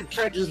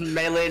 Trent just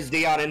melees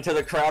Dion into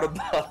the crowd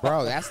above.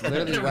 Bro, that's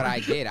literally what I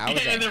did. I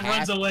was at and then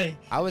runs half, away.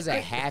 I was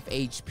at half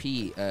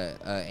HP.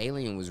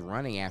 Alien was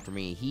running after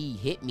me. He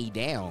hit me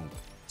down.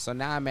 So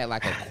now I'm at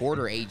like a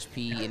quarter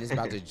HP and it's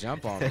about to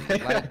jump on me.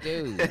 Like,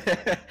 dude,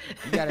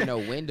 you gotta know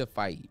when to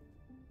fight.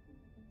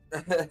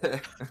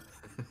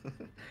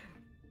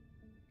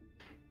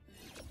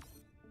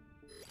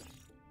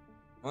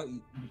 Well,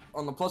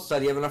 on the plus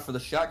side, you have enough for the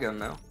shotgun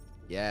now.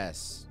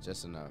 Yes,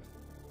 just enough.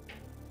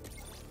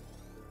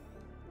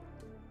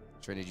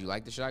 Trey, did you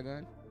like the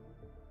shotgun?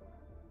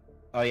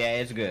 Oh, yeah,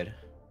 it's good.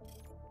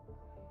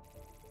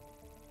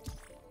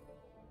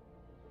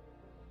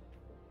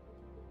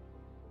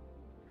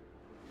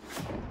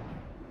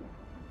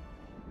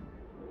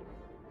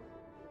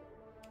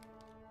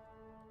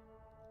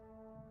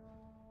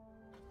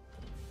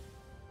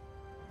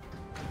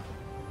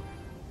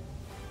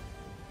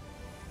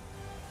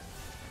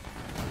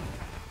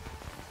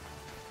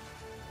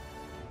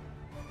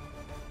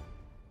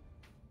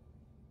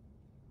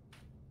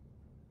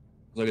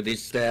 Look at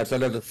these stats. I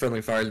know the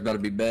friendly fire is about to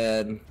be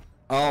bad.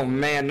 Oh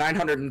man,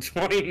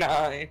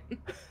 929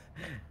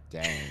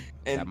 Dang.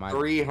 and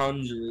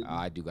 300.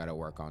 I do gotta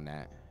work on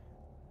that.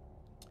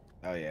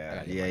 Oh,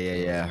 yeah. Yeah,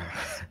 Yeah.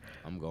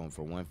 I'm going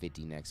for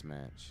 150 next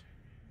match.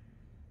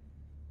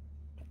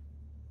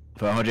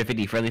 For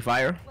 150 friendly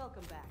fire?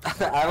 Welcome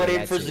back. I would aim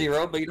That's for it.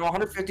 0, but you know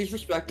 150 is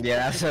respectable. Yeah,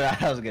 that's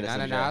what I was gonna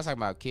say. No, I was talking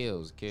about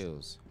kills.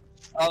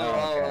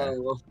 okay.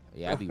 Well,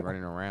 Yeah, I be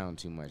running around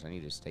too much. I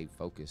need to stay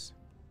focused.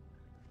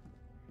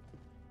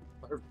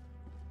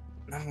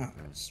 no,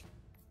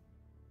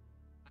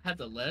 I had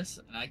the less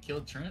and I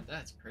killed Trent.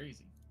 That's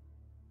crazy.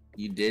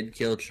 You did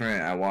kill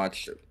Trent. I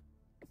watched it.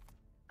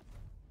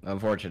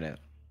 Unfortunate.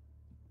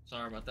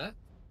 Sorry about that.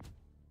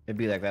 It'd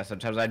be like that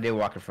sometimes. I did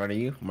walk in front of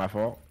you. My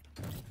fault.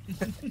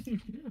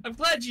 I'm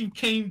glad you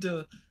came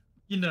to,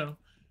 you know.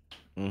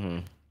 Mm-hmm.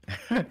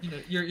 You know,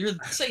 you're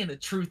saying the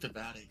truth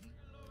about it.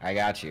 I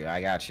got you.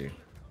 I got you.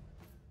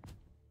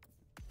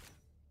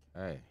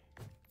 Hey,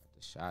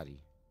 the shoddy.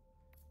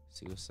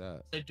 See what's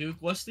up. Hey Duke,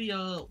 what's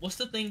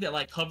the thing that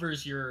like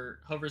hovers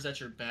at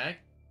your back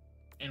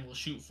and will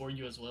shoot for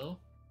you as well?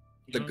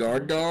 You The know what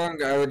I'm guard talking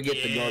dog? I would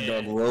get the guard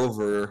Yeah. dog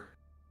rover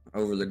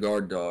over the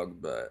guard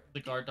dog, but about? The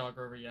guard dog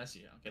over, yes,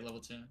 yeah. Okay, level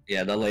 10.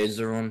 yeah, the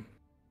laser one.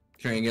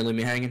 Trent, you gonna leave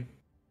me hanging?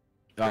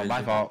 Oh,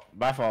 my fault.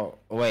 My fault.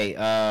 Wait.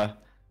 I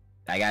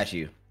got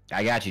you.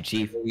 I got you,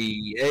 Chief.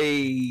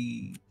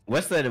 Hey.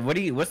 What's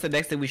the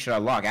next thing we should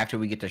unlock after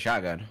we get the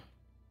shotgun?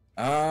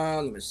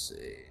 Let me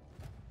see.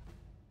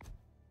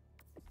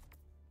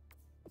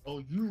 Oh,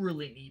 you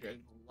really need a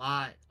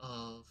lot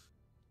of.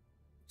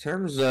 In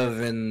terms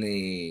of in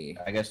the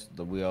I guess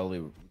we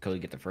only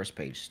get the first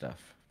page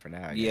stuff for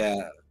now. I guess.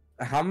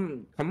 yeah,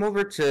 come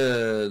over to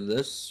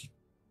this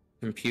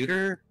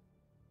computer.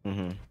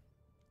 Mm-hmm.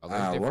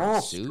 What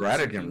all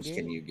stratagems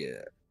can you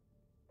get?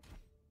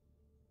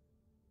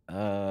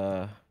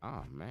 Oh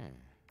man.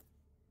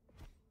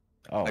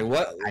 Oh, Like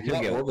what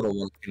get orbital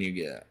ones can you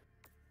get?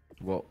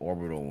 what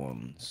orbital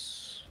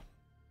ones?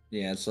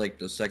 Yeah, it's like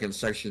the second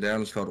section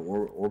down. It's called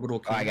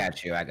orbital. Oh, I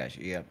got you. I got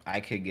you. Yep. I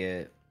could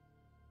get.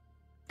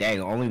 Dang,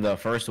 only the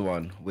first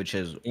one, which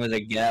is. With a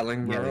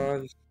Gatling Yeah.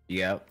 barrage.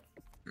 Yep.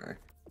 Okay.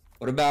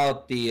 What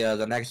about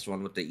the next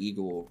one with the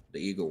eagle? The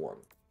eagle one.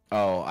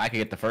 Oh, I could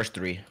get the first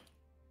three.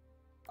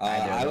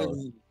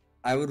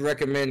 I would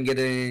recommend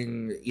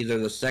getting either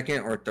the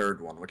second or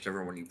third one,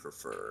 whichever one you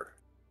prefer.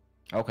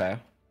 Okay.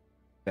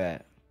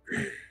 Bet.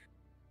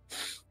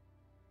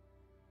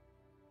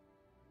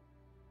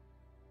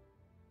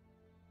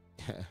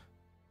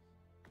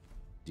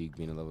 Duke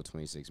being a level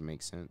 26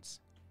 makes sense.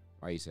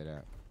 Why you say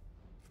that?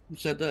 Who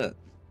said that?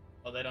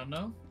 Oh, they don't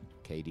know.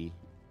 KD.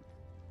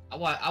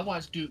 I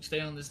watched Duke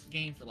stay on this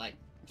game for like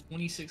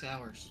 26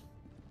 hours.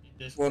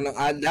 This Well,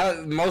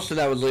 no, most of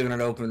that was leaving it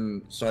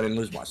open so I didn't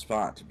lose my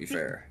spot. To be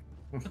fair,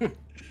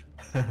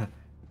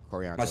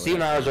 Coriander. my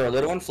Steam hours are a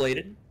little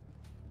inflated.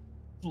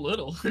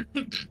 little.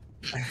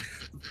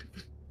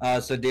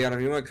 So Dion,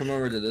 if you want to come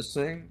over to this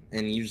thing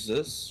and use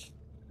this,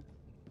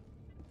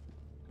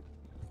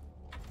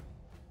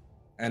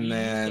 and You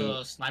then used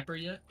the sniper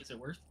yet? Is it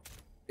worth?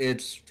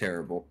 it's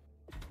terrible.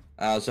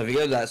 So if you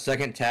go to that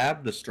second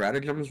tab, the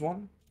stratagems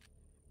one,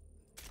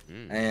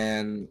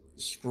 and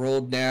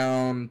scroll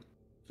down,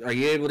 are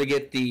you able to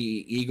get the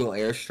Eagle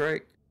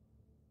airstrike?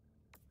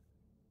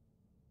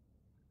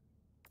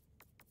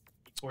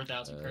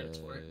 4,000 credits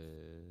for it.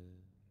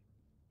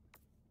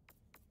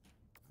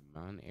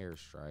 I'm on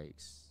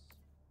airstrikes.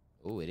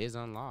 Oh, it is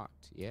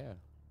unlocked. Yeah.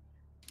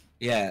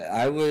 Yeah,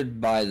 I would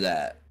buy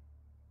that.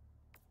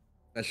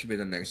 That should be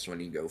the next one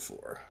you go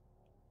for.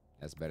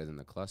 That's better than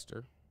the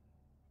cluster.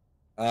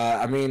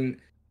 I mean,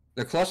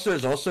 the cluster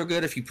is also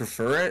good if you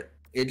prefer it.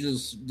 It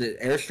just the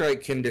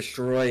airstrike can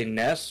destroy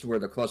nests where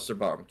the cluster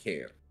bomb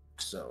can't.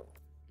 So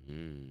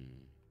you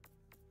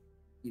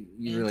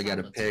really got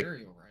to pick.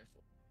 Anti-material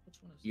rifle. Which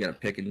one is You got to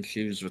that? pick and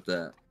choose with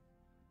that.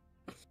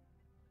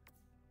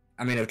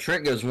 I mean, if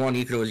Trent goes one,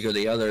 you could always go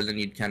the other. Then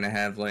you'd kind of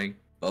have like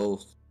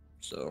both.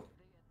 So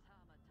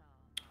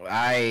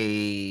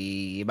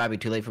It might be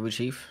too late for me,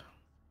 Chief.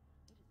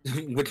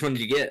 which one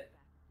did you get?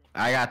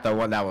 I got the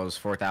one that was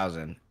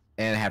 4,000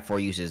 and it had 4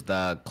 uses.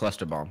 The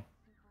cluster bomb.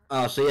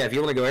 Oh, so yeah, if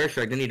you want to go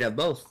airstrike, then you'd have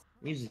both.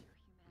 Easy.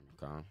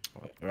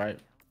 Okay. Right.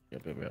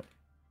 Yep.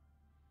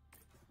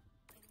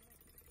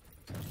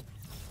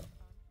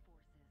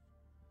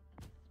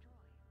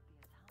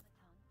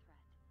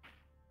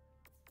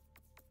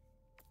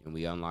 And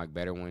we unlock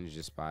better ones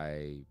just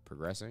by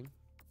progressing?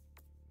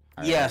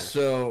 Yeah,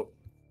 so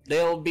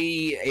they'll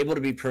be able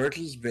to be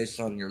purchased based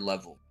on your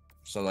level.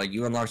 So like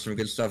you unlock some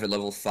good stuff at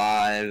level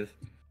 5,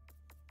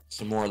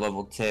 some more at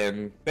level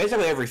 10.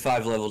 Basically every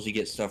 5 levels you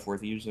get stuff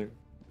worth using.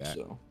 Bet.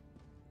 So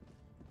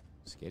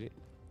Let's get it.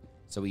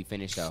 So we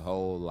finished a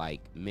whole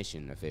like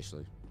mission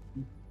officially.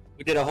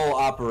 we did a whole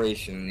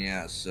operation,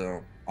 yeah.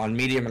 So on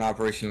medium, an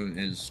operation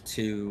is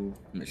 2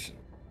 missions.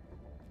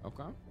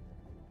 Okay.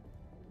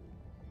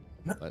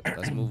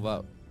 Let's move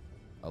up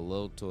a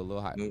little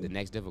high. The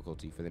next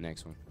difficulty for the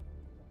next one.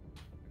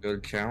 Go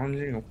to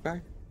challenging,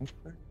 okay.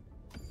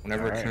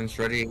 Whenever Alright. Trent's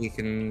ready, he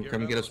can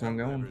come get us one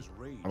going.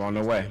 I'm on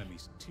the way.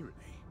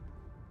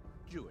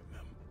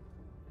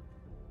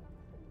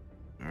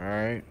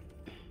 Alright.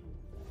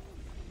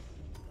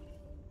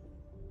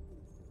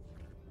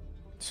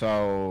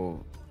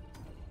 So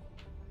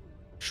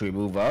should we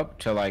move up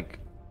to like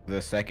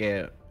the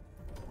second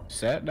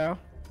set now?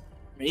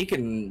 You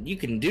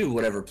can do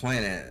whatever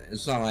planet.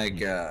 It's not like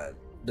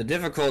the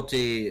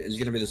difficulty is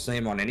gonna be the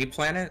same on any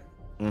planet.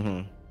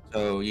 Mm-hmm.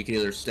 So you can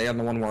either stay on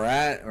the one we're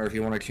at, or if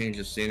you want to change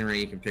the scenery,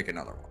 you can pick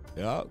another one.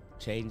 Yup.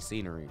 Change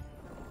scenery.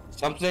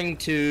 Something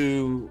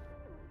to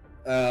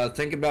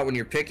think about when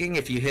you're picking.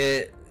 If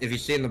you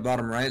see in the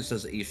bottom right, it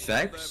says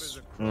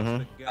effects.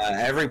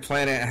 Every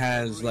planet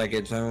has like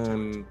its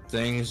own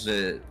things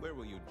that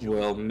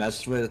will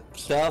mess with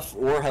stuff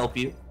or help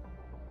you.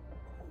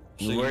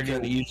 So Where you do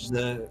can use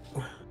the.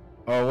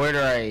 Oh, where do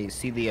I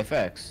see the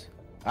effects?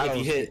 If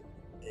you hit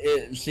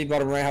it, see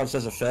bottom right how it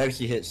says effects,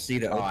 you hit C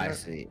to open. Oh, I it.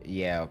 see.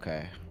 Yeah,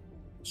 okay.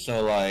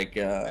 So like,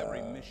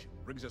 Every mission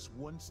brings us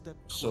one step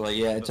so like,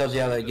 yeah, it tells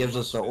you how that gives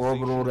us the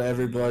orbital to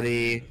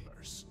everybody.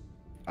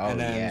 Oh, And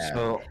then, yeah.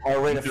 so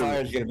our rate of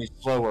fire is gonna be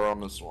slower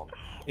on this one.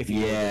 If you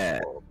Yeah.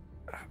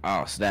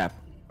 Oh, snap.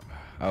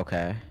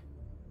 Okay.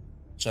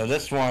 So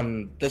this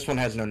one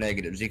has no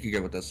negatives. You could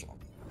go with this one.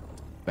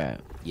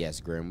 Bet. Yes,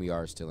 Grim, we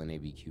are still in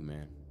ABQ,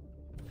 man.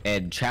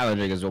 And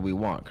challenging is what we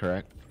want,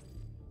 correct?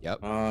 Yep.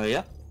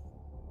 Yeah.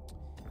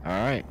 All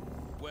right.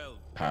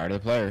 Power to the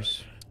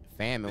players.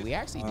 Fam, and we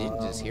actually didn't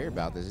just hear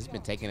about this. It's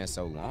been taking us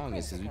so long.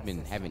 It's because we've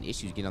been having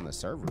issues getting on the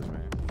servers,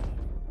 man.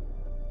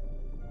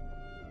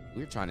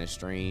 We were trying to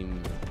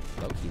stream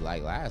low-key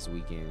like last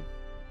weekend.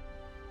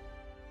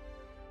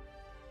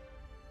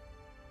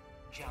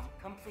 Jump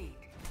complete.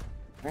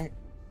 Alright,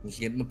 let's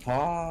get in the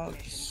pods.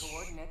 Mission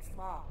coordinates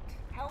locked.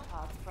 Hell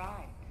pods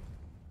primed.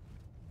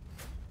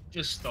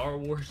 Just Star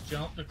Wars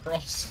jumped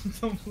across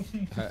the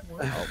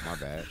Oh, my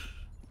bad.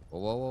 Whoa,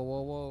 whoa, whoa,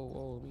 whoa, whoa,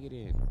 whoa, let me get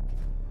in.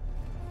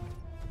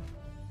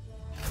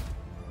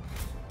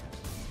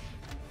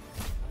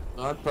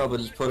 I'd probably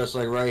just put us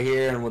like right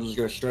here and we'll just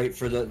go straight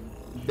for the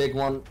big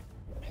one.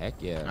 Heck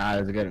yeah.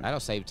 That's good.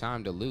 That'll save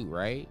time to loot,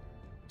 right?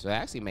 So it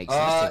actually makes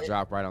sense to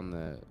drop right on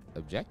the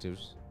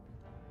objectives.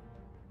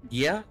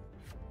 Yeah.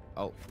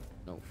 Oh,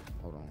 no,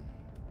 hold on.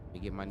 Let me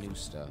get my new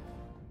stuff.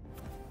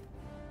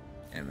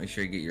 And make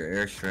sure you get your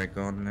airstrike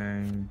on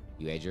there.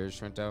 You had yours,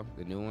 Trento?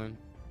 The new one?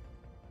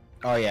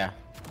 Oh, yeah.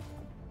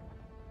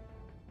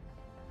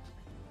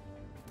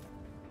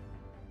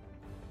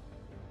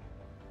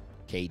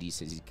 KD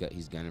says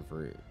he's gunning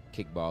for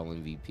kickball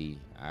MVP.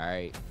 All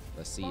right,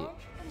 let's see it.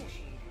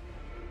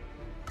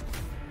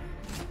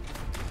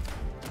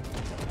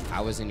 I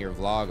was in your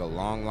vlog a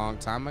long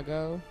time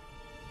ago.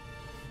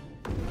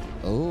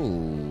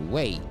 Oh,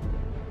 wait.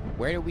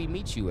 Where did we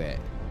meet you at?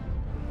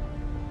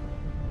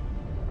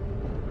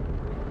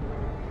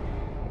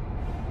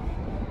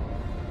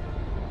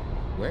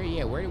 Where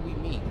did we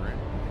meet, man?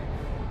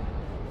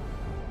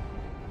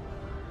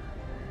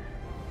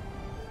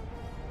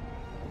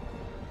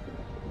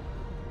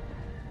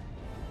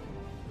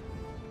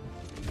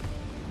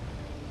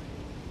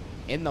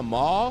 In the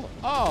mall?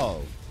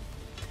 Oh.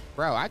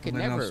 Bro, I could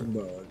never.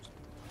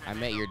 I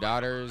met your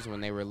daughters when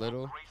they were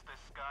little.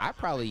 I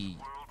think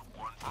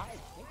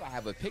I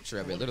have a picture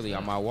of it literally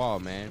on my wall,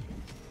 man.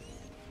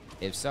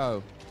 If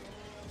so,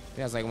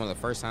 that was like one of the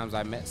first times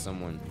I met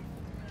someone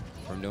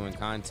from doing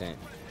content.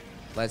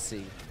 Let's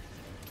see.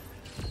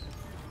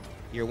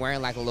 You're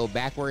wearing like a little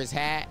backwards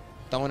hat,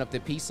 throwing up the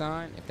peace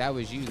sign. If that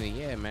was you, then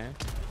yeah, man.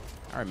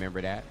 I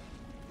remember that.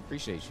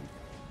 Appreciate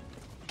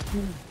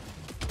you.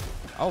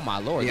 Oh my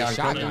lord, the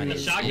shotgun The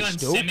is shotgun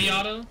stupid.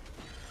 semi-auto?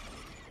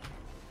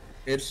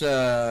 It's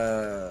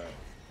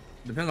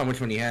depends on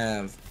which one you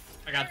have.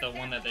 I got the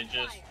one that they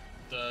just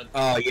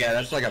Oh yeah,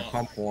 that's like a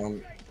pump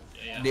one.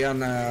 Yeah.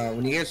 Dion,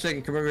 when you get a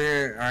second, come over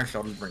here. Actually,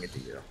 I'll just bring it to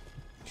you.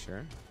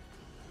 Sure.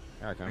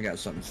 Okay. I got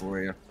something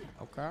for you.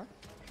 Okay.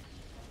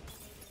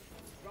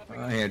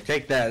 Here,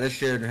 take that. This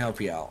should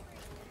help you out.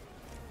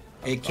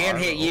 It can't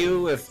hit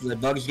you if the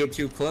bugs get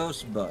too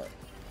close, but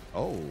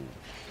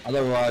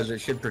otherwise it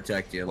should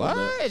protect you a little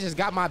bit. What? It just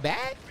got my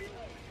back?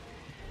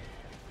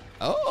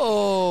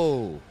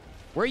 Oh,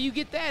 where you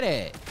get that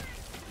at?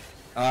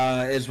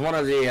 It's one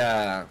of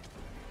the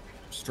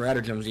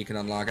stratagems you can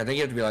unlock. I think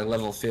you have to be like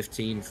level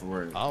 15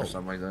 for it or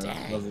something like that.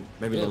 Dang.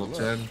 Maybe Good level look.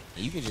 10.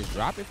 You can just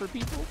drop it for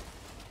people?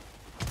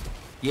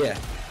 Yeah.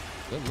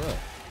 Good luck.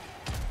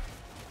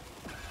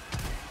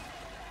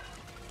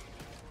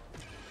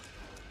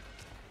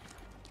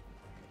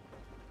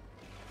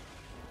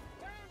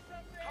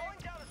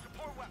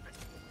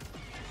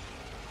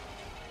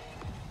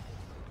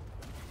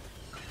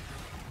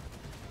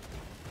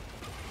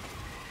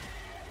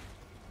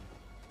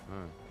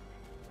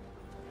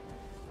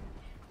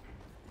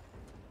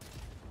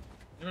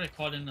 You already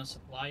called in the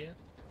supply yet?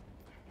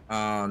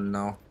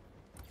 No.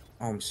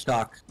 Oh, I'm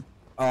stuck.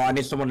 Oh, I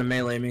need someone to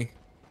melee me.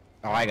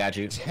 Oh, I got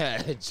you.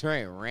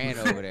 Trent ran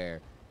over there.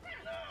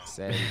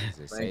 Say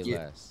Thank you.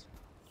 less.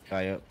 Oh,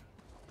 yep.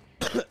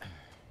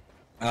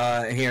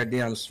 Here,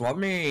 Dion, swap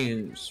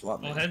me.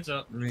 Swap me. Oh, heads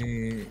up.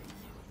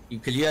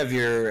 Because you have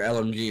your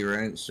LMG,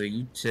 right? So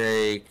you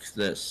take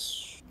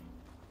this.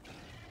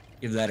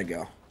 Give that a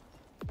go.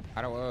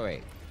 How do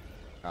wait?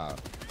 Oh.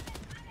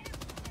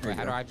 Wait,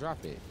 how do I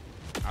drop it?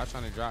 I was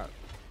trying to drop.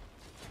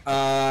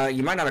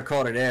 You might not have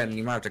called it in.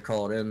 You might have to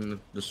call it in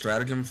the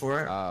stratagem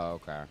for it. Oh,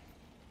 okay.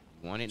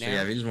 You want it now? So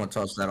yeah, if you just want to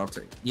toss that, I'll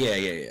take.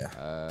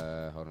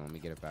 Yeah. Hold on, let me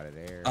get up out of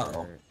there.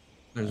 Uh-oh.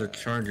 There's a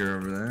charger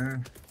over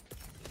there.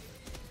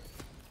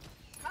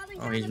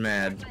 Oh, he's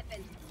mad.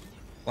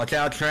 Watch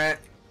out, Trent.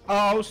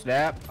 Oh,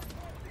 snap.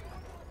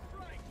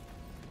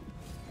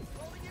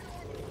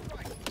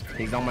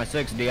 He's on my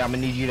 6D. I'm gonna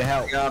need you to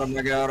help.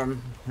 I got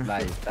him.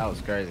 Nice. That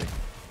was crazy.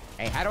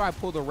 Hey, how do I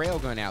pull the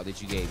railgun out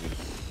that you gave me?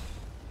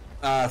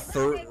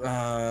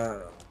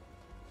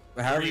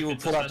 However you will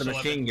pull out the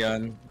machine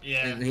gun.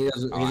 Yeah.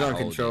 He's on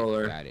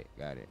controller. Got it.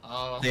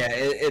 Yeah,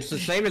 it's the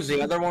same as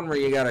the other one where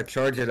you gotta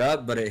charge it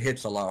up, but it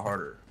hits a lot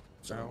harder.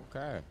 So.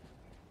 Okay.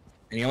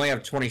 And you only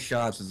have 20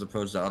 shots as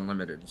opposed to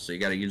unlimited, so you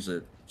gotta use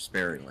it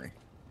sparingly.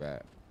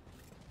 Right.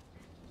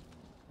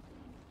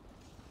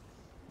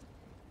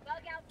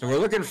 So we're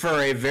looking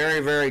for a very,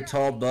 very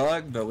tall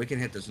bug, but we can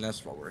hit this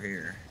nest while we're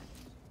here.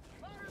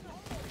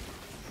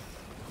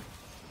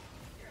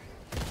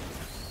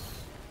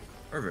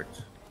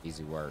 Perfect.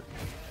 Easy work.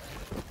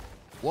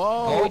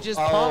 Whoa, he just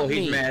pumped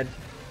me. He's mad.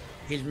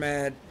 He's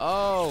mad.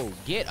 Oh,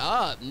 get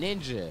up,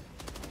 ninja.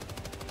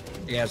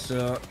 Yeah,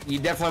 so you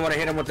definitely want to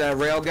hit him with that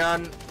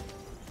railgun.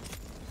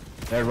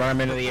 They run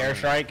him into the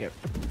airstrike.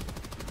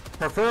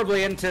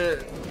 Preferably hit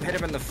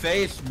him in the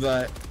face,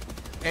 but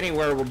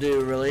anywhere will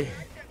do, really.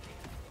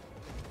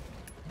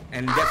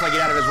 And definitely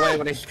get out of his way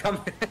when he's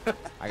coming.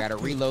 I gotta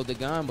reload the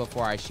gun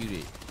before I shoot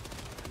it.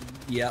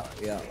 Yeah.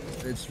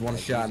 It's one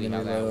shot and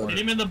then reload. Hit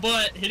him in the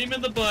butt. Hit him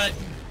in the butt.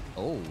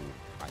 Oh,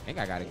 I think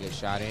I got a good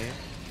shot in.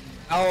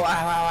 Oh,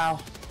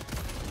 ow.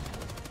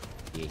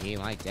 Yeah, he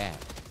ain't like that.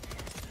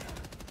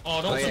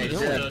 Oh, don't yeah,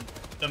 finish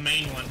the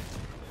main one.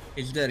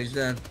 He's dead.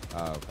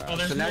 Oh, okay. Oh,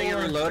 So now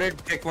you're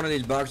reloaded, pick one of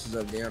these boxes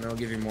up there and it'll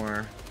give you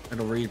more.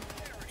 It'll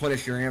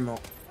replenish your ammo.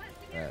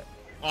 Right.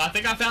 Oh, I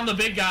think I found the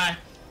big guy.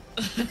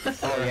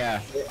 Oh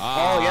yeah.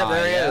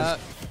 There he is.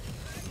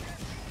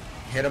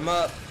 Hit him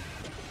up.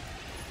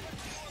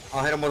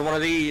 I'll hit him with one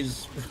of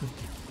these.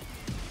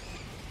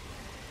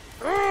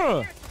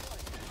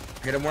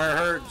 Hit him where it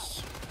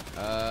hurts.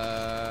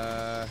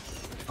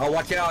 Oh,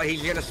 watch out.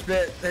 He's gonna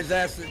spit his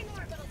acid.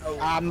 Oh.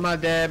 I'm a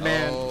dead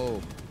man.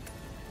 Oh.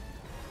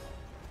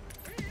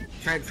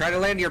 Try to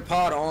land your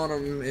pod on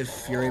him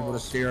if you're able to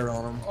steer it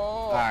on him.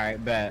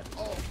 Alright, bet.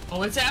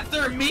 Oh, it's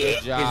after me?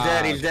 Good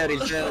job. He's dead.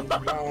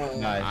 Oh.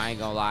 Nice. I ain't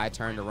gonna lie, I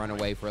turned to run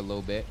away for a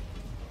little bit.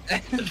 We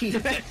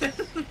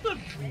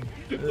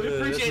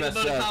appreciate the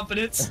vote of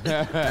confidence.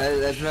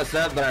 That's messed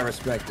up, but I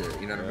respect it.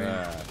 You know what I mean?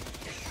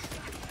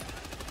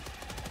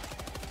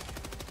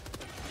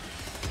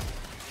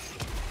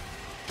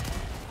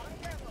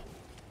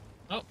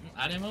 Oh,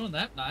 I didn't own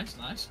that. Nice.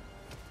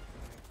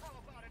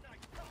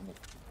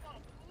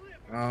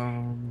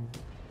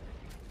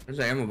 There's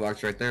an ammo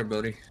box right there,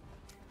 buddy.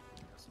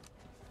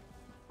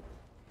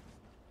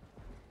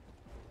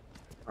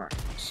 Alright,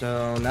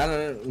 so now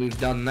that we've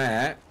done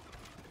that,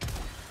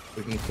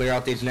 we can clear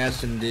out these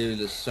nests and do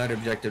the side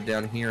objective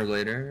down here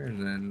later,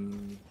 and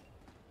then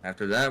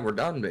after that, we're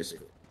done,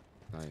 basically.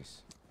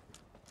 Nice.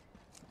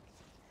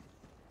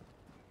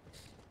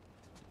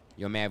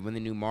 Yo, man, when the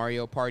new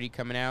Mario Party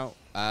coming out?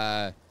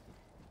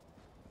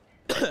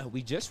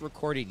 We just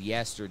recorded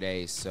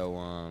yesterday, so,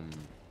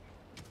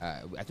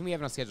 I think we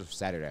have it on schedule for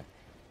Saturday.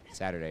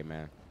 Saturday,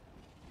 man.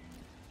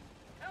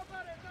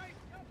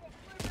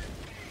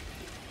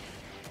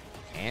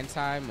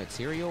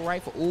 Anti-material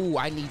rifle? Ooh,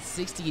 I need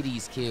 60 of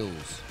these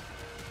kills.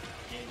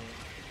 I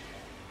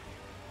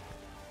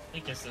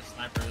think it's the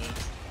sniper.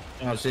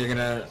 Oh, so you're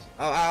gonna...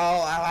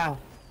 Ow.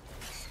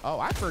 Oh,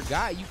 I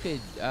forgot you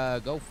could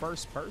go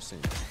first person.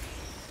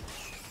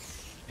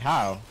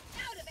 How?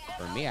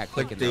 For me, I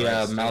click Click in the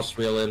right the mouse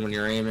wheel in when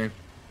you're aiming.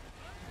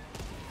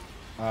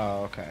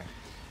 Oh, okay.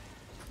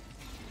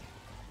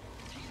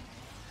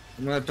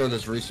 I'm gonna throw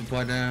this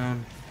resupply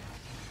down.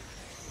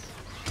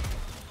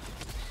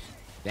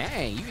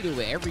 Dang, you can do it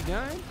with every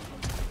gun?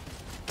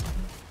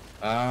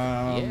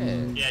 Yeah,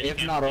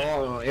 if not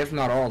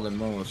all, then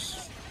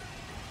most.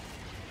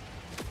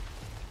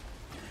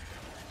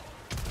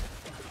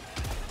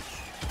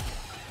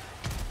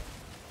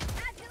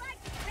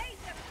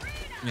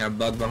 Yeah,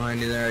 bug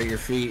behind you there at your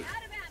feet.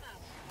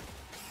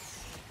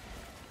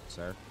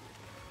 Sir?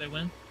 They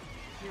win?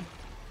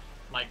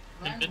 Like,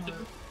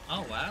 invincible?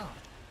 Oh, wow.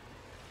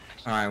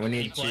 Alright, we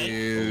need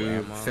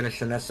to finish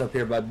the nest up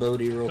here by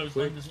Bodie real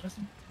quick.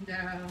 No.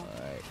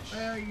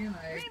 Well, you know,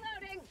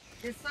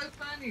 it's so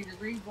funny to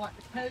read what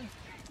the Post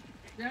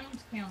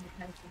Jones County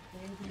Post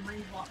says and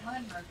read what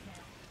Monroe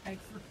County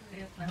Post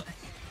says.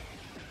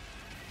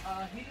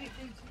 He didn't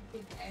do too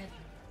good at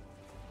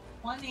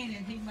one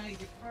inning. He made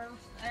the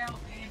first out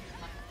and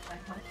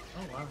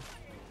oh wow.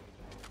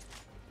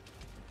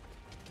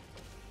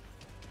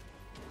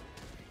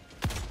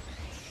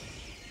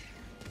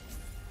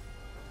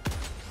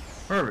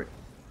 Perfect.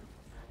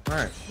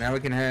 Alright, now we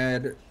can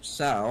head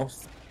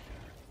south.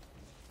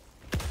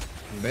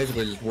 And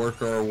basically just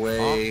work our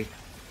way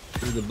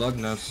through the bug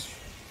nuts.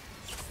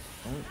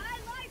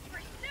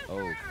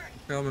 Oh.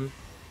 Coming.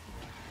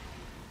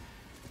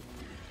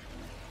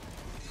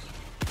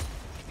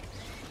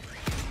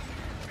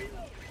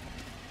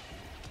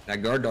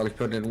 That guard dog's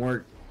putting in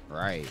work.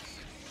 Right.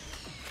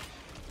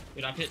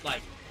 Dude, I've hit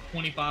like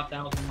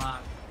 25,000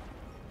 miles.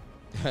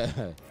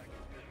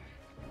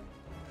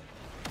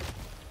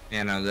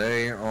 Yeah, no,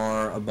 they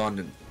are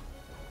abundant.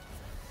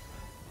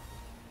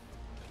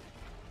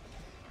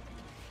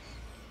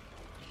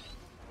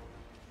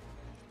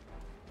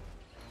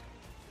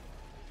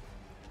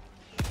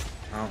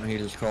 he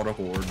just called a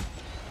horde.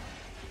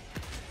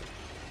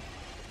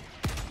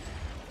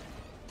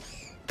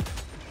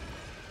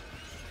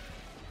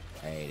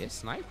 Hey, this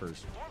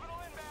sniper's.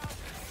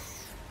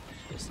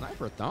 This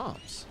sniper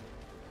thumbs.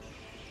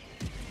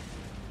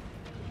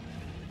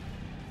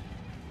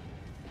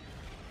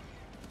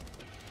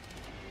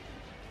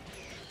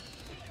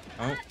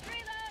 Oh.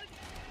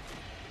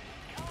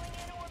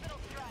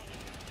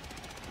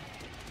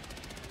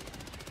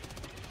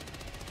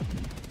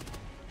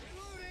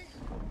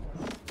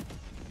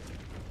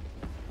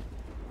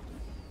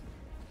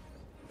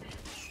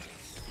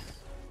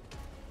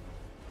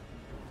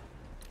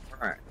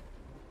 Alright.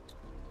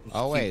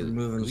 Oh wait,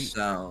 moving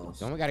south.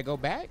 Don't we gotta go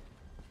back?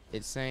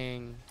 It's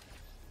saying.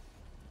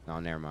 No,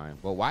 never mind.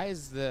 Well, why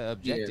is the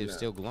objective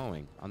still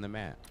glowing on the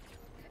map?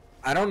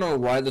 I don't know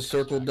why the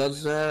circle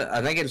does that.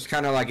 I think it's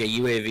kind of like a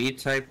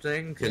UAV type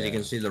thing because you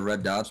can see the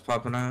red dots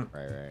popping out.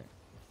 Right, right.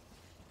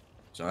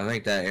 So I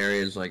think that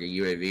area is like a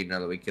UAV now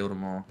that we killed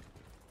them all.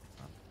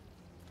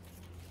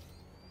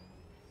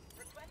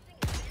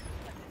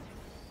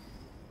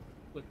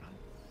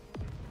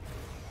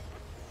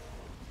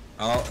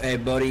 Oh, hey,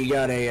 buddy, you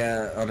got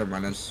a, oh, never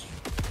mind, that's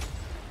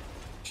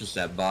just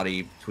that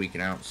body tweaking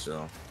out,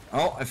 so.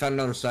 Oh, I found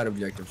another side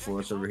objective for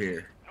us over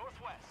here.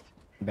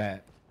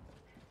 Bet.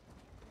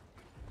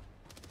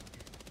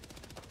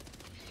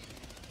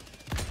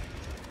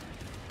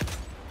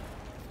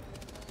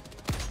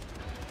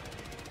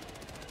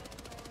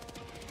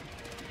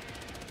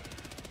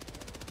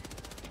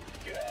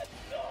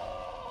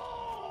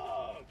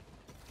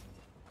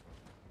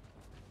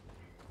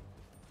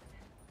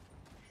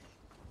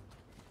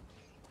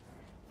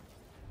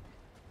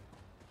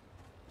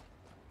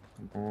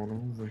 Come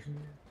on over here.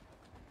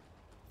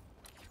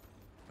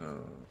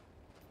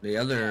 The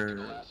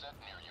other.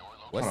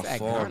 What's that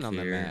gun on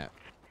the map?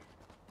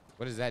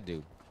 What does that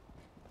do?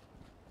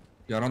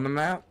 Gun on the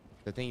map?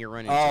 The thing you're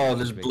running. Oh,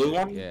 this blue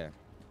one? Yeah.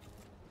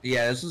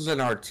 Yeah, this is an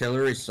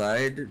artillery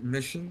side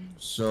mission,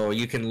 so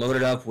you can load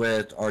it up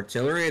with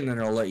artillery and then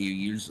it'll let you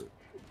use it.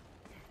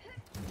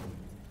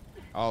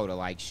 Oh, to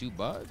like shoot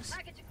bugs?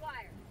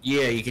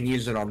 Yeah, you can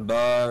use it on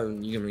bugs,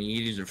 and you can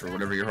use it for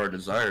whatever your heart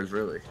desires,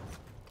 really.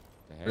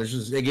 This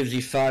is, it gives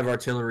you 5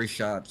 artillery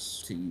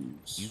shots to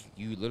use.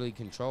 You literally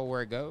control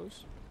where it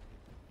goes?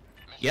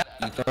 Yep,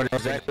 you throw it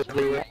exactly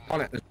where you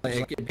want it. It's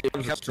like it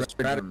becomes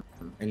straight out of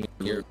and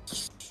you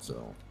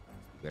so.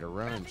 Better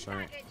run,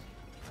 son.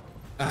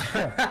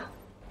 Oh,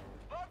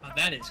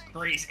 that is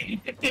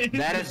crazy.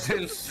 That is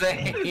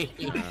insane.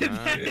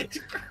 That is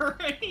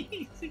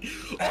crazy.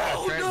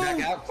 Oh, Oh, no.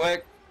 back out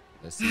quick.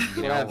 Let's see if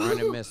you can outrun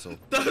a missile.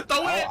 Throw it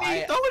at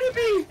me! Throw it at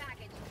me!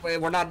 Wait,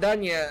 we're not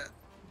done yet.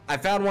 I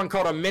found one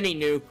called a mini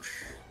nuke.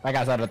 I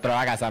got something to throw.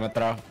 I got something to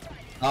throw.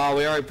 Oh,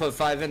 we already put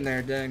 5 in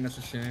there. Dang, that's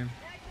a shame.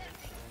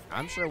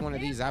 I'm sure one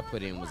of these I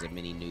put in was a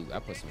mini nuke. I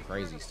put some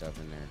crazy stuff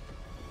in there.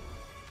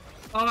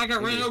 Oh, I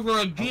got ran over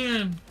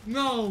again.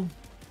 No.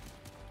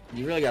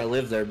 You really gotta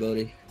live there,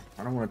 buddy.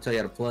 I don't want to tell you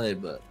how to play,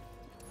 but.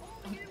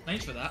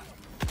 Thanks for that.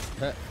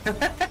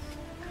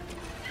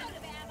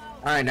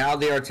 Alright, now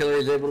the artillery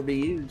is able to be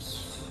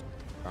used.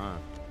 I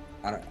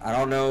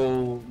don't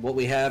know what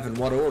we have in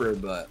what order,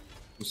 but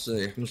we'll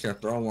see. I'm just gonna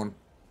throw one.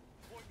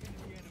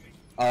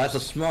 Oh, that's a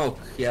smoke.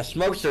 Yeah,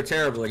 smokes are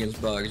terrible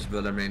against bugs,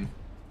 but I mean...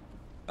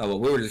 Oh, well,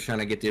 we were just trying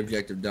to get the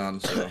objective done,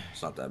 so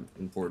it's not that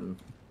important.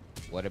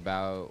 What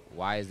about,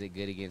 why is it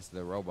good against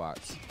the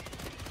robots?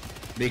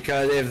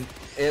 Because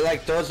if it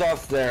like throws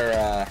off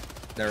their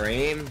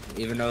aim,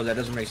 even though that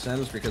doesn't make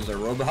sense because they're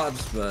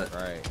robots, but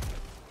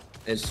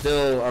it's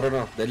still, I don't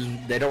know,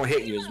 they don't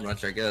hit you as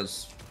much, I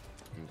guess,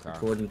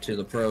 according to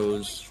the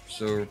pros.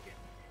 So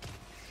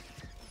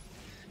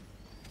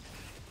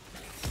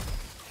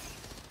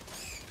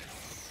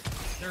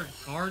They're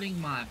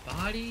guarding my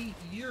body?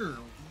 You're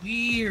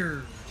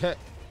weird.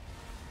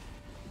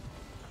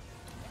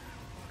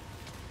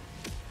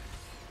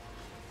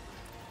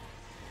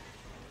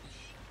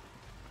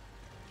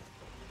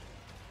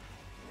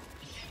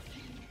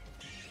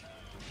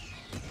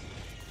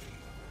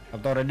 I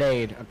thought a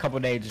nade, a couple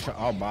nades.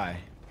 I'll buy.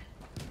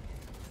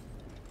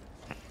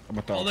 I'm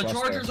gonna throw Oh, a the cluster.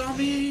 charger's on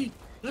me!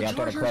 The Yeah, I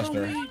thought a charger's on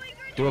cluster. me!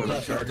 Do a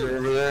cluster cluster.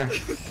 over there.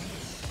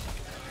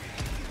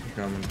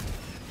 Coming.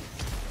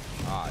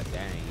 Aw,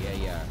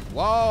 dang, yeah.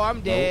 Whoa,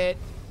 I'm dead.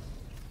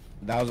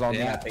 That was on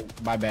me, I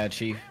think. My bad,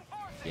 Chief.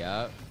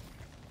 Yup.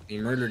 He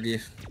murdered you.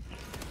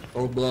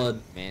 Cold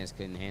blood. Mans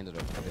couldn't handle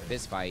the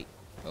fist fight.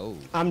 Oh.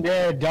 I'm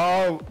dead,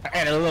 dog. I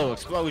had a little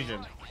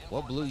explosion.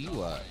 What blew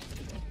you up?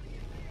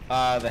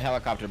 The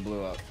helicopter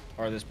blew up.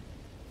 Or this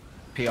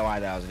POI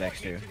that I was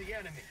next to.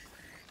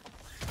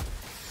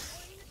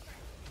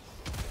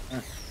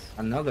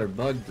 Another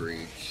bug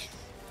breach.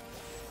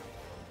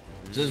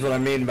 This is what I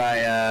mean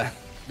by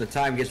the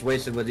time gets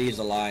wasted with these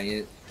a lot.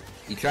 You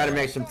try to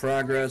make some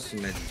progress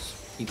and they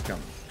just keep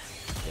coming.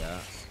 Yeah.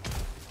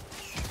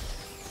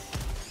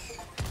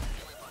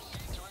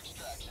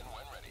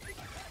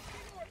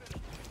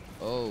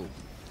 Oh.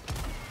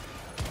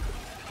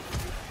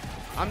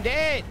 I'm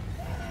dead!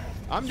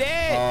 I'm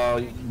dead! Oh,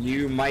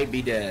 you might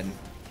be dead.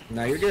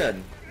 No, you're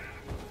good.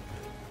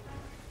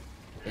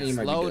 He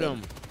might be Slowed dead.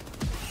 him.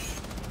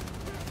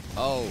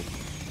 Oh.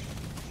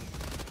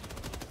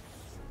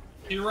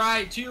 To your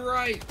right, to your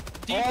right.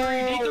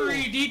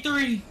 D3,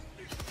 D3,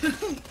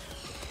 D3.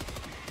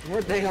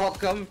 Where'd they all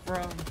come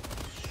from?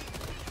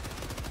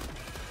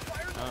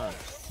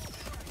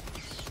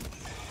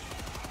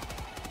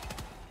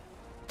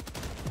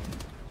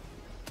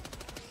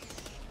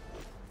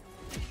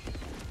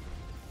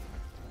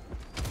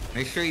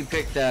 Make sure you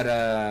pick that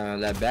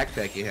that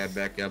backpack you had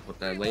back up with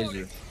that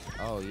laser.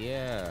 Oh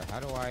yeah.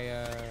 How do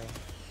I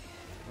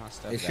my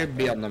stuff It back should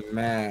be up? on the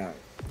map.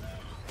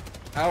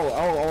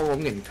 Oh,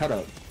 I'm getting cut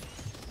up.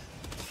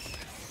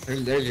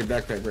 There's your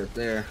backpack right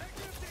there.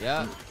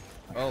 Yeah.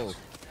 Oh.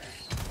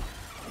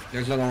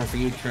 There's another one for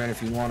you, Trent,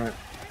 if you want it.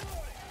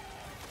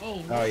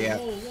 Oh, Oh, yeah.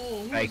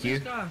 whoa, Thank you.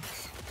 This guy?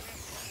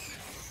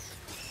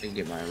 I can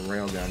get my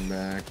railgun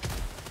back.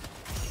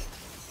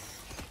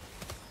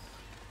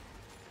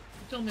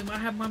 You telling me I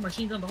have my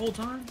machine gun the whole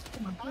time?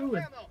 What am I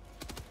doing?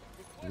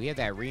 We had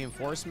that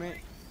reinforcement.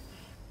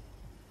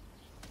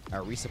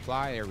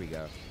 Resupply. There we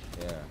go.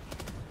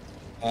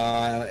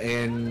 Yeah.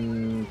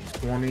 In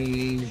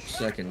 20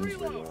 seconds we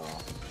will.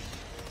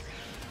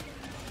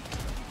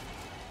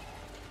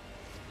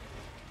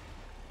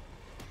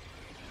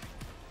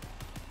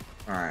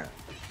 Alright.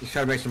 Let's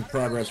try to make some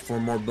progress before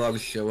more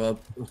bugs show up.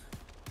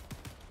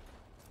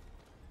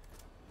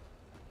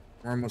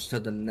 We're almost to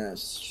the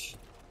nest.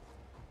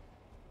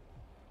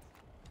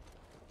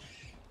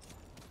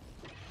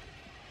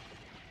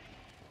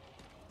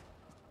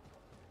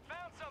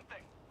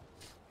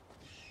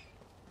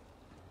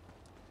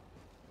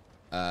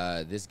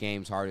 This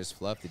game's hard as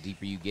fluff the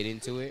deeper you get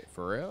into it.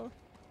 For real?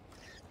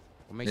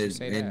 What makes you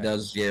say that? It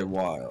does get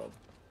wild.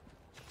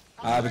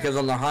 Because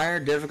on the higher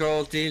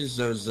difficulties,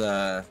 those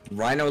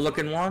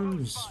rhino-looking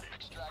ones,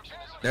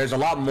 there's a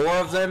lot more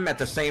of them at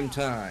the same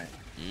time.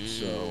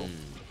 So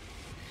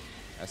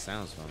that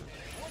sounds fun.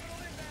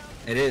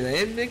 It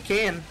is. It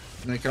can.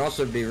 And it can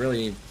also be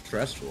really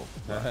stressful.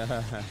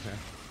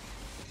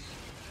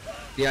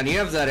 Yeah, and you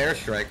have that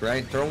airstrike,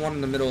 right? Throw one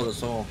in the middle of this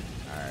hole.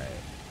 Alright.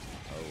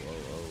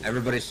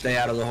 Everybody stay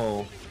out of the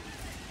hole.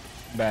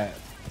 Bad.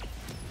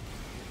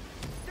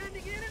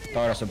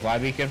 Start a supply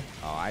beacon.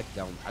 Oh, I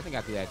think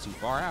I threw that too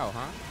far out,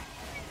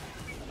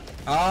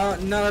 huh?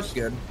 No, that's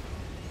good.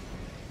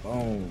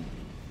 Boom.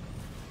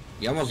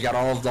 You almost got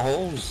all of the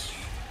holes.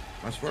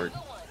 Nice work.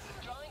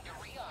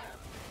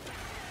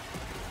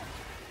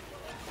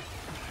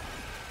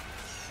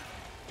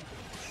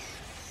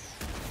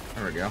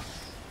 There we go.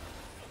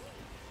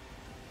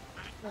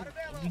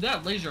 Dude,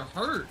 that laser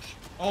hurts.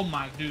 Oh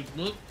my dude,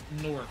 look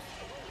north.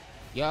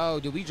 Yo,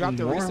 did we drop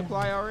the North?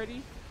 resupply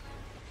already?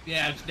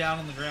 Yeah, it's down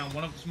on the ground.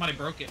 Somebody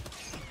broke it.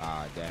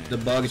 Ah, dang. The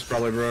bugs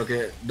probably broke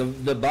it.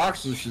 The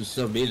boxes should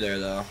still be there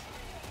though.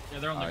 Yeah,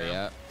 they're on the ground.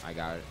 Yeah, I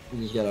got it.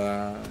 You just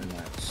gotta.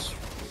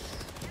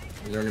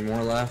 Is there any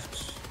more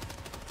left?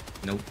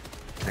 Nope.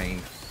 Pain.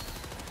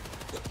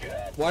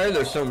 Why are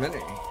there so many?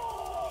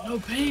 No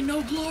pain,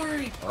 no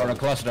glory. Or a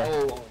cluster.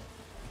 Oh,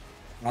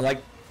 I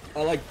like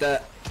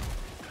that.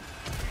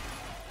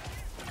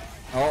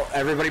 Oh,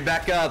 everybody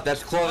back up.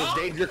 That's close.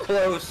 Danger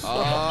close.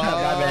 Oh.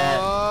 My bad.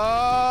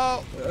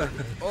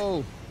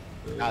 Oh.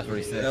 That's what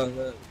he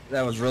said.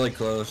 That was really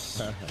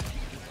close.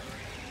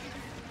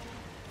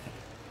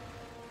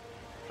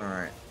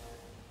 Alright.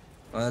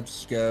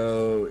 Let's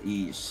go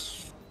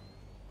east.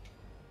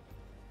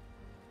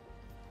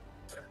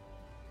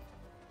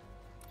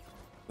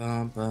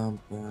 Bum, bum,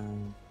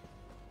 bum.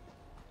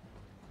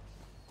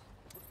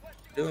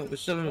 We're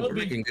still having a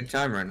freaking good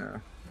time right now.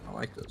 I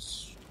like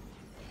this.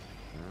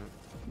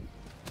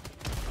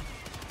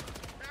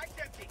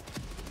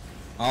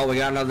 Oh, we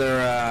got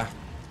another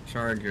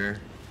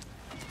charger.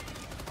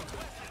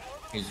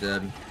 He's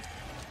dead.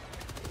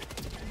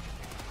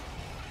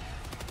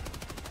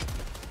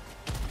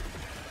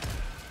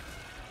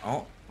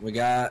 Oh, we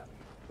got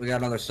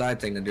another side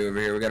thing to do over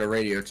here. We got a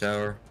radio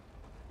tower.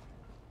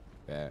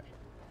 Yeah.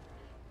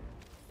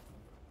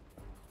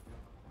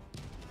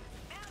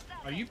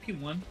 Are you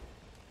P1?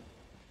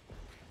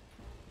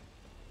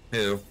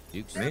 Who?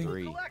 Duke's Me?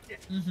 3.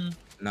 Mm-hmm.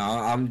 No,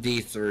 I'm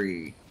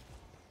D3.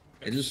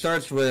 It just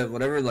starts with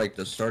whatever like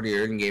the start of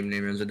your in-game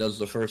name is. It does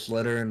the first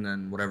letter and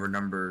then whatever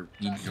number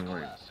you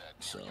join.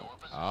 So.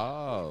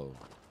 Oh.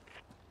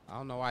 I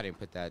don't know why I didn't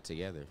put that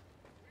together.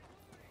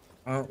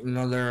 Oh,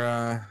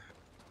 another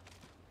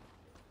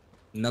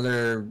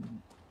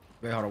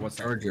Wait, hold on, what's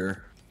that?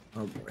 charger.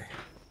 Oh boy.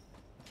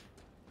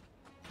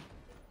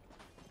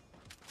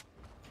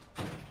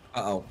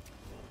 Uh-oh.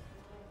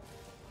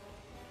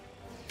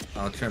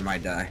 Oh, Trent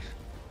might die.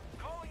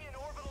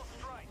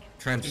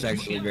 Trent's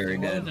actually very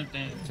dead.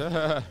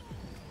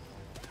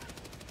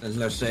 There's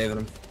no saving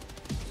him.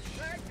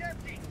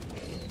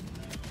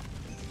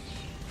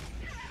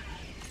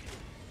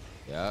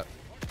 Yep.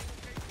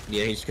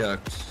 Yeah, he's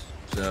cooked.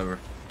 It's over.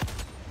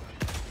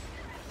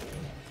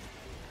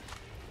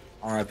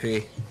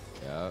 RIP.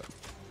 Yep.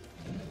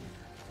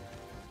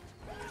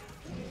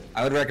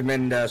 I would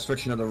recommend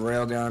switching to the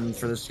railgun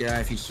for this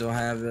guy if you still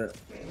have it.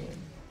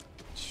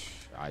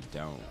 I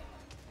don't.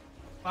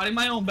 Fighting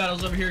my own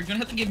battles over here. You're gonna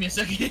have to give me a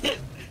second.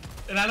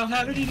 And I don't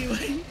have it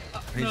anyway.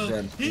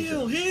 No.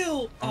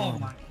 Heal. Oh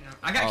my god.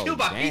 I got killed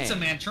by Pizza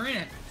Man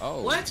Trent.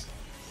 Oh. What?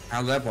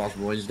 How's that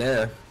possible? He's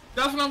dead.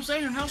 That's what I'm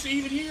saying. How's he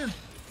even here?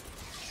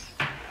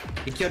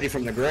 He killed you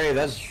from the grave.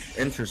 That's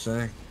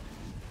interesting.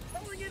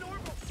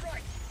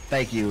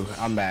 Thank you.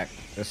 I'm back.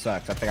 This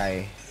sucks. I think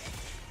I.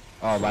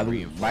 Oh, might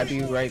be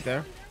right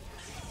there.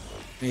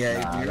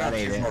 Yeah, you're not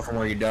too far from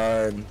where you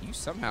died. You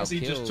somehow he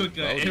killed just took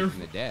Bodhi from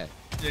the death.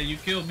 Yeah, you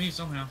killed me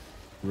somehow.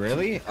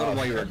 Really? Oh,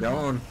 while you were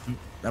going.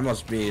 That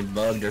must be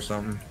bugged or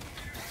something.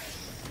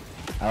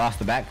 I lost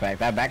the backpack.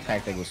 That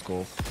backpack thing was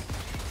cool.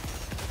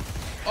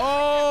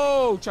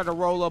 Oh, try to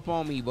roll up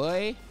on me,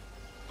 boy.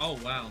 Oh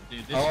wow,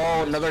 dude. This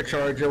Another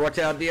charger. Watch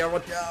out, Dion.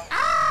 Watch out.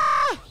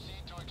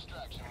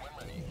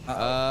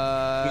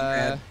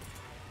 Ah!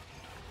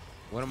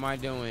 What am I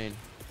doing?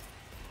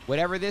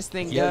 Whatever this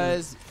thing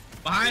does.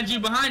 Behind you.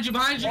 Be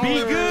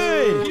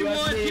good.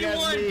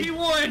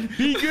 P1.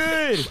 Be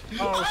good.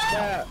 Oh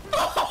snap.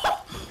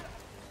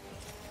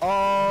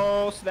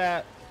 Oh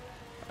snap.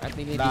 I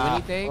think they do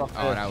anything. Oh,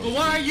 that was.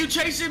 Why are you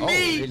chasing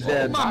me?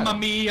 Mamma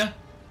mia.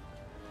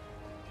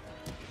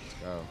 Let's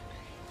go.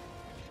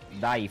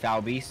 Die, you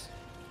foul beast.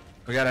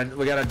 We gotta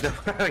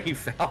you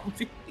found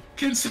me.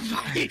 Can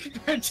somebody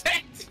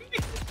protect me?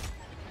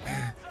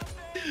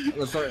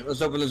 Let's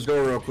open this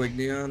door real quick,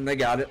 Dion. They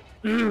got it.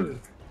 Go.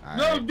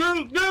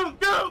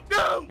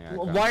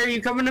 Why are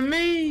you coming to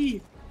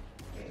me?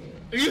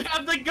 You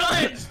have the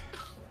guns.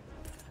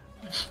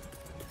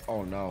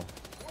 Oh no.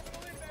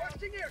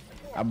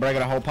 I'm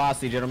bringing a whole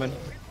posse, gentlemen.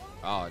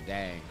 Oh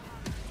dang.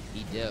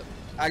 He dipped.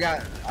 I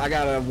got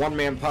a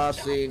one-man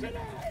posse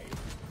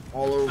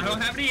all over. I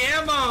don't have any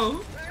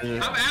ammo.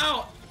 I'm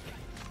out.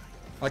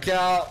 Watch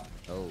out.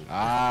 Oh.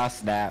 Ah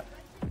snap.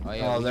 Oh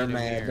yeah. Oh, they're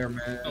mad. They're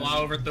mad. Oh, I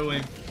overthrew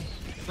him.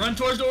 Run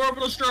towards the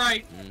orbital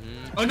strike.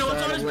 Oh no,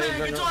 it's on his back.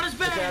 It's on his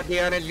Watch back. out,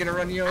 Dion is gonna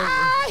run you over.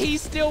 Ah, he's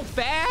still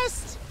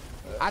fast.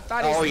 I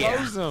thought he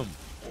slows him.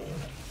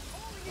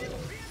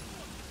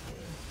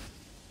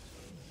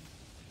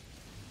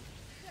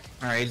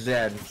 Alright, he's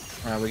dead.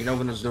 Alright, we can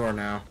open this door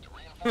now.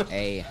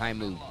 Hey, hi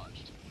move.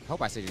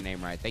 Hope I said your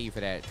name right. Thank you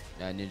for that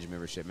ninja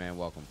membership, man.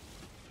 Welcome.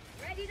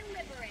 Ready to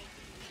liberate.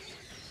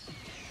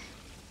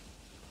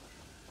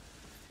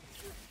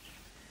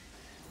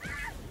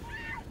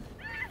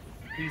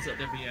 Please let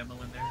there be ammo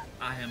in there.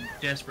 I am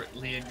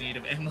desperately in need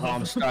of ammo. Oh,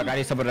 I'm stuck. I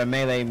need somebody to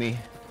melee me.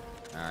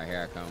 Alright,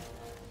 here I come.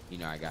 You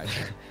know I got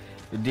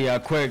you. Dia,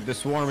 quick, the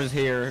swarm is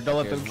here. Don't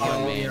let them There's one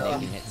kill me. man that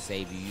can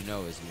save you. You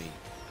know it's me.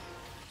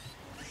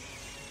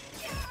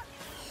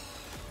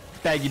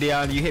 Thank you,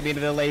 Dion. You hit me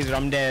with the laser.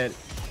 I'm dead.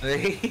 Dang.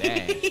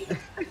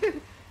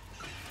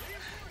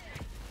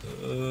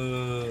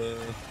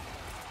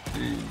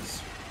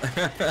 Jeez.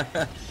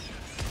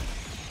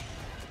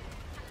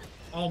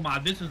 Oh my,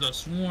 this is a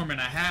swarm and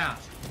a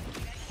half.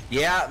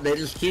 Yeah, they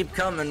just keep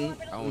coming.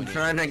 Oh, I'm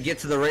trying to get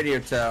to the radio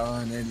tower,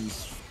 and then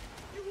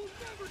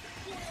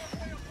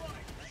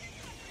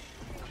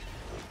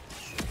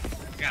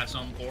Got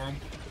something for him.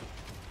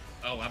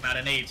 Oh, I'm out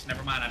of nades.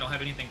 Never mind. I don't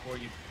have anything for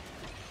you.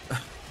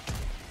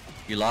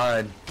 you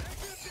lied.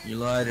 You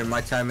lied in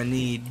my time of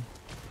need.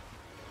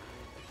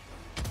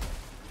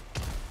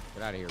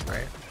 Get out of here,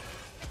 right?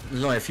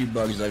 There's only a few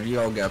bugs left.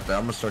 You all got that.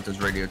 I'm gonna start this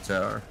radio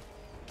tower.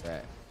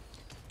 That.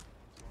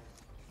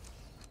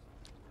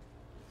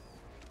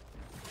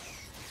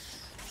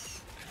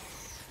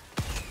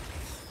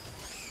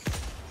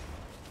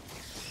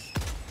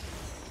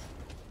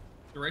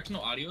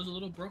 Directional audio is a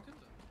little broken.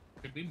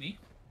 Could be me.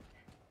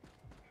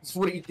 That's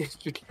what you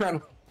trying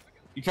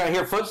to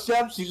hear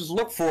footsteps? You just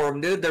look for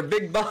them, dude. They're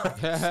big bugs.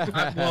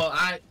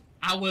 I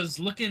was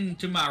looking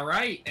to my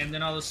right, and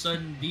then all of a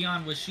sudden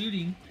Dion was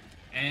shooting,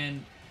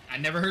 and I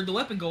never heard the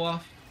weapon go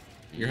off.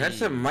 Your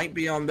headset might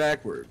be on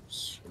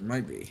backwards. It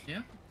might be.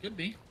 Yeah, could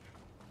be.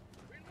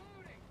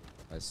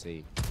 Let's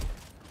see.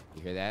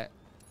 You hear that?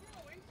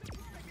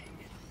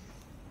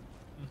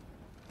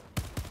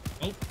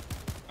 Oh.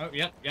 Oh,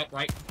 yep,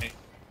 right. Okay.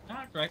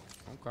 That's right.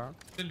 Okay.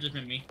 Could have just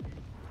been me.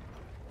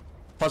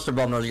 Cluster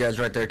bomb those guys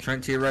right there.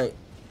 Trent to your right.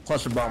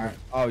 Cluster bomb.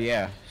 Oh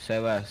yeah, say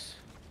less.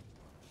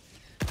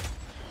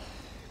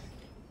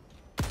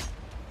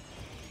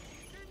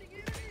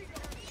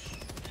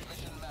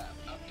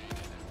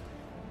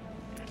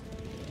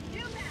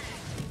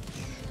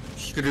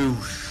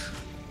 Skadoosh.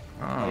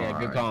 Oh yeah,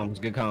 good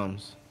comms, good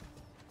comms.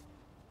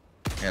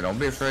 Yeah, don't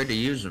be afraid to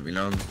use them. You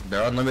know,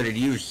 they're unlimited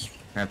use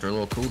after a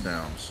little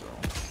cooldown. So.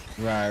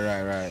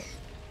 Right.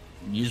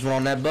 Use one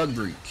on that bug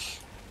breach.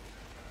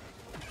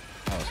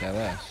 Oh, say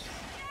less.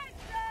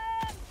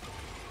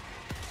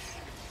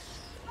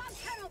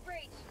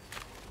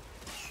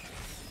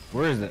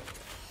 Where is it?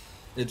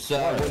 It's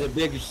where the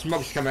big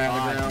smokes come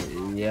out of the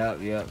ground. Yep.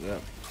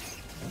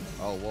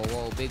 Oh,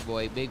 whoa, big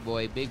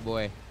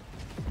boy.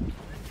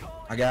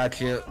 I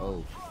got you.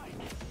 Oh.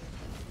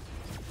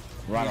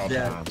 Right on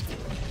dead. time.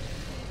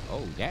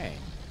 Oh, dang.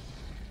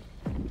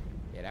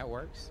 Yeah, that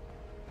works.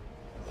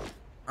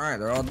 Alright,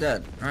 they're all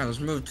dead. Alright, let's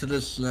move to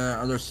this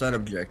other side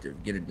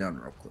objective. Get it done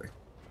real quick.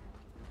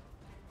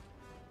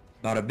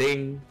 Bada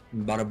bing,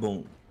 bada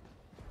boom.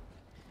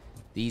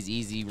 These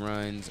easy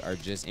runs are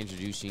just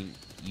introducing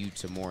you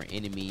to more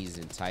enemies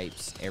and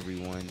types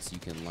everyone so you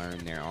can learn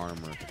their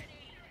armor.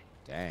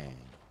 Dang.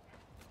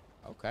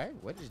 Okay,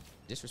 what is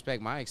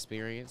disrespect my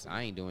experience?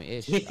 I ain't doing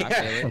ish. I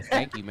feel it.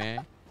 Thank you,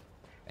 man.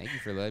 Thank you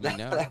for letting me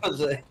know.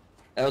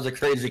 That was a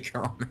crazy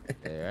comment.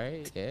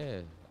 Right?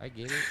 Yeah, I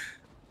get it.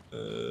 I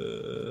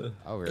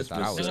really That's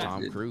thought I was specific.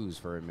 Tom Cruise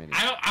for a minute.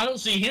 I don't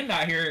see him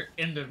out here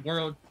in the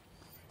world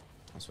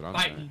That's what I'm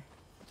fighting. saying.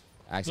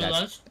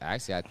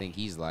 Actually, I think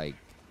he's like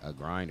a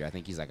grinder. I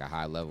think he's like a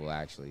high level,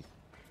 actually.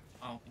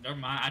 Oh, never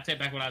mind. I take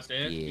back what I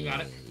said. You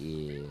got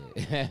it.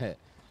 Yeah.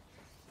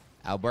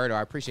 Alberto,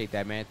 I appreciate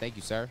that, man. Thank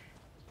you, sir.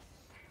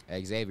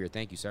 Xavier,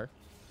 thank you, sir.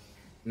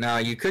 Now,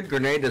 you could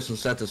grenade this and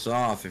set this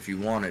off if you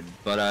wanted,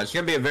 but it's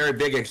going to be a very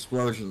big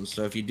explosion,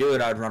 so if you do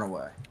it, I'd run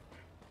away.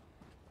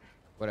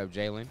 What up,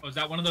 Jalen? Oh, is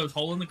that one of those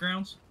hole in the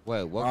grounds?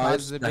 What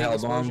causes a big hell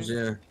explosion?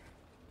 bombs,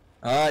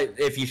 yeah.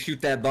 If you shoot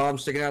that bomb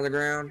sticking out of the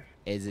ground.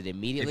 Is it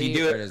immediately, if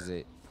you do or it, is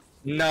it?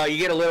 No, you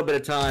get a little bit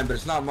of time, but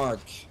it's not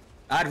much.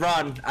 I'd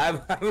run. I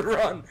would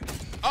run.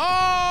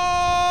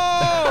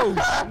 Oh,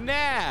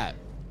 snap!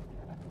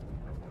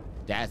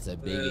 That's a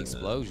big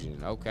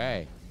explosion.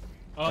 Okay.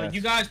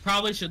 You guys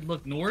probably should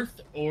look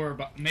north, or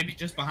maybe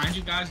just behind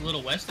you guys, a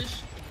little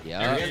westish.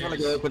 Yeah. You guys want to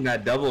go open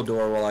that double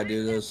door while I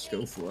do this?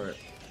 Go for it.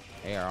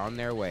 They are on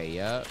their way.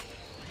 Yup.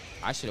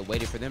 I should have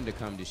waited for them to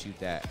come to shoot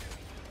that.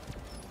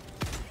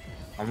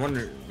 I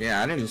wonder.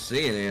 Yeah, I didn't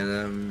see any of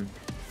them.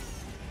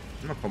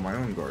 I'm gonna put my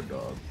own guard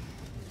dog.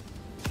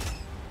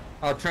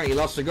 Oh, Trent, you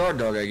lost the guard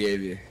dog I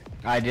gave you.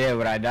 I did,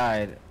 but I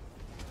died.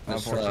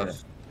 That's Unfortunate.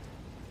 tough.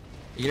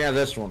 You can have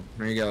this one.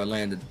 There you go. It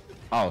landed.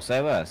 Oh,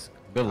 save us.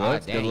 Good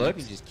looks. Dang, Good looks.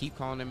 You can just keep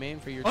calling them in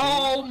for your team.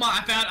 Oh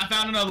my! I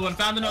found another one.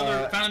 Found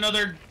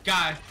another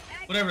guy.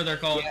 Whatever they're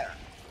called. Yeah.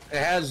 It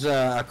has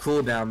a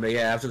cooldown, but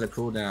yeah, after the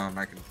cooldown,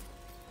 I can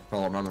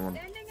call another one.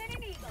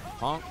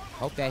 Honk.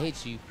 Hope that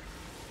hits you.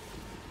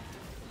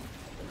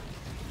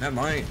 That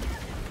might.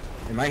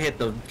 It might hit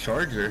the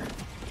charger.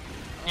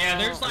 Yeah,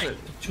 there's like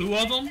 2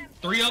 of them,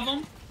 3 of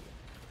them.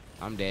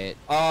 I'm dead.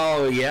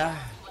 Oh yeah.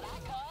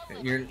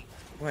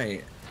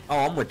 Wait. Oh,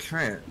 I'm with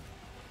Trent.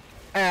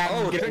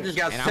 Oh, Trent just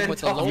got and sent I'm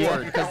with the off.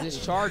 Lord because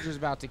this charger's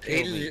about to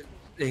kill me.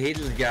 He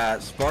just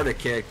got Sparta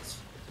kicked.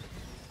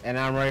 And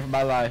I'm ready for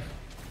my life.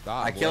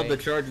 God, I killed the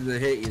charger that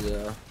hit you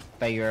though.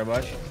 Thank you very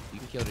much. You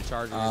can kill the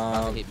charger that's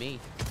about to hit me.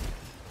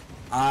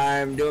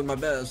 I'm doing my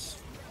best.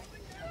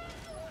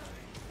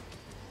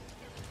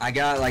 I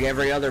got like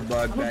every other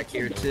bug back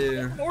here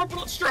too.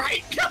 Orbital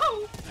strike,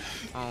 go!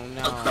 Oh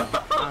no,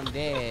 I'm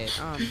dead.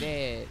 I'm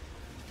dead.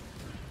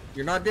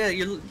 You're not dead.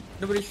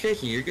 Nobody's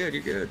chasing you. You're good.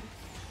 You're good.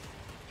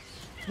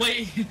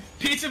 Wait,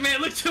 Pizza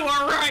Man, look to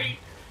our right.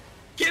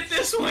 Get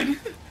this one.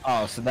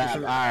 Oh, so that.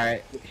 All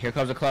right. Here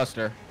comes a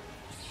cluster.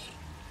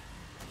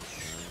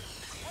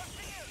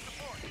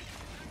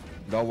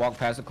 Don't walk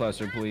past the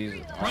cluster, please.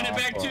 Run it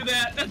back to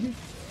that.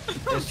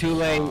 It's too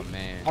late. Oh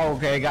man. Oh,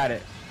 okay, got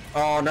it.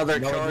 Oh, another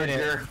No, it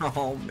charger.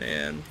 Oh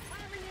man.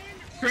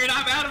 Great,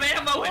 I'm out of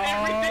ammo and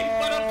everything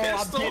but a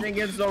pistol. I'm hitting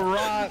against the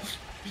rock.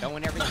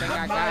 Throwing everything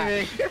I got.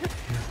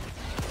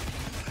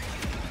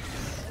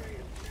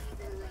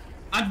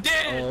 I'm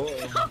dead.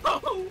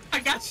 Oh. I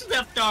got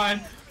stepped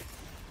on.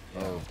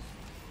 Oh.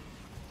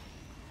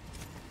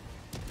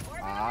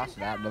 Ah,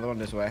 snap. Another one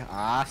this way.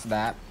 Ah,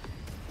 snap.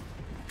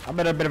 I'm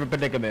in a bit of a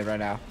predicament right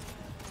now.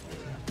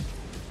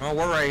 Oh,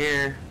 we're right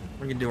here.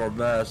 We can do our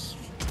best.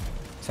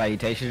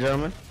 Salutations,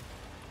 gentlemen.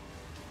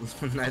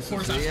 Nice Of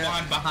course, to I see ya.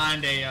 spawned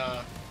behind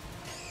a.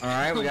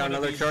 Alright, we got one of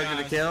another these charger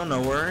to guys. kill.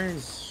 No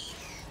worries.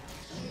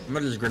 I'm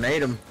gonna just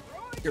grenade him.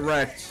 Get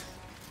wrecked.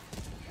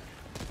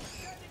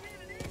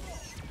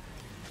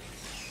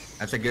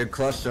 That's a good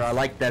cluster. I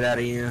like that out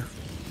of you.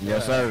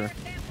 Yes, sir.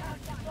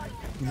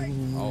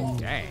 Oh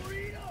dang.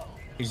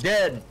 He's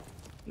dead.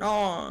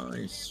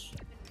 Nice.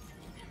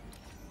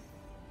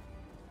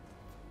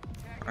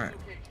 Alright.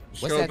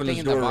 Let's What's go that open thing this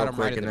in the door real bottom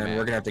right quick of and the then map?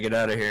 we're gonna have to get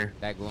out of here.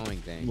 That glowing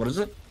thing. What is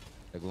it?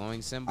 The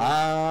glowing symbol.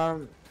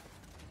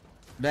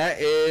 That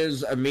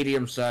is a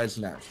medium-sized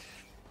nest.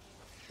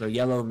 So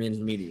yellow means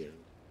medium.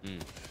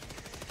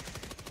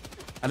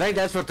 I think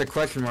that's what the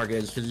question mark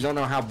is, because you don't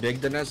know how big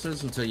the nest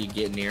is until you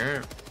get near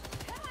it.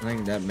 I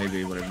think that may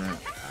be what it meant.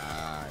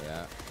 Ah,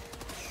 yeah.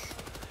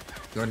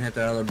 Go ahead and hit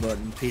that other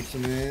button, Pizza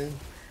Man.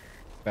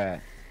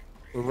 Bad.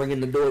 We're ringing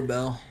the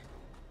doorbell.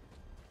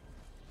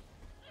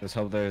 Let's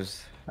hope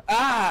there's.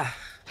 Ah!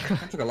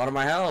 That took a lot of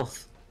my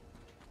health.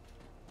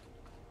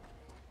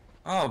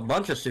 Oh, a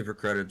bunch of super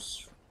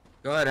credits.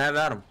 Go ahead, have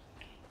at them.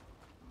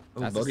 Oh,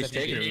 That's Bodhi's the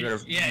taking it. We better-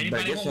 Yeah, better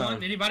anybody get want some.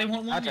 one? Anybody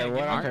want one? I'll Yeah, take one,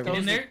 get I'll one. take Get in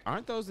one. there.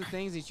 Aren't those the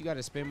things that you got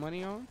to spend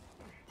money on?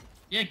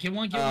 Yeah, get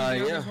one, get one.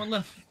 yeah. There's one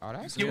left. Oh,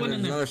 that's Get good. one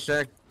in there. Another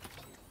sec.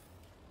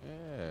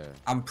 Yeah.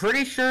 I'm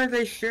pretty sure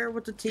they share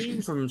with the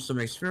team from some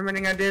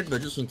experimenting I did,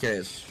 but just in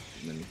case,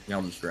 then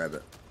y'all just grab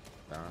it.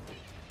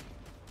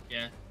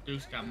 Yeah,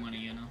 Duke's got money,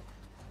 you know.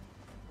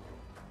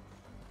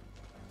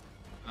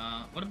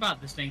 What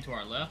about this thing to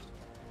our left?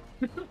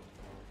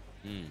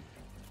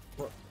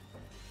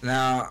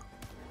 Now,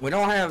 we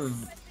don't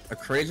have a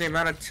crazy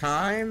amount of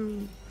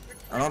time.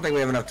 I don't think we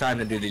have enough time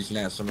to do these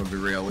nests, I'm gonna be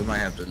real. We might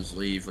have to just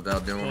leave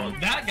without doing Well,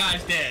 them. that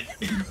guy's dead.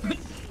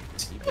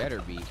 He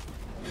better be.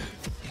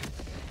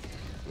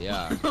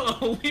 Yeah.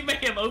 We may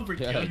have overkilled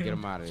Yeah, him. get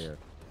him out of here.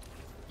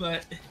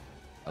 But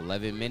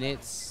 11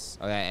 minutes.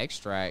 Oh, that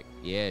extract.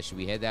 Yeah, should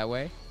we head that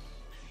way?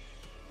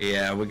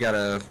 Yeah, we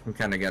kinda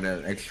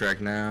gotta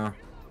extract now.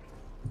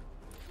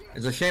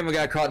 It's a shame we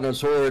got caught in those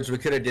hordes. We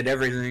could have did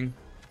everything.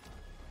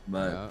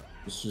 But Yeah.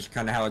 it's just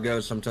kinda how it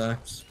goes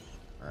sometimes.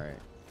 Alright.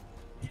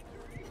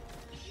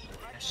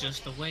 that's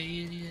just the way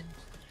it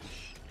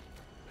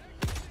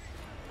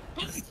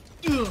is.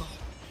 Ugh.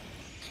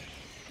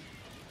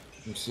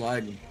 I'm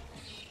sliding.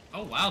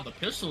 Oh wow, the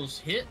pistols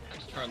hit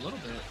for a little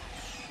bit.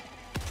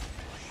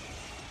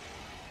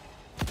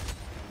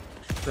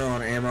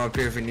 Throwing ammo up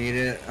here if we need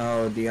it.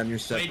 Oh, Dion, you're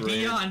Wait, separated.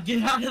 Dion,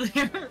 get out of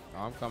there! Oh,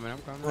 I'm coming, I'm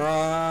coming.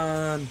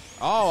 Run!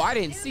 Oh, I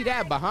didn't see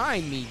that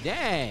behind me.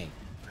 Dang.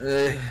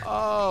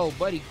 Oh,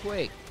 buddy,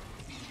 quick.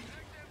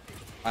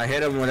 I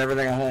hit him with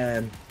everything I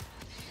had.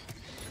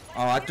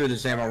 Oh, I threw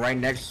this ammo right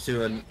next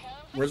to it.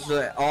 Where's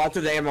the... Oh, I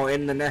threw the ammo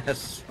in the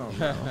nest. Oh,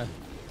 no.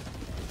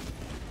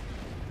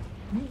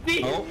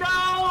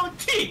 No,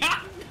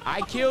 Dion!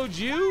 I killed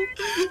you?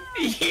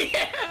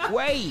 Yeah!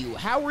 Wait,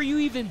 how were you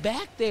even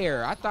back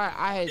there? I thought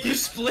I had... You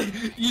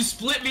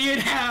split me in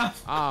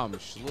half!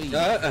 Sleep.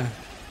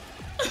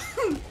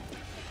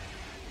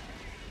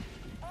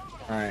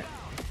 Alright.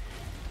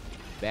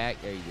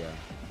 Back, there you go.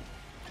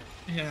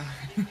 Yeah.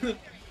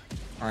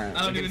 Alright,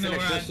 I don't we even can know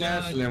finish where I this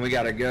nest, died. and then we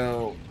gotta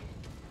go.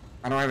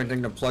 I don't have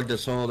anything to plug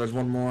this hole. There's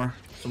one more.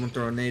 Someone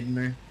throw a nade in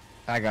there.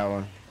 I got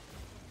one.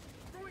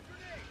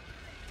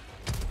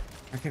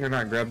 I can't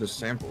not grab this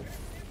sample.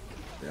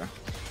 Yeah.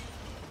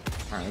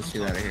 Alright, let's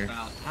get out of here.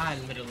 I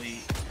literally...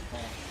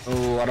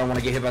 Oh, I don't want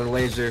to get hit by the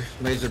laser.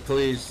 Laser,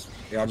 please.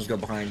 Yeah, I'll just go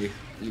behind you.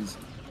 Easy.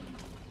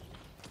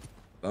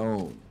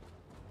 Boom.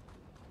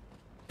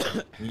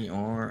 We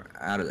are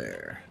out of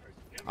there.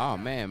 Oh,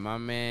 man, my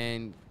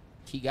man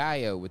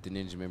Kigayo with the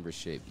Ninja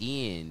membership.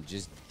 Ian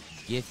just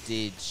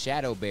gifted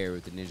Shadow Bear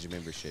with the Ninja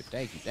membership.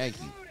 Thank you, thank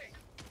you.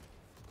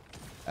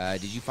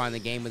 Did you find the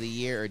game of the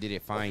year or did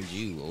it find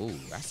you? Oh,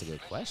 that's a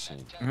good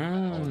question.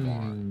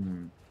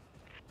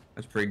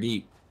 That's pretty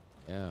deep.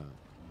 Yeah.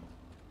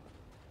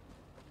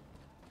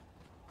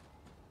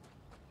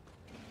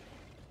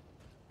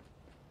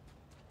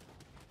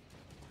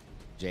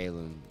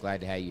 Jalen, glad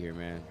to have you here,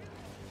 man.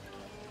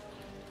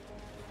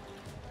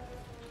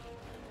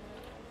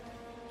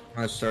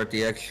 Let's start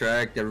the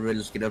extract. Everybody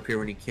just get up here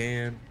when you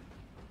can.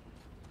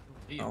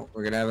 Oh,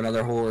 we're gonna have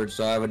another horde,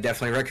 so I would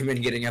definitely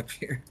recommend getting up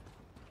here.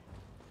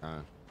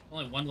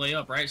 Only one way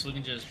up, right? So we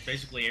can just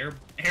basically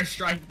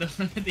airstrike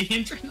the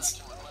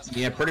entrance?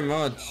 Yeah, pretty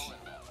much.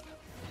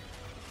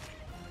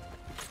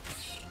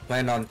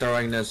 Planned on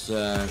throwing this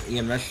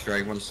EMS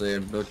strike once they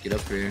both get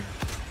up here.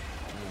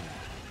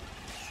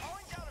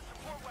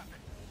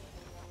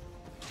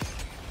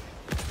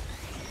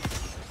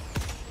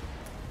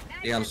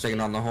 Yeah, I'm sticking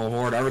on the whole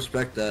horde. I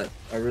respect that.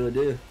 I really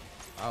do.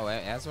 Oh,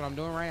 that's what I'm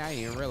doing right? I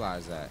didn't even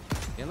realize that.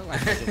 Didn't look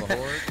like much of a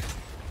horde.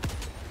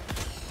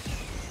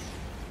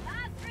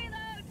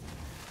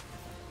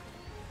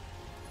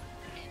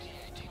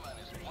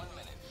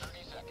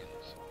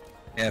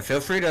 Yeah, feel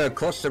free to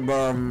cluster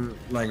bomb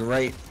like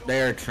right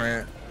there,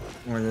 Trent,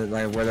 where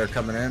they're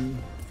coming in.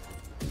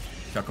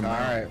 Chuck them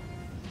out. Alright.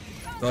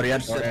 Buddy,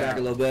 I'd step back a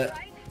little bit.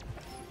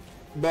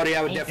 Buddy,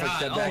 I would definitely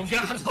step back. Oh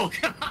god, oh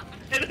god!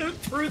 Who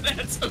threw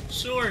that so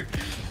short?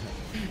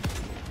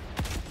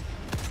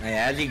 Hey,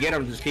 as you get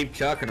them, just keep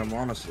chucking them,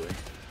 honestly.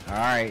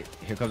 Alright,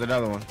 here comes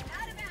another one.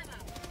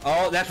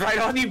 Oh, that's right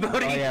on you,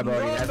 Bodie. Oh yeah,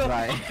 Bodie, that's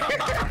right.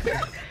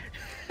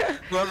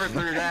 Whoever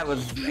threw that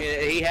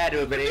he had to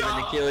have been able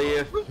to kill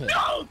you.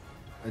 No!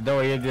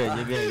 No, you're good,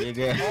 you're good, you're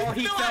good. Oh,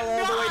 he fell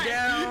all the way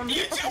down.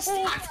 You just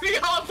knocked me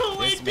all the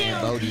way This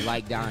man, down! Bodie,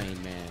 like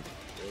dying, man.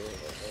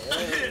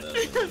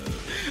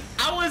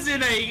 I was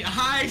in a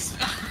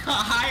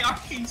high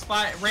arcing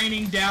spot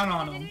raining down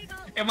on him.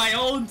 And my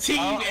own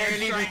team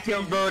airstriked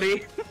killed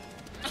Bodie.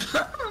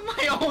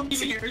 My own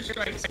team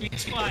airstrikes me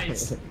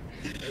twice.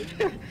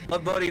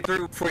 Let Bodie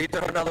through before you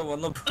throw another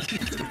one.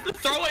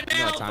 Throw it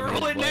now,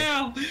 throw it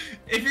now.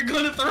 If you're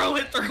gonna throw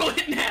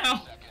it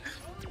now.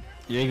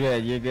 You're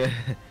good, you're good.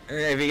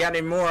 Hey, if you got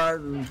any more,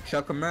 I'll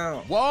chuck them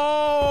out.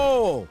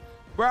 Whoa!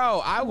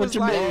 Bro, I was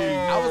like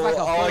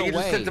a foot you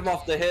just away. sent them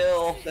off the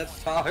hill.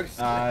 That's toxic.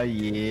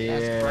 Yeah.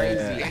 That's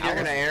crazy. And you're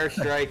gonna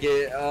airstrike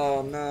it.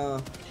 Oh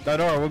no.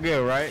 No, we're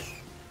good, right?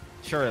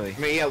 Surely. I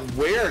mean, yeah,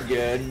 we're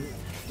good.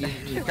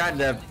 You're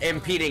kind of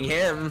impeding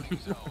him.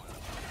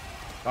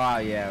 Oh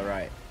yeah,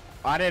 right.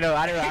 I didn't know.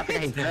 I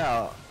think he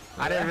fell.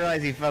 I didn't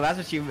realize he fell. That's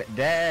what you meant.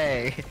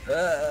 Dang.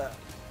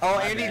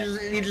 And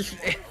he just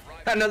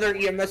another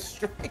EMS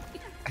strike.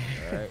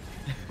 Alright.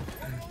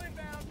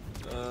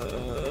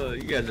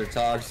 You guys are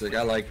toxic.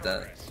 I like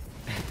that.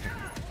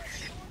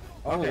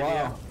 Oh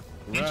wow.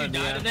 Can't you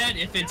die to that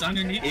if it's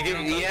underneath?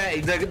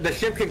 Yeah, the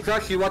ship can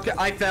crush you.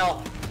 I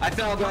fell. Guys.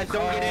 Don't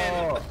get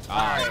in.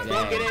 Alright,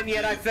 don't get in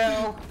yet. I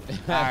fell.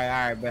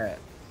 Alright, bet.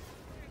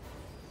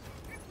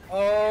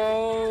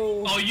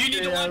 Oh, you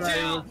need to watch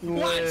out.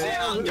 Watch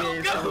out.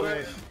 Don't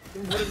go.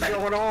 What is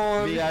going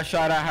on? He got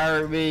trying to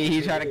hurt me.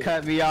 He trying to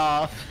cut me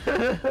off.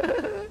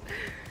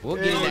 We'll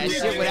get that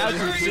shit without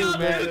you too,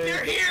 man.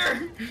 They're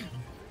here.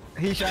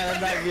 He's trying to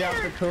back me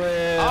off the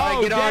cliff.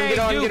 Oh, get on.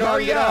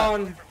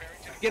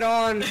 Get on.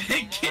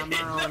 I'm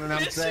on and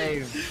I'm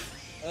safe.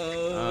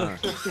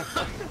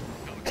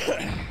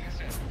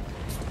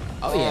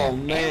 Oh yeah,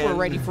 man. and we're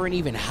ready for an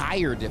even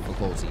higher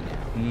difficulty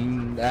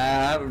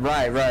now.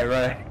 Right.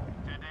 We're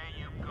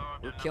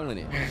killing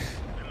it.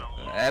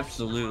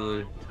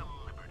 Absolutely.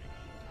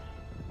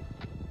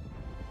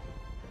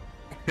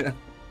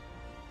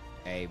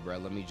 Hey, bro,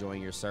 let me join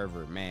your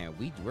server, man.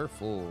 We're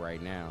full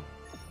right now.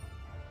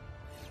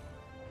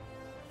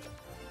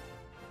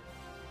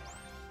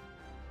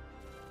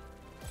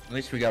 At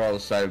least we got all the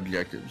side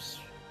objectives.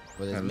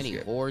 With as many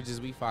hordes as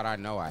we fought, I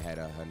know I had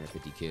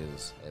 150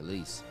 kills at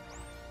least.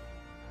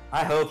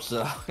 I hope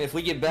so. If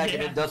we get back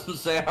and it doesn't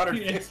say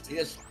 150,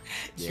 it's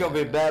gonna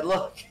be bad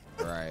luck.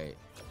 Right.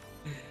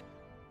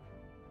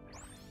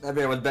 That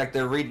man was back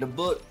there reading a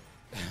book.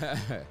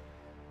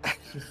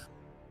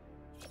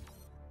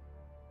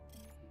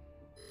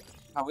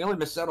 Oh, we only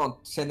missed out on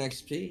 10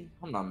 XP.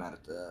 I'm not mad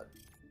at that.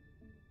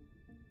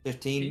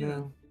 15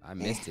 now. I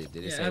missed it.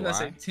 Did it say I why?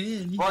 say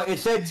 10. Well, it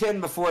said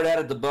 10 before it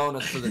added the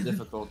bonus for the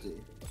difficulty.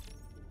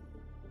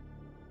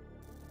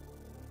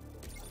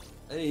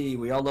 Hey,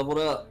 we all leveled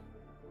up.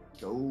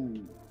 Go.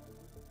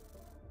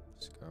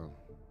 Let's go.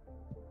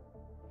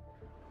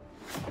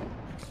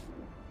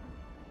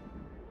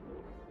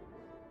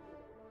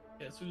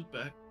 Guess who's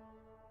back?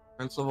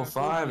 Prince level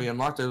 5, he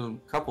unlocked a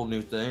couple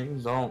new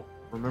things. I don't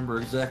remember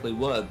exactly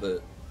what,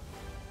 but...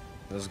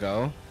 Let's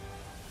go.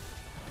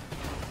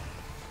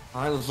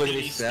 Alright, let's look at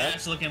See these these stats.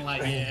 stats looking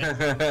like,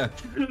 yeah.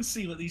 Let's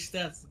see what these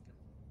stats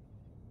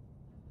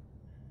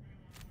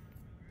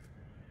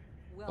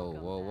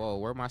look Whoa.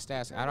 Where are my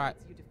stats? How do I...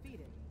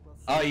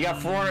 Oh, you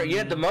got 4. You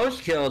had the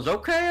most kills.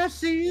 Okay, I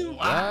see you.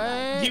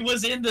 Wow. What? He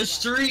was in the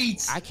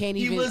streets. I can't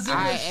He even... was in the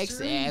As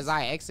streets.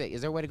 I exit,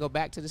 is there a way to go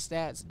back to the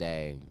stats?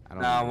 Dang. I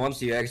don't Nah, know.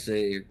 once you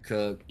exit, you're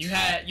cooked. You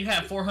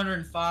had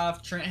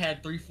 405. Trent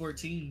had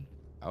 314.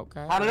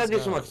 Okay. How did I let's do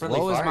go. so much friendly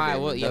What was fire my...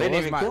 damage? What, I yeah, didn't what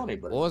was even my... kill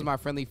anybody. What was my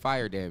friendly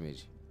fire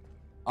damage?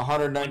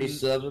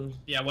 197.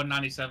 Yeah,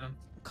 197.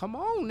 Come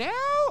on now.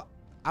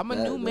 I'm a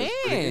That- new that's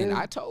pretty man. good.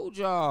 I told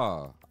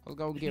y'all. I was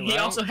gonna get He right.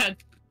 also had,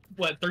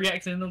 what, 3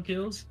 accidental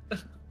kills?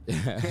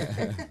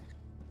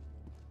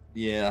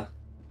 Yeah.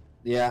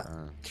 Yeah.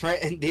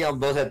 Trent and Dion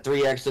both had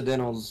 3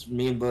 accidentals.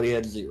 Me and Buddy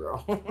had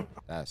 0.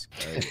 That's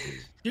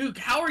crazy. Dude,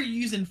 how are you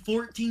using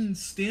 14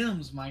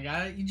 stems, my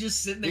guy? You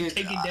just sitting there Dude,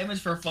 taking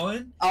damage for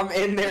fun? I'm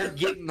in there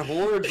getting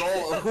hordes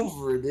all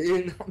over,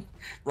 dude. I'm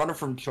running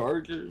from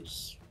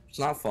chargers. It's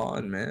not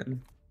fun,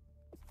 man.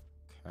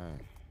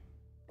 Okay.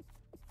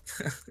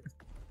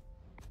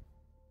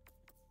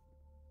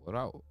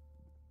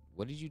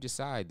 What did you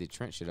decide that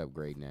Trent should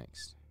upgrade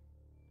next?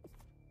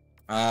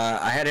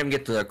 I had him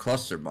get the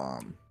cluster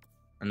bomb,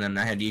 and then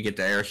I had you get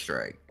the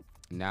airstrike.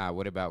 Nah,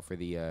 what about for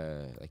the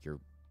like your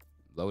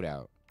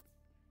loadout?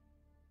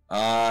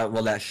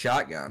 Well, that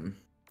shotgun.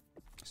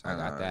 So I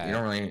got that. You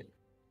don't really.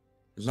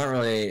 It's not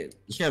really.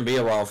 It's gonna be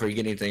a while before you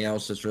get anything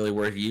else that's really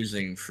worth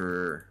using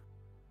for,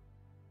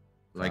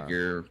 like,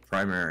 your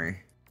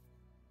primary.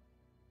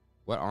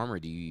 What armor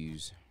do you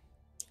use?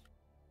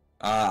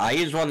 I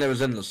used one that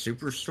was in the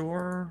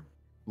superstore,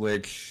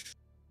 which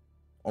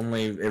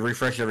it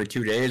refreshed every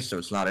 2 days, so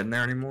it's not in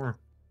there anymore.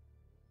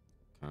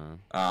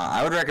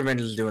 I would recommend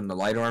just doing the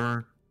light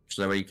armor,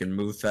 so that way you can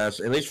move fast,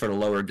 at least for the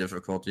lower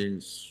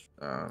difficulties.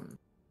 It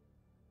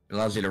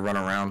allows you to run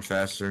around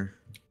faster.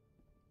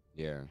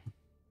 Yeah.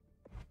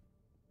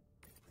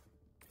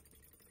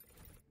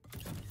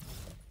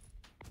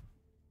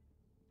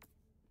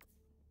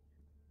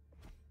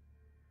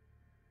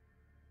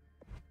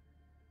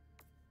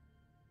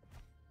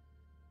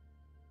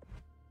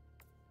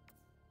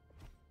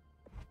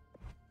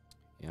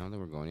 I don't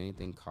think we're going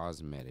anything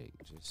cosmetic,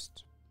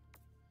 just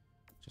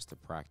the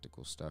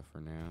practical stuff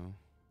for now.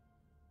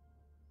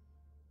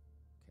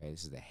 Okay,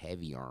 this is the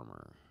heavy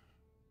armor.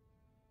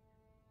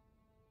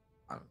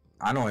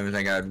 I don't even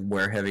think I'd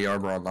wear heavy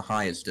armor on the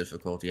highest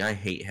difficulty. I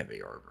hate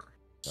heavy armor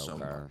so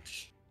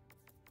much.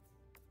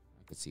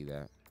 I could see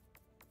that.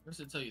 Where's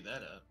it tell you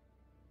that at?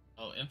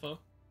 Oh, info?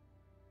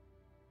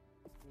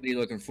 What are you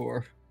looking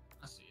for?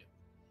 I see it.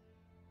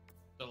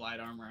 The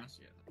light armor, I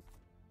see it.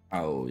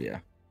 Oh, yeah.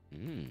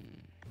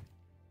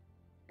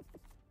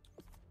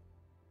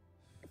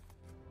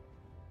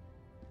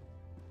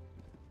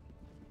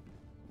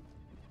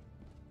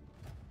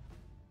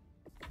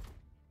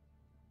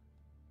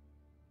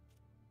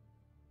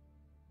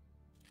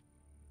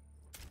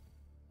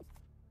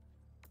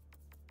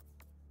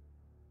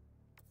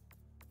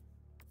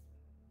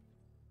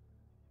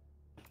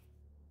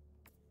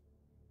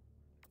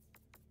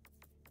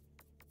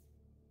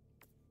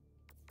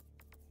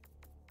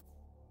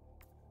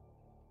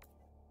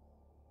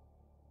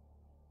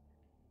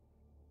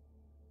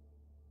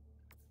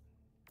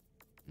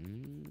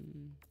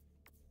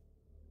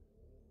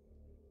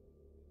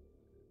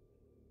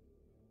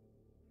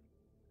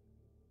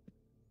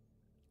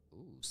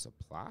 Ooh,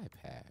 supply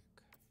pack.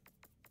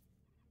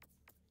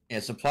 Yeah,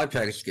 supply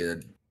pack is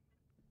good.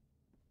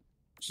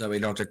 So we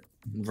don't have to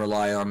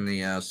rely on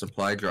the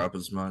supply drop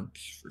as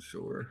much, for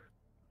sure.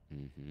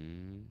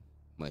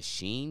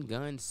 Machine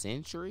gun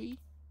sentry?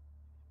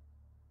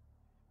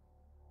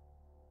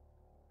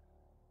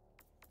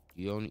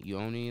 You own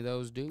any of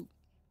those, dude?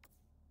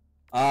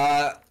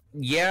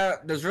 Yeah,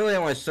 there's really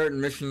only certain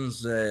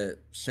missions that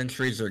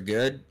sentries are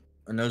good.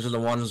 And those are the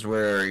ones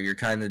where you're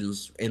kind of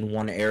just in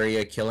one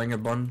area killing a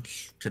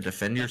bunch to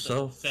defend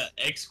yourself. The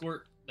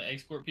export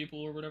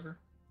people or whatever.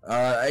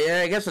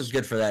 Yeah, I guess it's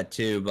good for that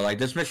too. But like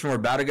this mission we're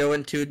about to go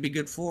into would be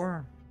good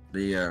for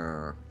the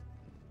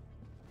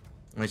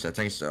at least I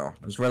think so.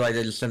 It's where like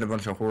they just send a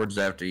bunch of hordes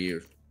after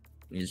you.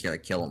 You just gotta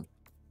kill them,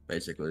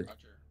 basically.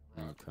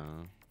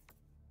 Okay.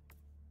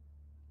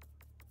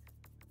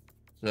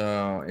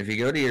 So if you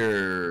go to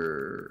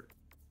your,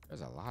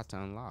 there's a lot to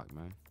unlock,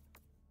 man.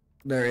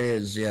 There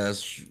is, yeah,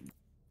 that's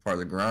part of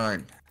the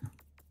grind.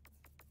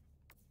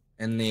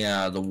 And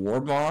the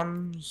war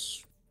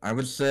bonds, I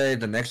would say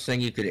the next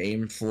thing you could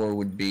aim for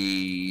would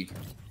be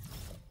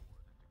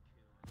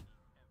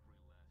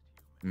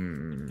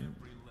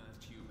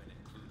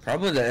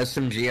probably the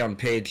SMG on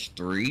page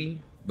 3,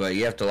 but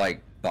you have to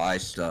like buy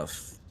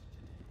stuff.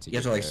 You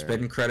have to like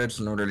spend credits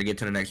in order to get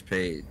to the next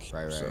page.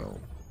 Right. So.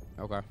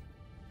 Okay.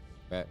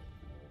 Bet.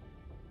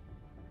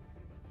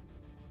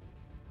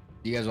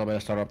 You guys want me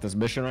to start off this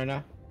mission right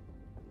now?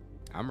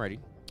 I'm ready.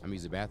 I'm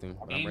using the bathroom,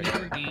 but I'm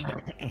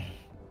ready.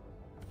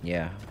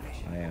 Yeah,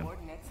 I am.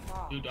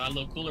 Dude, do I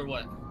look cool or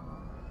what?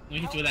 We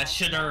hit you with that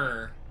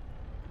shitter.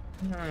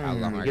 How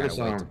long I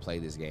gotta wait to play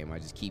this game? I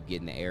just keep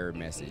getting the error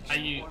message. Are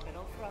you?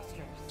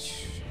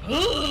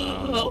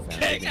 Oh,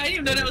 okay, I didn't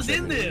even know that was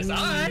in this.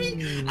 Alright,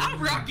 I'm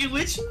rocking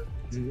with you.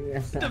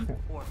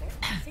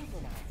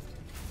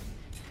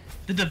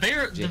 The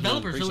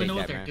developers really know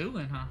what they're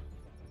doing, huh?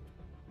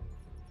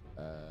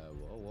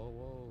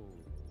 Whoa.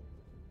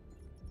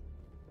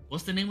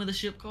 What's the name of the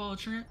ship called,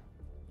 Trent?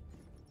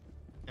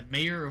 The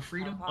Mayor of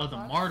Freedom? Oh, the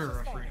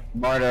Martyr of Freedom.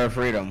 Martyr of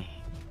Freedom.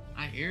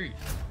 I hear you.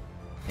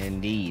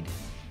 Indeed.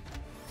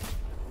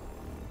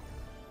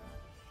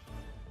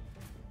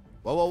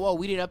 Whoa.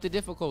 We didn't up the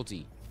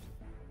difficulty.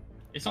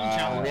 It's on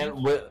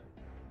challenge.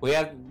 We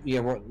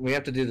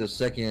have to do the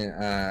second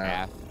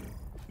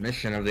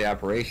mission of the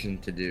operation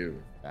to do.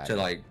 To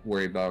like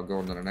worry about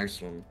going to the next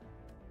one.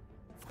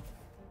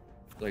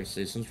 Like I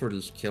say, since we're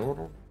just killing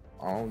them,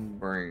 I'll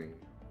bring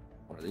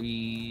one of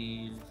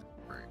these.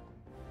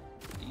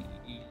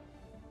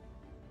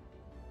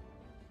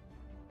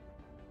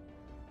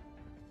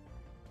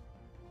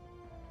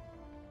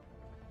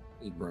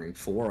 You bring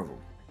 4 of them.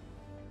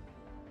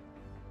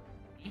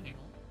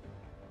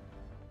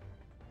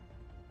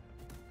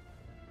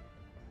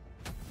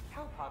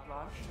 Hellpod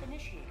launch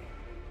initiated.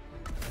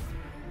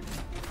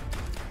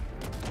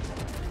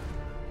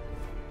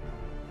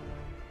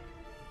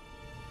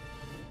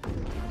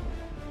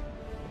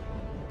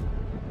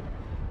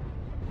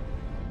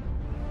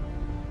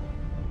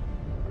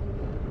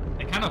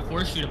 They kind of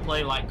force you to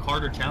play like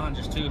harder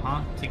challenges too,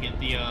 huh? To get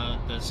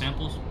the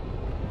samples,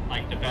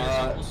 like the better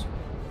samples.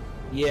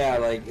 Yeah,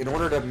 like in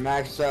order to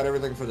max out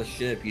everything for the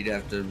ship, you'd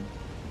have to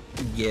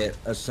get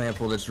a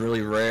sample that's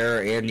really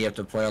rare, and you have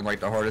to play on like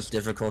the hardest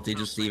difficulty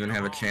just to even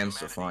have a chance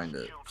to find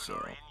it.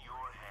 So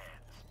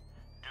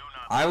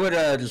I would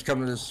just come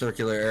to this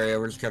circular area.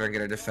 We're just kind of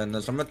gonna defend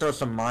this. I'm gonna throw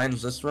some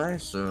mines this way,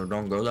 so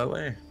don't go that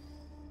way.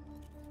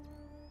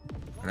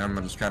 And I'm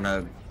gonna just kind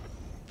of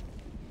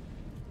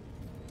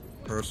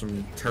throw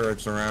some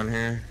turrets around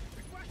here.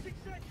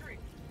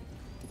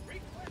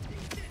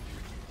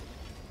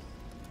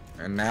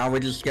 And now we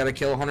just gotta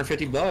kill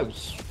 150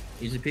 bugs.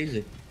 Easy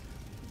peasy.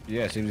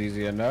 Yeah, seems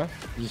easy enough.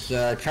 Just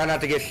try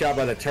not to get shot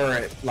by the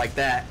turret like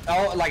that.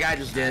 Oh, like I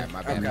just did.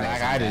 My bad, okay.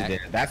 guys, Like I just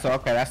did. That's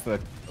okay. That's the.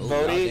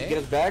 Bodhi, get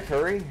us back,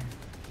 hurry.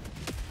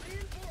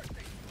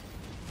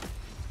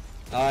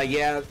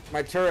 Yeah,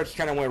 my turrets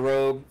kind of went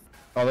rogue.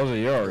 Oh, those are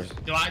yours.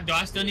 Do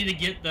I still need to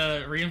get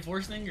the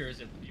reinforced thing, or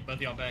is it both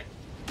y'all back?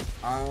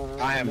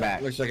 I am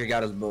back. Looks like I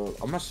got his boat.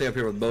 I'm gonna stay up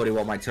here with Bodhi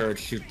while my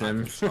turrets shoot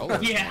them.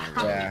 Yeah.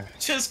 Yeah.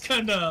 Just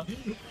gonna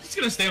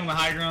stay on the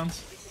high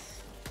grounds.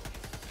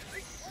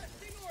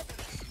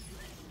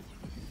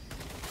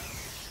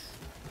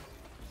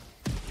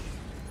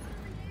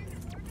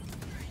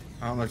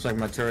 Oh, looks like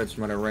my turrets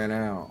might have ran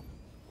out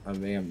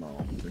of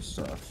ammo and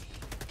stuff.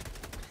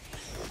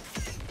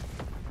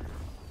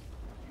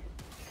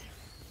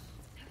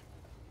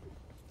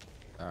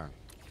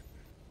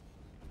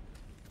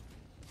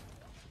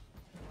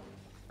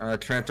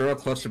 Trent, throw a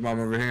cluster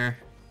bomb over here.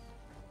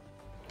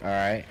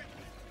 Alright.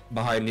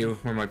 Behind you,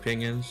 where my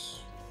ping is.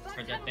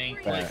 Where's that thing?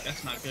 Like,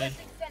 that's not good.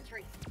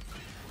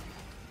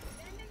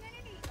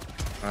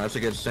 That's a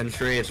good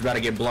sentry. It's about to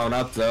get blown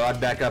up, though.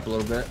 I'd back up a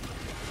little bit.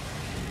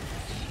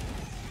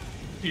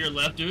 To your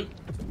left, dude.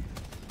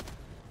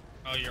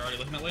 Oh, you're already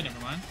looking that way? Never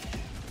mind.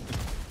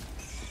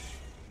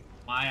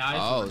 My eyes.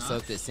 Oh, so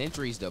if the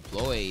sentry's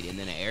deployed and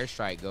then an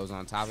airstrike goes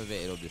on top of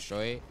it, it'll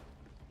destroy it?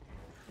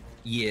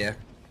 Yeah.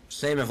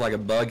 Same if like a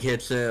bug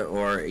hits it,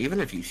 or even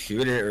if you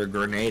shoot it or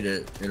grenade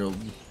it, it'll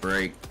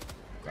break.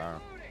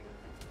 Wow.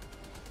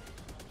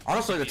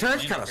 Honestly, the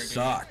turrets kind of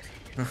suck.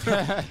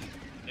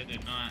 They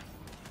did not.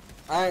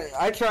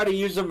 I try to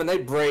use them and they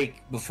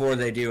break before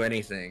they do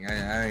anything.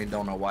 I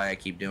don't know why I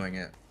keep doing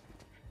it.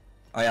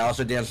 Oh yeah,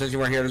 also Dan, since you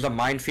weren't here, there's a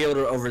minefield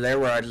over there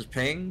where I just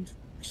pinged,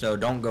 so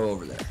don't go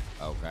over there.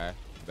 Okay,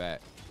 bet.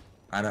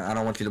 I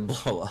don't want you to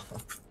blow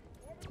up.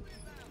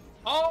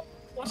 Oh,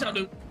 watch out,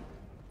 dude.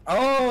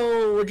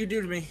 Oh, what'd you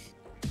do to me?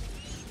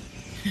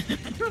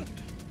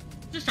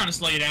 Just trying to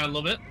slow you down a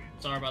little bit.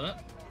 Sorry about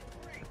that.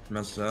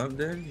 Messed up,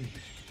 dude.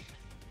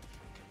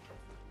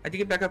 How'd you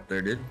get back up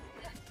there, dude?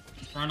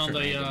 Run on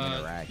the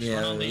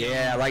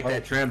yeah, I like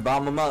that trend.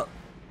 Bomb them up.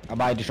 I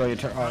might destroy your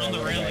turn. Run on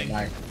the railing.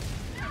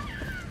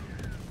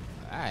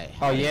 Alright.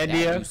 Oh yeah,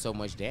 Dia. Do so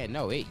much damage.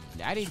 No, I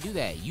didn't do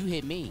that. You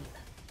hit me.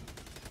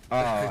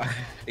 Oh,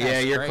 yeah,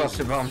 you're crazy. close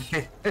to bomb.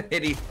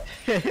 Hit him.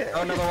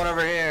 Oh, another one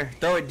over here.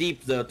 Throw it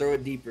deep though. Throw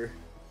it deeper.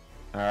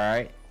 all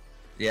right.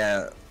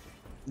 Yeah,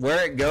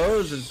 where it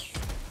goes is,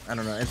 I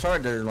don't know. It's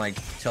hard to like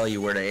tell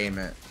you where to aim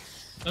it.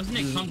 Doesn't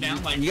it come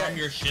down like from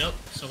your ship?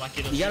 So like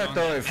it'll. You gotta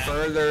throw it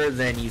further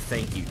than you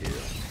think you do.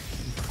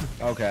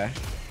 Okay.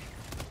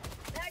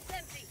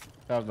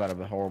 That was about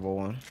a horrible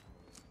one.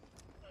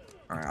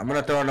 Alright, I'm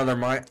gonna throw another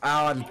mine.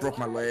 Ow, I just broke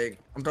my leg.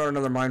 I'm throwing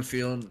another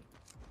minefield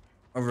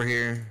over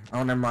here.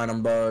 Oh, never mind,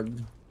 I'm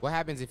bugged. What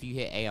happens if you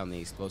hit A on the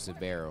explosive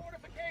barrel?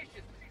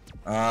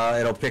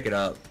 It'll pick it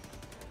up.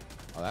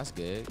 Oh, that's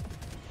good.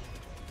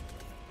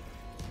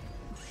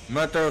 I'm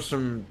gonna throw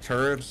some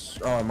turrets.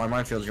 Oh, my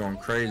minefield's going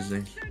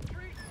crazy.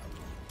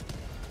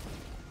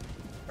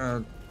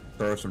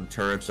 Throw some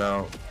turrets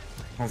out.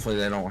 Hopefully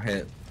they don't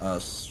hit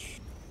us.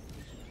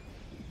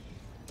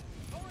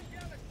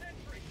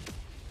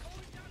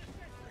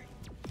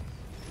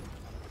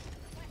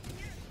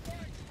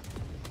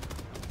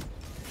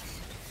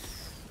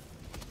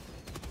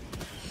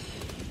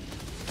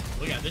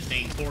 We got this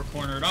thing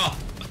four-cornered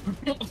off.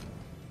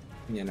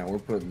 You know, we're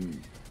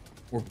putting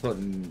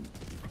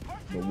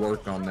the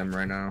work on them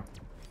right now.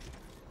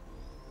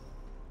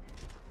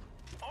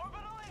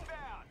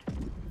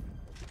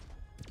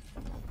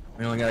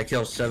 We only gotta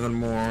kill 7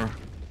 more.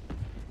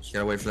 Just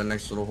gotta wait for the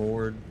next little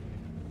horde.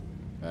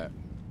 I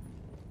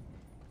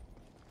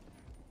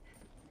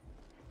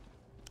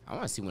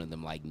want to see one of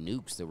them like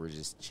nukes that were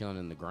just chilling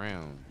in the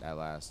ground that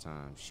last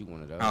time. Shoot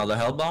one of those. Oh, the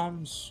hell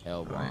bombs?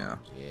 Hell bombs.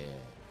 Oh, yeah.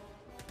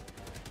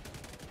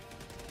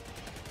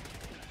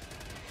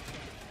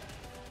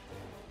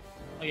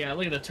 Oh yeah,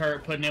 look at the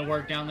turret putting in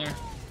work down there.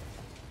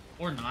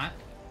 Or not.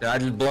 Did I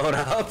just blow it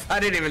up? I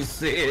didn't even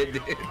see it,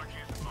 dude.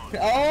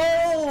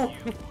 Oh!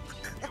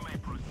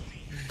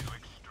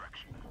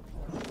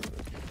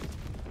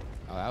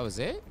 Oh, that was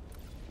it?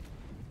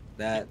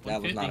 That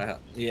was not a...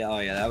 Yeah, oh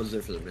yeah, that was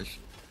it for the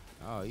mission.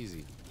 Oh,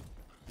 easy.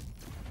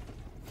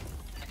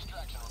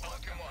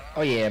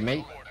 Oh yeah,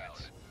 mate.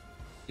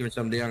 Give me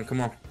some, Dion.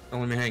 Come on.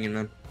 Don't let me hanging,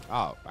 man.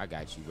 Oh, I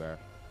got you, bro.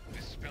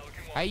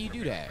 How you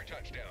do that?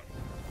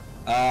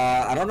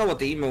 I don't know what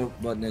the emote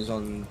button is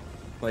on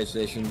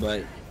PlayStation,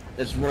 but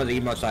it's one of the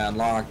emotes I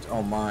unlocked.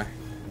 Oh my.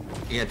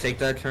 You gotta take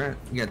that, Trent?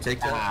 You gotta take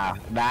that? Ah,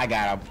 nah, I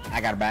got him.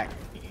 I got it back.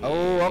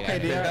 Oh, okay,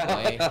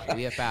 dear.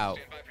 We up out.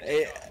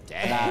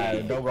 Nah,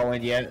 don't go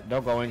in yet.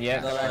 Don't go in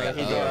yet.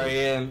 He's already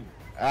in.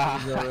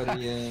 He's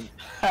already in.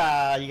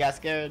 You got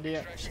scared,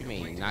 dear? What you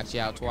mean? Knocked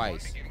you out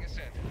twice.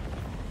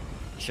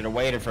 Should have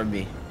waited for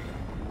me.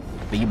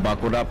 But you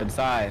buckled up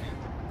inside.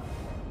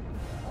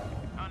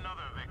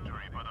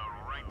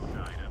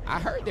 I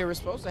heard they were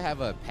supposed to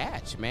have a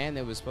patch, man,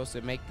 that was supposed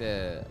to make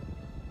the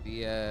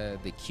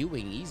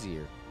queuing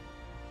easier.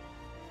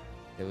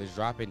 It was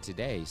dropping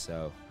today,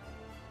 so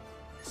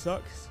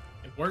sucks.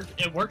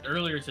 It worked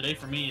earlier today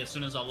for me as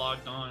soon as I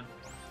logged on.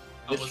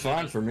 It's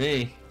fine for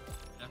me.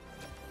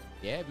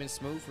 Yeah, it's been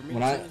smooth for me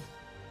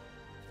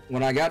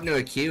When I got into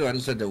a queue, I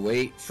just had to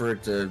wait for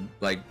it to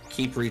like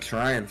keep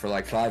retrying for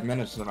like 5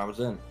 minutes, and then I was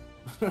in.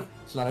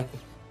 It's not.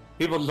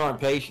 People just aren't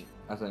patient,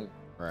 I think.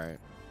 Right.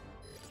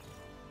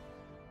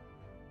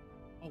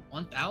 Oh,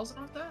 1,000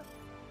 off that?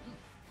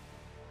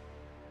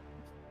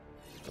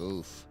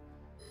 Oof.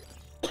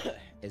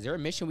 Is there a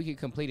mission we can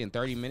complete in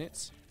 30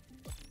 minutes?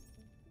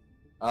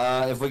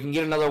 If we can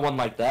get another one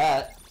like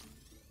that.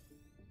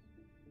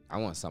 I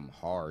want something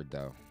hard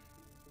though.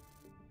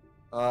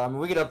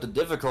 We get up the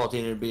difficulty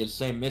and it'd be the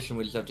same mission.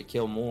 We just have to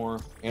kill more.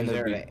 And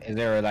Is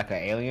there like an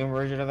alien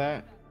version of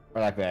that,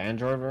 or like the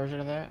Android version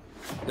of that?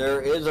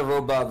 There is a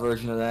robot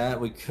version of that.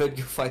 We could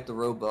go fight the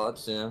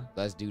robots. Yeah.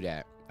 Let's do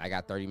that. I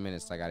got 30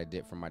 minutes. I got a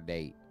dip for my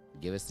date.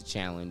 Give us the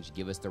challenge.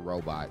 Give us the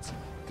robots.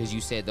 Because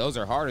you said those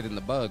are harder than the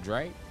bugs,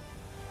 right?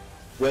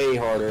 Way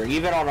harder.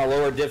 Even on a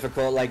lower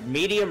difficult, like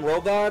medium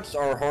robots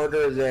are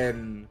harder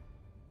than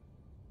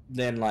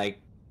like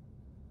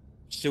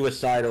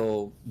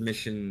suicidal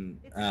mission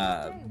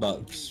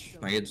bugs.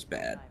 Like it's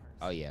bad.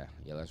 Oh yeah.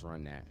 Yeah, let's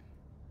run that.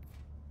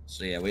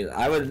 So yeah,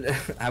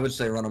 I would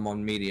say run them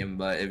on medium,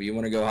 but if you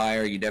want to go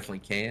higher, you definitely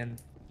can.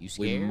 You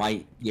scared? We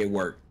might get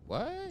work.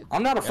 What?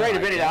 I'm not afraid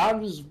of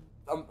anything.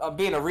 I'm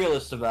being a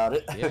realist about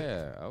it.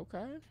 Yeah.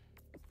 Okay.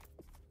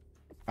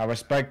 I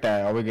respect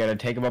that. Are we gonna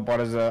take him up on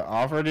his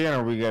offer, then,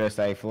 or are we gonna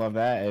say love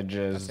that and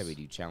just? I said we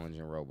do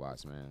challenging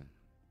robots, man.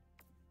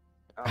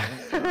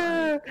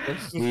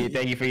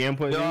 Thank you for your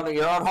input.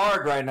 You're on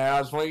hard right now.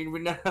 I just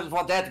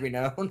want that to be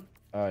known.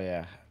 Oh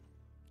yeah.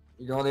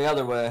 You're going the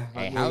other way.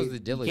 Hey, how's the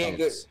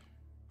diligence?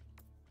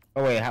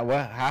 Oh wait, how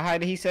high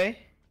did he say?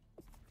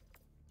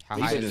 How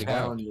high does it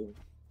go?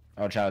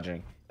 Oh,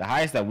 challenging. The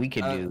highest that we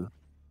can do.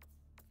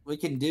 We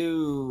can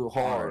do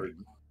hard,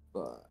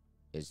 but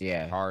is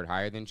hard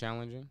higher than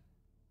challenging?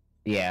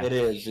 Yeah. It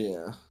is,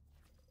 yeah.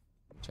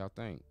 What y'all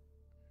think?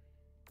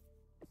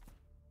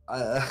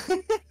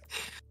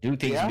 Dude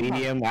thinks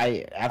medium.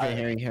 After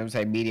hearing him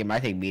say medium, I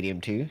think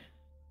medium too.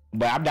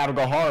 But I'm down to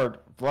go hard.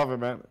 Love it,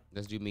 man.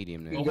 Let's do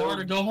medium then. Go hard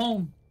or go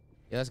home.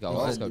 Yeah, let's go.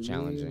 Let's go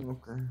challenging.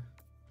 Okay.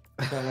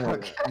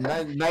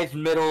 nice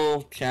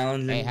middle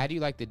challenging. Hey, how do you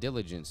like the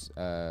diligence,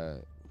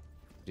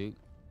 Duke?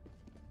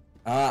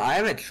 I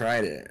haven't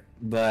tried it,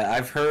 but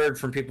I've heard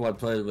from people I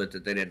played with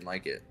that they didn't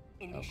like it.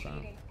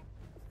 Okay.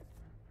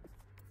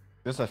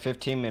 This is a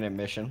 15-minute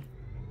mission.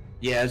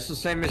 Yeah, it's the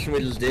same mission we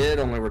just did,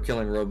 only we're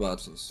killing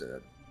robots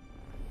instead.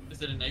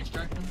 Is it an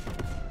extract one?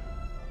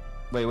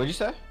 Wait, what'd you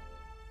say?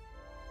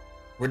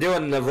 We're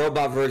doing the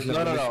robot version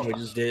of the mission we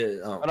just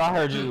did. Oh. But I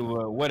heard you.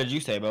 What did you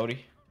say,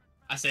 Bodie?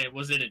 I said,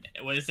 was it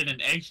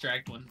an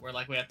extract one where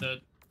like we have to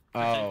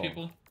protect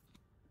people?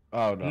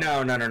 Oh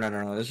no.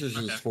 No. This is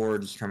just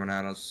hordes coming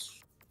at us.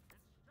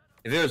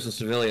 If it was a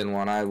civilian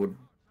one, I would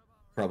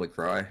probably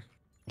cry.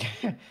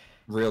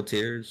 Real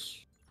tears.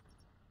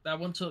 That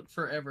one took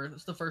forever.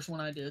 That's the first one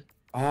I did.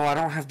 Oh, I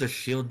don't have the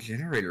shield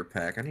generator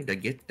pack. I need to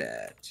get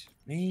that.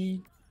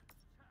 Man.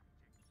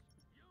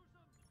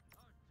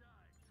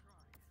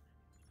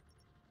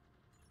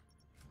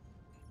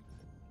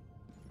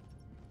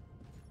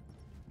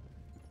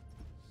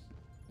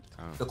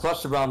 The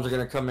cluster bombs are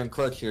gonna come in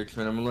clutch here,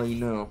 Trent. I'm gonna let you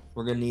know.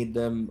 We're gonna need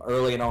them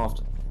early and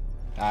often.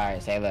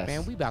 Alright, say less.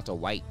 Man, we about to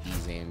wipe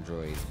these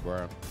androids,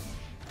 bro.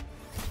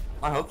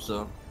 I hope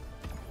so.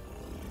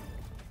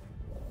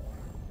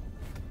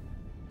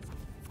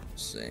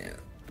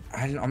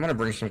 I'm gonna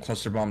bring some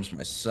cluster bombs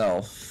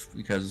myself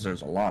because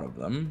there's a lot of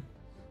them.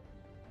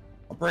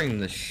 I'll bring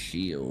the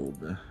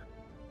shield.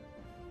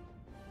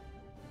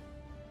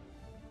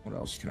 What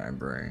else can I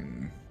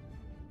bring?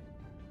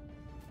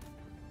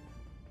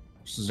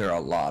 This is there a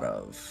lot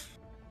of.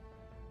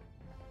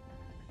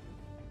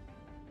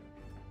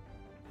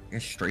 I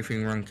guess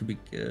strafing run could be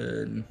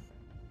good.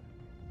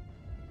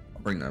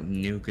 I'll bring the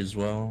nuke as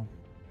well.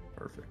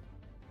 Perfect.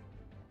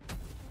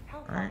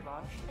 Alright,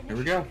 here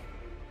we go.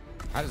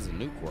 How does the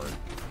nuke work?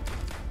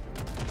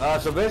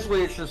 So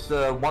basically it's just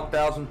a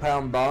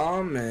 1,000-pound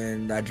bomb,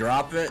 and I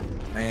drop it,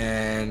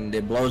 and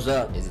it blows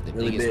up. Is it the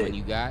really biggest big. one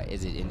you got?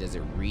 Is it, and does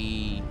it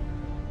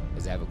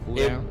have a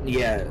cooldown?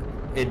 Yeah,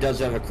 it does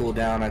have a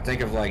cooldown. I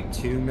think of like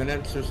 2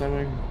 minutes or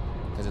something.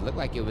 Because it looked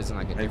like it was in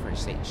like a different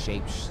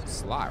shape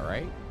slot,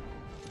 right?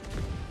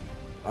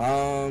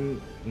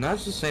 No,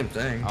 it's the same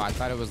thing. Oh, I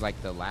thought it was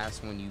like the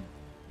last one you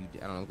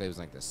I don't know, it was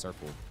like the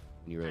circle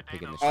when you were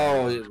picking the shot.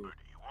 Oh,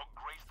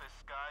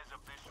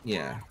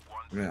 yeah.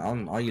 I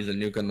mean, I'll use a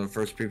nuke on the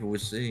first people we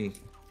see.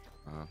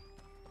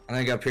 I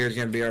think up here is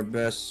gonna be our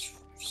best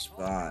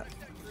spot.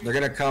 They're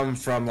gonna come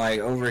from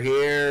like over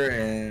here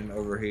and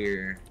over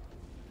here.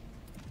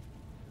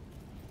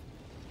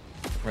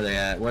 Where they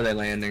at? Where are they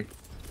landing?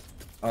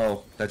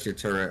 Oh, that's your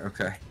turret.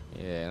 Okay.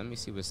 Yeah, let me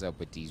see what's up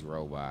with these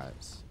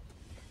robots.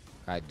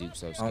 God, Duke's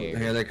so Oh, scared.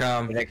 here they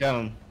come. Here they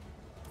come.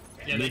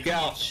 Yeah, they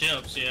come off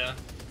ships, yeah.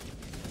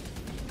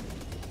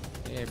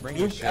 Yeah, bring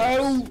your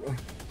ships.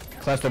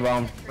 Cluster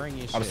bomb. Bring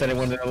your I'm sending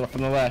one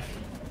from the left.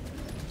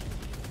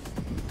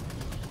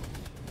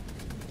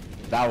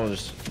 That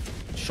was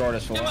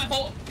shortest one. Yeah,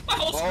 my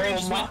whole screen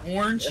just went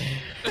orange.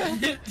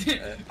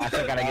 I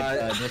still gotta get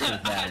the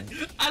distance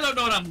down. I don't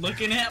know what I'm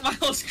looking at. My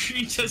whole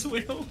screen just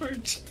went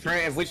orange.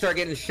 Trent, if we start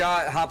getting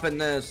shot, hop in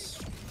this.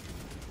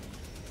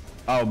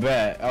 Oh,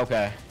 bet.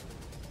 Okay.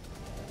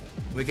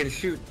 We can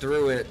shoot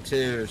through it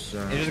too,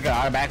 so. It's just gonna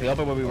automatically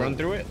open when we run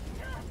through it?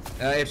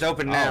 It's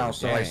open now,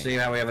 so I dang. see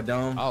how we have a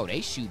dome. Oh, they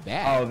shoot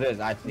back. Oh,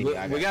 this, I think.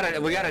 We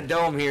got a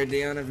dome here,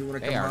 Dion, if you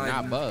want to come They are hide.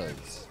 not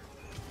bugs.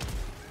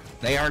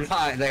 They are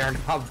not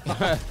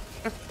bugs.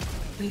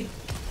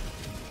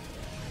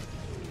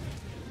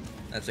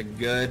 That's a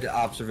good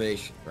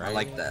observation. Right? I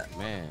like that.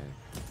 Man.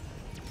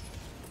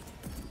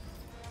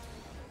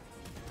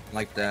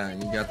 Like that.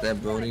 You got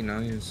that, Bodie?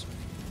 Nice.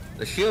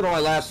 The shield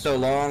only lasts so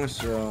long,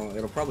 so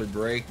it'll probably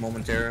break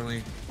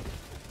momentarily.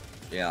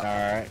 Yeah.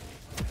 Alright.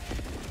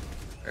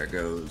 There it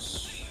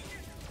goes.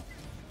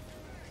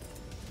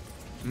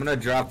 I'm gonna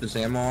drop this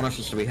ammo on us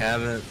just so we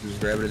have it. Just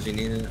grab it as you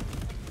need it.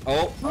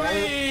 Oh!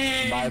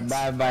 Bye,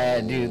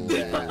 dude.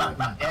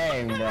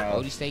 Dang, bro.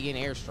 Bodie, stay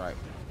getting airstrike.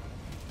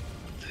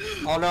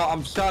 Oh no,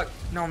 I'm stuck.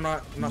 No, I'm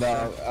not. I'm not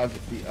stuck.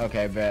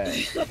 Okay, bet.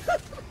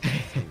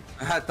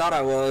 I thought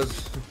I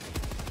was.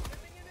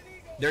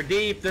 They're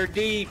deep. They're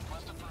deep.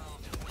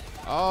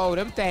 Oh,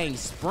 them things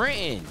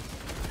sprinting.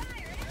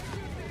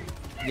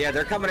 Yeah,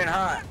 they're coming in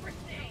hot.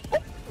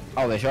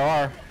 Oh, they sure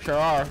are. Sure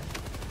are.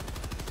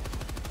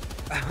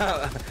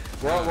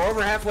 We're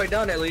over halfway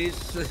done at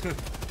least. Let's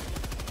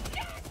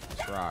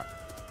rock.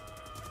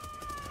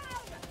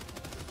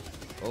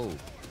 Oh.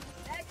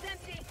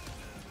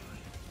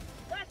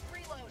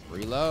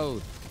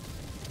 Reload.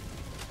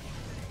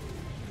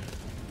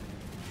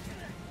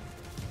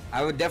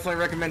 I would definitely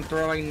recommend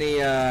throwing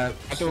the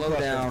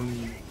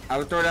slowdown. I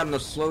would throw down the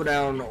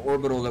slowdown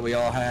orbital that we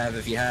all have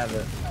if you have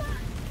it.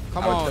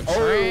 Come on,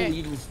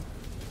 Trent.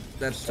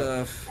 That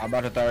stuff. I'm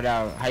about to throw it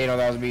out. How you know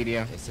that was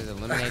medium? It says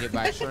eliminated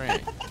by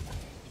Trent.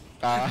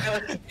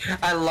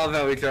 I love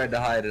how we tried to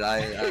hide it.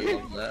 I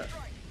love that.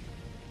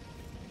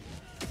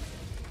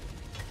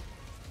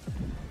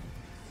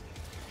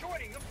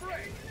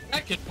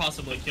 That could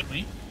possibly kill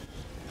me.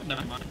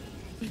 Never mind.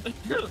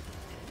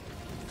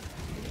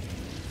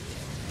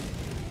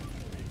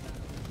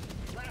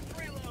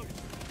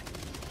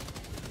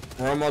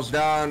 We're almost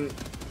done.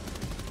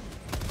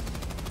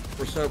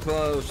 We're so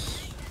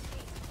close.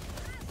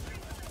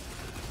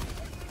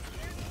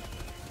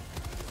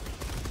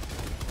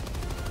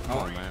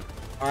 Oh man.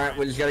 Alright,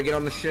 we just gotta get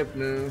on the ship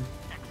now.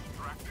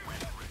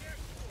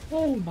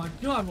 Oh my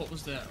god, what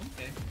was that?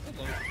 Okay.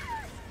 Hello.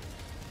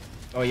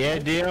 Oh yeah,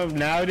 DM.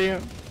 Now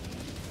DM.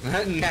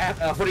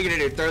 What are you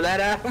gonna do? Throw that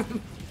out?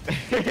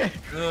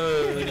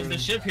 Is the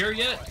ship here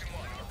yet?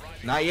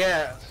 Not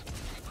yet.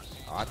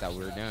 Oh, I thought we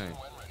were done.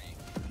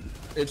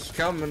 It's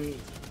coming.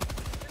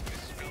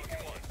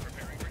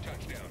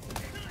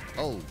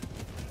 Oh.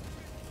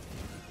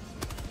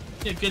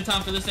 Yeah, good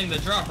time for this thing to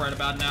drop right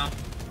about now.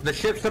 The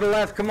ship's to the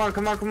left. Come on,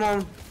 come on, come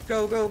on.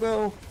 Go, go,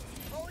 go.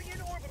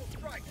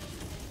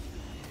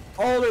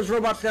 Oh, there's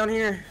robots down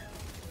here.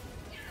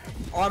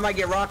 Oh, I might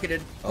get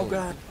rocketed. Oh,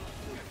 god.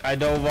 I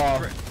dove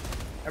off.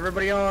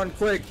 Everybody on,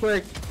 quick,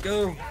 quick,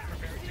 go.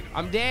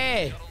 I'm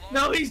dead.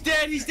 No, he's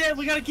dead. He's dead.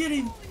 We gotta get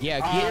him. Yeah,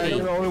 get You're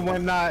me. the only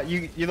one not.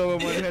 You're the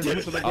only one that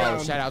has to the Oh,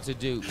 ground. shout out to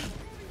Duke.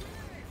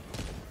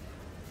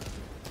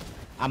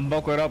 I'm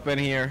buckled up in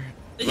here.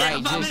 Yeah,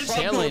 Right, I'm just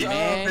chilling,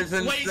 man.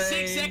 Wait,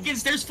 6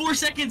 seconds. There's 4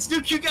 seconds.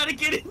 Duke, you gotta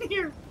get in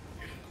here.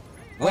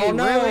 Wait, Oh,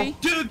 no. really?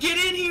 Dude, get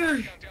in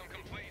here.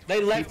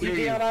 They left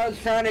you down. I was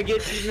trying to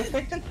get you.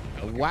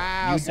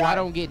 Wow, so I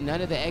don't get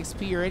none of the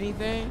XP or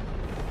anything?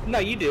 No,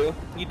 you do.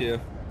 You do.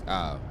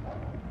 Oh,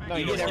 No,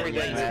 You get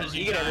everything.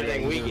 You get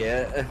everything we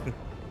get.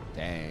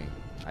 dang.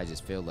 I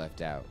just feel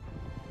left out.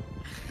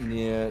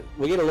 Yeah,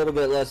 we get a little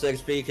bit less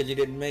XP because you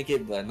didn't make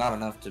it, but not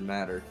enough to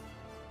matter.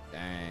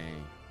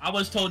 Dang. I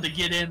was told to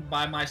get in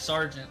by my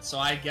sergeant, so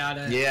I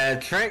gotta. Yeah,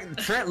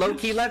 Trent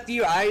low-key left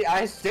you.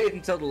 I stayed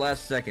until the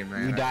last second,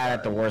 man. You died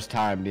at the worst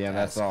time, DM.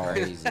 That's all.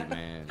 Crazy,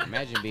 man.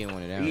 Imagine being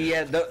one of them.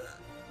 Yeah,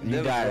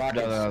 You died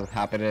when I was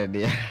hopping in,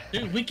 DM.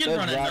 Dude, we can Those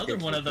run another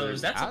rockets one were of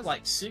those. crazy. That I took was-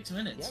 like 6 Yeah,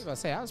 I minutes. was about to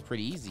say, that was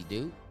pretty easy,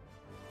 dude.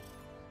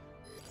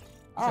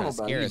 I don't know Trying to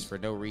about scare us easy. for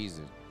no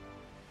reason.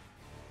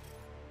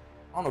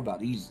 I don't know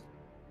about easy.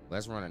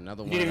 Let's run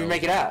another You one. didn't even of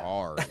make those it out.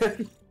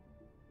 Hard.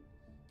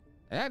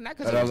 Not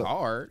because it was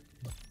hard.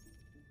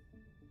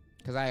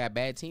 Because I got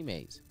bad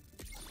teammates.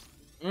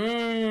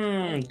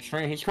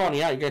 Trent, he's calling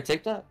you out. You gonna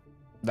take that?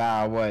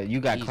 Nah, what? You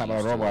got Easy, caught by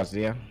so- robots,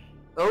 DM.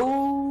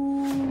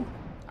 Oh.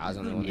 I was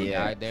the only one that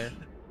Yeah. died there.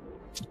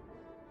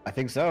 I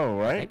think so,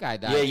 I right? think I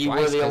died Yeah, you were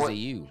twice the because of only-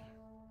 you.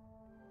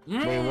 Wait,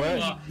 what?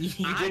 Well, You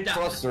I did died,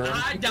 cluster.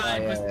 I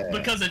died Yeah.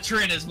 because of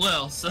Trent as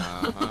well. So.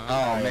 Uh-huh.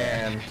 Oh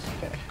man.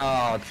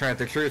 Oh, Trent,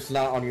 the truth's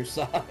not on your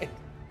side.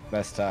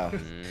 That's tough.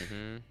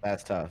 Mm-hmm.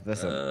 That's tough.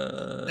 Listen,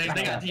 They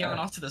got Dion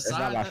off to the not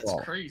side. my That's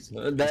fault. crazy.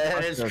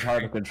 That is it's hard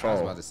to I was control.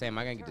 about to say, am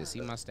I gonna get to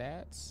see my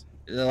stats?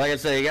 Like I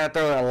said, you gotta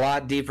throw it a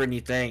lot deeper than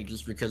you think,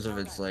 just because of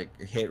its like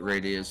hit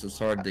radius. It's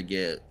hard to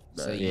get.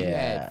 So But you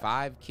Yeah. had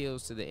 5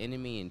 kills to the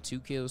enemy and 2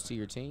 kills to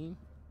your team?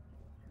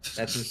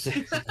 that's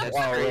insane. That's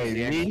Oh, wait,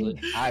 crazy.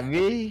 Actually.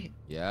 me?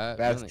 Yeah.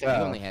 That's you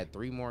tough. only had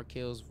 3 more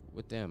kills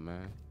with them,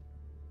 man.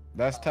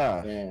 That's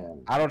tough.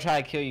 Man. I don't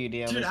try to kill you,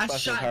 DM. Dude, It's I plus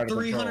it's shot hard to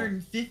control.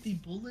 350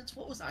 bullets.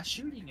 What was I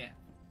shooting at?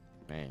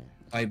 Man.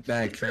 Fight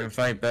back, Trent.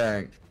 Fight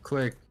back,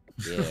 quick.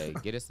 Yeah,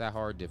 get us that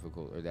hard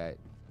difficult or that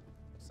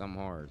something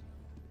hard.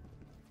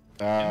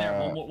 And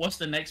there, what's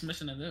the next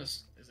mission of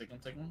this? Is it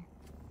gonna take long?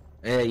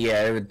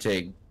 Yeah, it would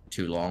take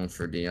too long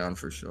for Dion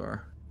for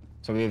sure.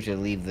 So we have to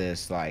leave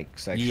this like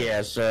section.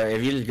 Yeah, so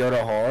if you just go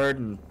to hard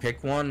and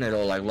pick one,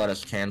 it'll like let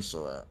us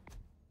cancel it.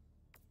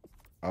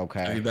 If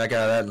Okay. you back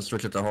out of that and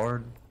switch it to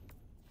hard.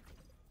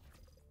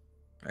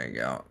 There you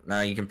go.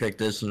 Now you can pick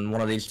this, and one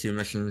of these 2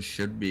 missions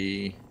should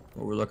be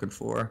what we're looking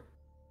for.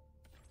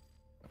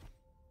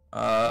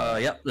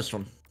 Yep, this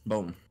one.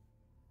 Boom.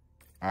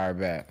 Alright,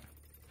 bet.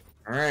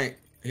 All right,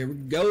 here we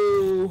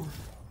go.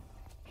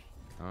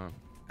 Huh.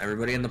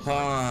 Everybody in the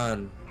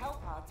pond.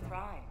 Hellpods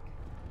primed.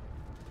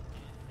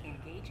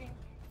 Engaging.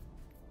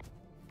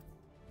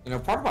 You know,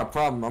 part of my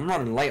problem, I'm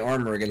running light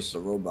armor against the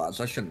robots.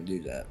 I shouldn't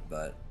do that,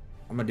 but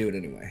I'm gonna do it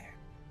anyway.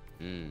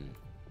 Mm.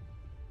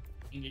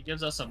 And it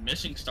gives us a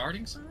mission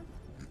starting sign?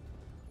 I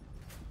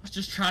was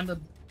just trying to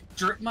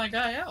drip my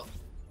guy out.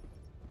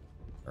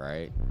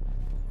 Right.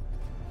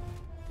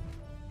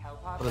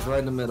 Put us right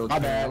in the middle. My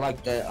bad. I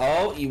like that.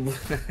 Oh, you.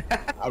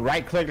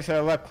 Right click instead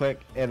of left click.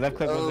 And left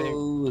click was there.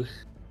 Oh.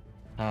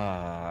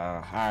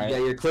 Alright. Yeah,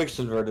 your clicks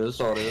inverted.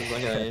 That's all it is.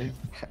 Okay.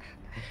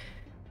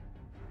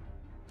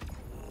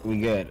 We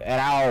good.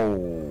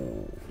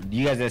 And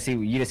you guys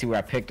didn't see where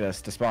I picked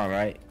us to spawn,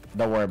 right?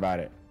 Don't worry about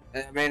it.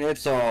 I mean,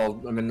 it's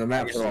all. I mean, the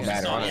map's all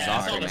matter.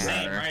 Yeah, it's all the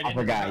same, right? I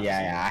forgot.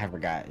 Yeah, I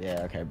forgot.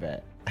 Yeah, okay,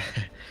 bet.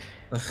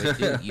 Wait,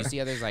 dude, you see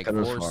how there's like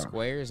 4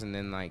 squares and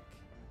then like,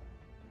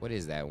 what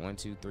is that? 1,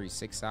 2, 3,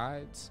 6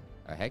 sides?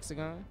 A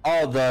hexagon?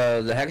 Oh,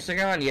 the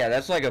hexagon? Yeah,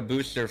 that's like a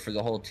booster for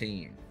the whole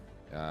team.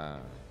 I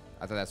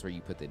thought that's where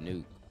you put the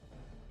nuke.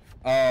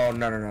 Oh,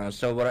 no.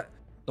 So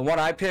the one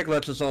I picked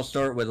lets us all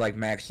start with like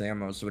max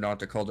ammo, so we don't have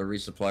to call the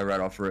resupply right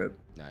off rip.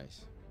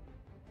 Nice.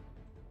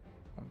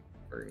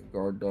 Bring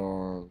guard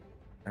dog.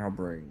 I'll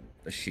bring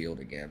the shield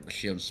again. The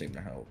shield seemed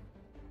to help.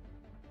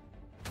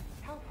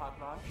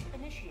 Hellpod launch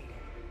initiated.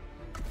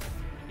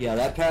 Yeah,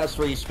 that pass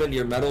where you spend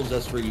your medals,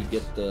 that's where you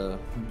get the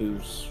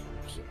boost.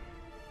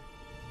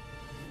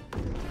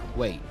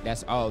 Wait,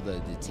 that's all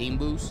the team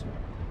boost?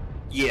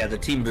 Yeah, the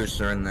team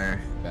boosts are in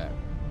there. Bet.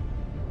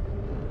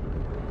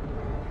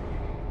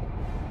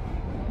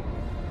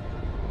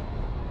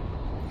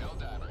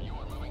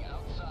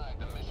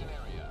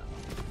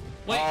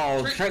 Wait,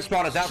 oh, Trent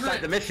spawn is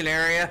outside the mission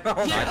area.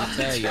 Oh Yeah. my I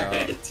tell y'all.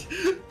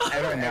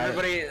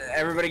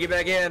 Everybody get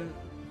back in.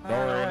 Don't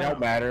worry, it don't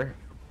matter.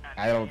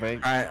 I don't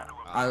think. Alright,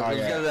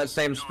 let's go to that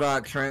same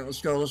spot, Trent.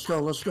 Let's go.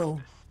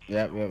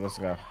 Yep, let's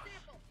go.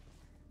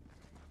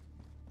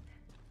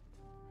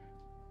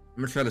 I'm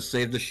gonna try to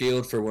save the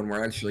shield for when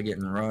we're actually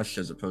getting rushed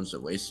as opposed to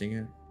wasting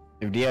it.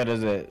 If Dio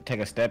doesn't take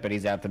a step and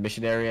he's out the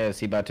mission area, is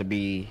he about to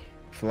be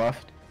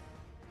fluffed?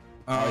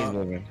 Oh, he's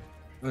moving.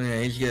 Oh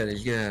yeah, he's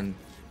good.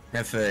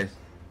 Have faith.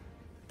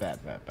 Bet.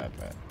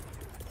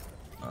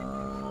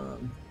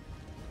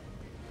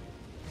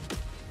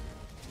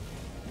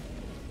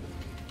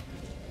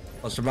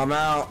 What's the bomb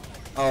out?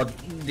 Oh,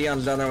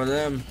 Dion's down there with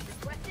him.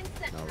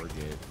 No, we're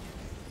good.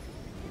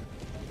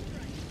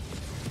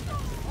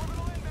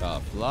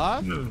 The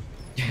fluff?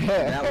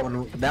 that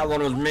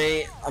one was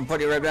me. I'm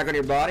putting you right back on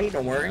your body.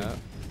 Don't worry. Yeah.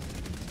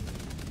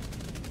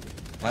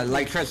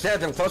 Like Trent said,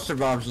 them cluster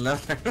bombs. No. I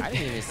didn't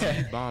even see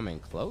you bombing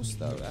close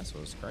though. That's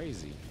what's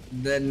crazy.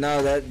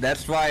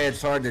 That's why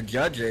it's hard to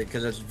judge it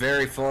because it's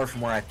very far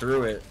from where I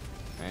threw it.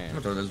 Man. I'm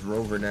gonna throw this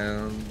rover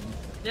down.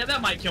 Yeah,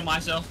 that might kill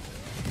myself.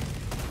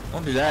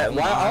 Don't do that.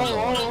 Why?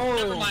 Oh,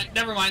 never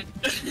mind.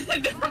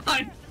 Never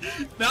mind.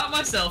 Not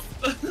myself.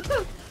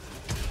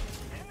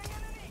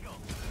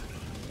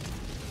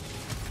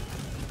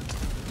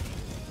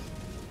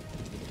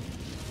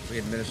 We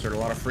administered a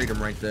lot of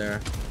freedom right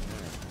there.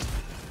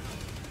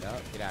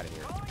 Yep, get out of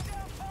here.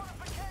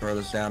 Throw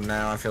this down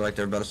now. I feel like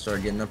they're about to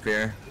start getting up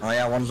here. Oh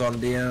yeah, one's on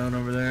Dion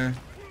over there.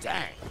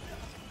 Dang.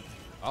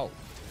 Oh.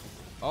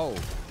 All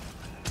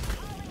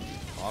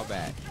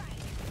bad.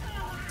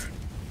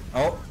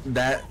 Oh,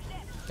 that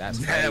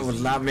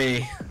was not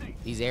me.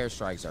 These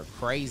airstrikes are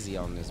crazy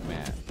on this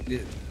map.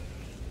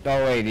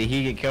 Oh wait, did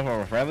he get killed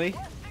from a friendly?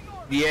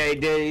 Yeah, he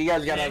did. You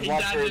guys gotta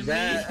watch for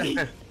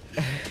that.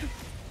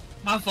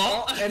 My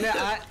fault. Oh, and then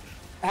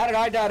how did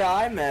I die to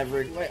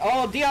iMaverick? Wait,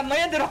 oh, Dion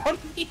landed on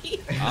me.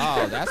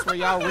 Oh, that's where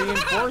y'all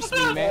reinforced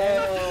me,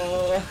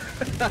 man.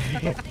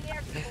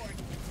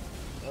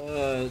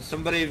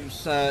 Somebody,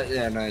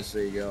 yeah, nice.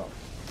 There you go.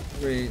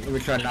 Let me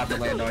try not to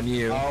land on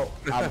you. Oh,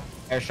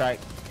 airstrike,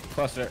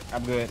 cluster.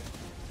 I'm good.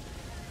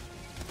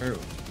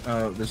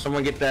 Did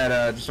someone get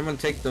that? Did someone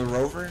take the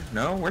rover?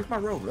 No, where's my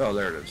rover? Oh,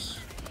 there it is.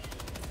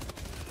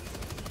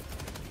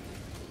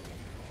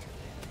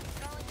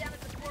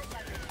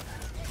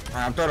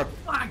 I'm throwing a.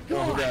 My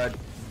God.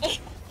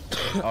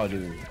 Oh,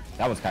 dude,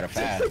 that was kind of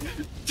fast.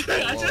 Dude,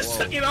 I just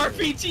took an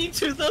RPG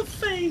to the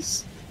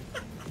face.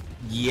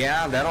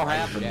 Yeah, that'll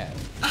happen. Yeah.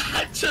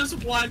 I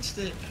just watched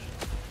it.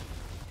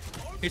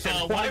 He said,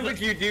 "Why would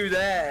you do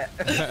that?"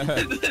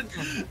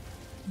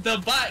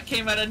 The bot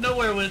came out of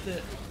nowhere with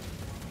it.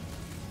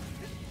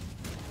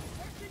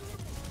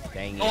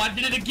 Dang it. Oh, I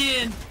did it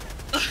again.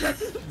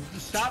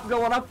 Stop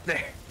going up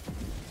there.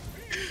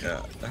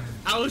 Yeah.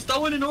 I was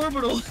throwing an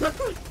orbital.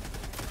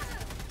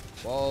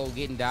 Whoa,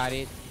 getting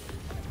dotted.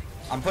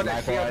 I'm putting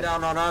a shield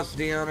down on us,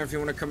 Dion, if you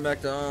want to come back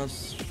to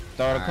us.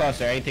 Throw the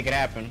cluster, anything could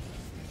happen.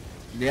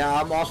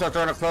 Yeah, I'm also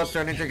throwing a cluster,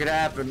 anything could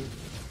happen.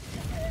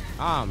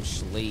 I'm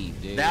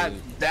sleep, dude. That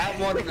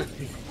one.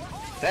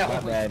 That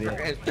one.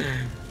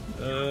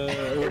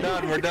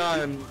 We're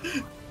done.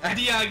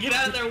 Dion, get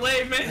out of their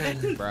way,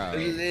 man. Bro.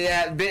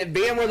 Yeah,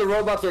 being where the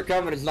robots are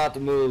coming is not the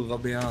move, I'll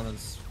be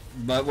honest.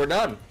 But we're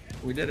done.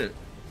 We did it.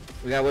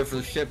 We gotta wait for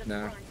the ship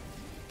now.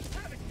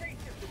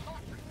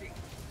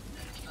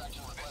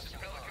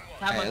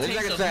 Have Hey, a look like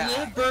taste it's of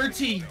that.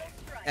 liberty.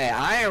 Hey,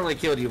 I only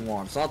killed you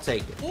once. I'll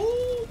take it.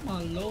 Oh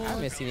my lord. I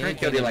haven't seen Trent anything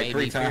killed you that like made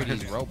 3 me fear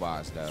times. these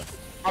robots, though.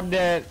 I'm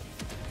dead.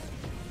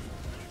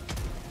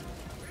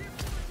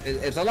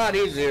 It's a lot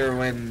easier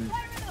when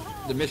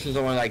the mission's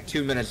only like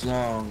 2 minutes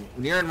long.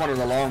 When you're in one of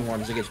the long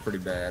ones, it gets pretty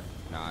bad.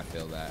 No, I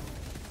feel that.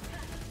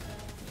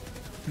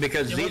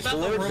 Because these what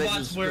about hordes, the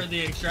robots where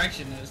the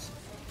extraction is?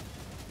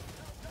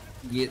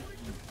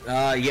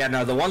 Yeah,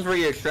 no, the ones where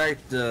you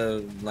extract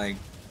the like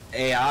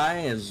AI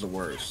is the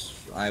worst.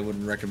 I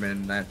wouldn't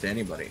recommend that to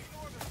anybody.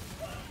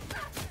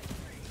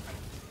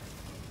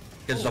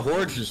 Because the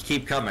hordes just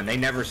keep coming; they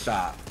never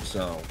stop.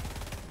 So,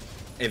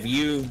 if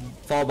you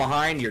fall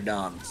behind, you're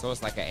done. So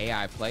it's like an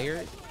AI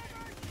player.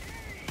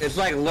 It's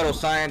like little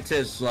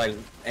scientists, like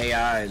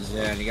AIs,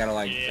 yeah, and you gotta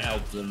like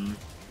help them.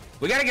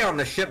 We gotta get on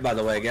the ship, by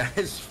the way,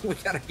 guys. We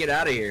gotta get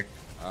out of here.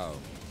 Oh.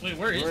 Wait,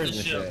 where is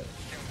the ship?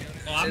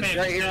 Oh, I it's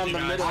right here on the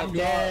middle of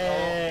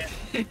the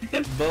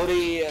Bodie,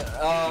 you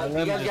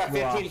guys got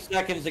 15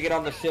 seconds to get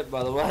on the ship,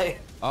 by the way.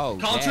 Oh,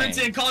 Call Trent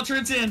in, call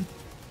Trent in.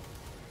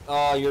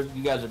 Oh, you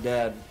guys are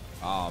dead.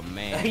 Oh,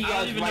 man.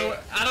 I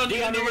don't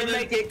even know where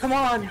make it. Come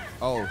on.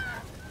 Oh,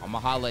 I'm gonna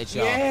holler at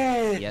y'all.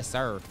 Yeah. Yes,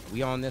 sir.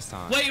 We on this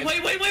time. Wait, I'm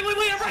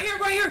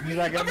right here. He's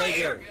not gonna make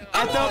it.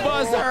 At the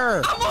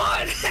buzzer. Come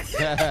on.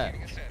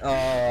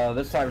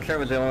 This time Trent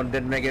was the one who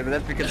didn't make it, but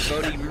that's because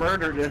Bodie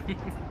murdered him.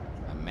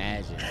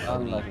 Imagine.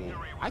 Bodie.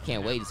 I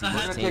can't wait to see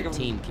this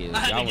team kills. I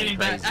had Y'all to went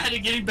get crazy. I had to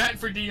get him back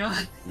for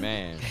Dion.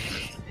 Man.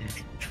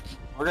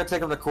 We're gonna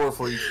take him to court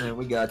for you, Trent.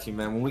 We got you,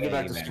 man. When we get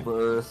back to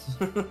Super Earth.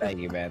 Thank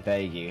you, man.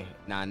 Thank you.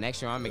 Nah,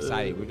 next year I'm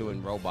excited. We're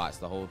doing robots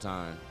the whole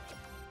time.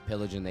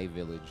 Pillaging they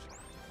village.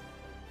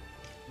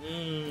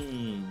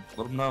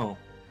 Let them know.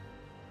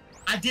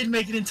 I did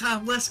make it in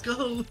time. Let's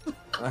go.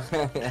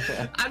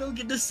 I don't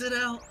get to sit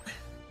out.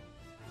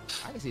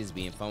 I can see this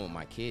being fun with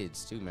my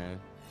kids too, man.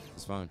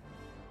 It's fun.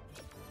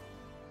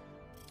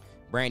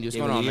 Brandy, what's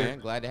going on, man?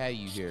 Glad to have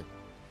you here.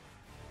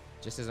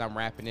 Just as I'm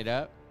wrapping it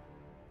up,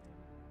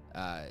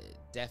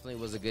 definitely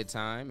was a good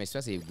time,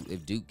 especially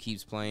if Duke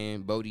keeps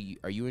playing. Bodie,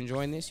 are you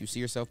enjoying this? You see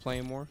yourself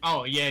playing more?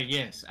 Oh, yeah,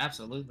 yes,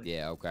 absolutely.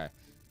 Yeah, okay.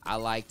 I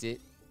liked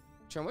it.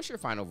 Trent, what's your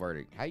final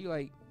verdict? How you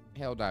like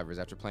Helldivers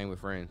after playing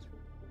with friends?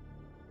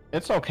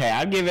 It's okay.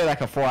 I'd give it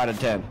like a 4 out of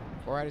 10.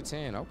 4 out of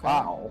 10. Okay.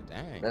 Wow.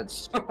 Dang.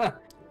 That's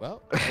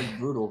Well, that's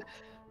brutal.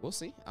 We'll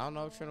see. I don't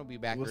know if Trent will be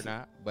back or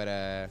not,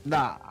 but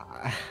Nah,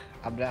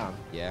 I'm down.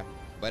 yeah.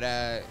 But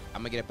I'm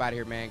gonna get up out of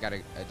here, man. Got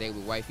a date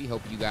with wifey.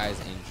 Hope you guys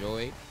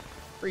enjoyed.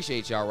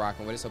 Appreciate y'all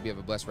rocking with us. Hope you have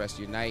a blessed rest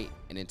of your night.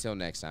 And until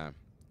next time,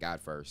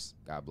 God first.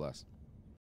 God bless.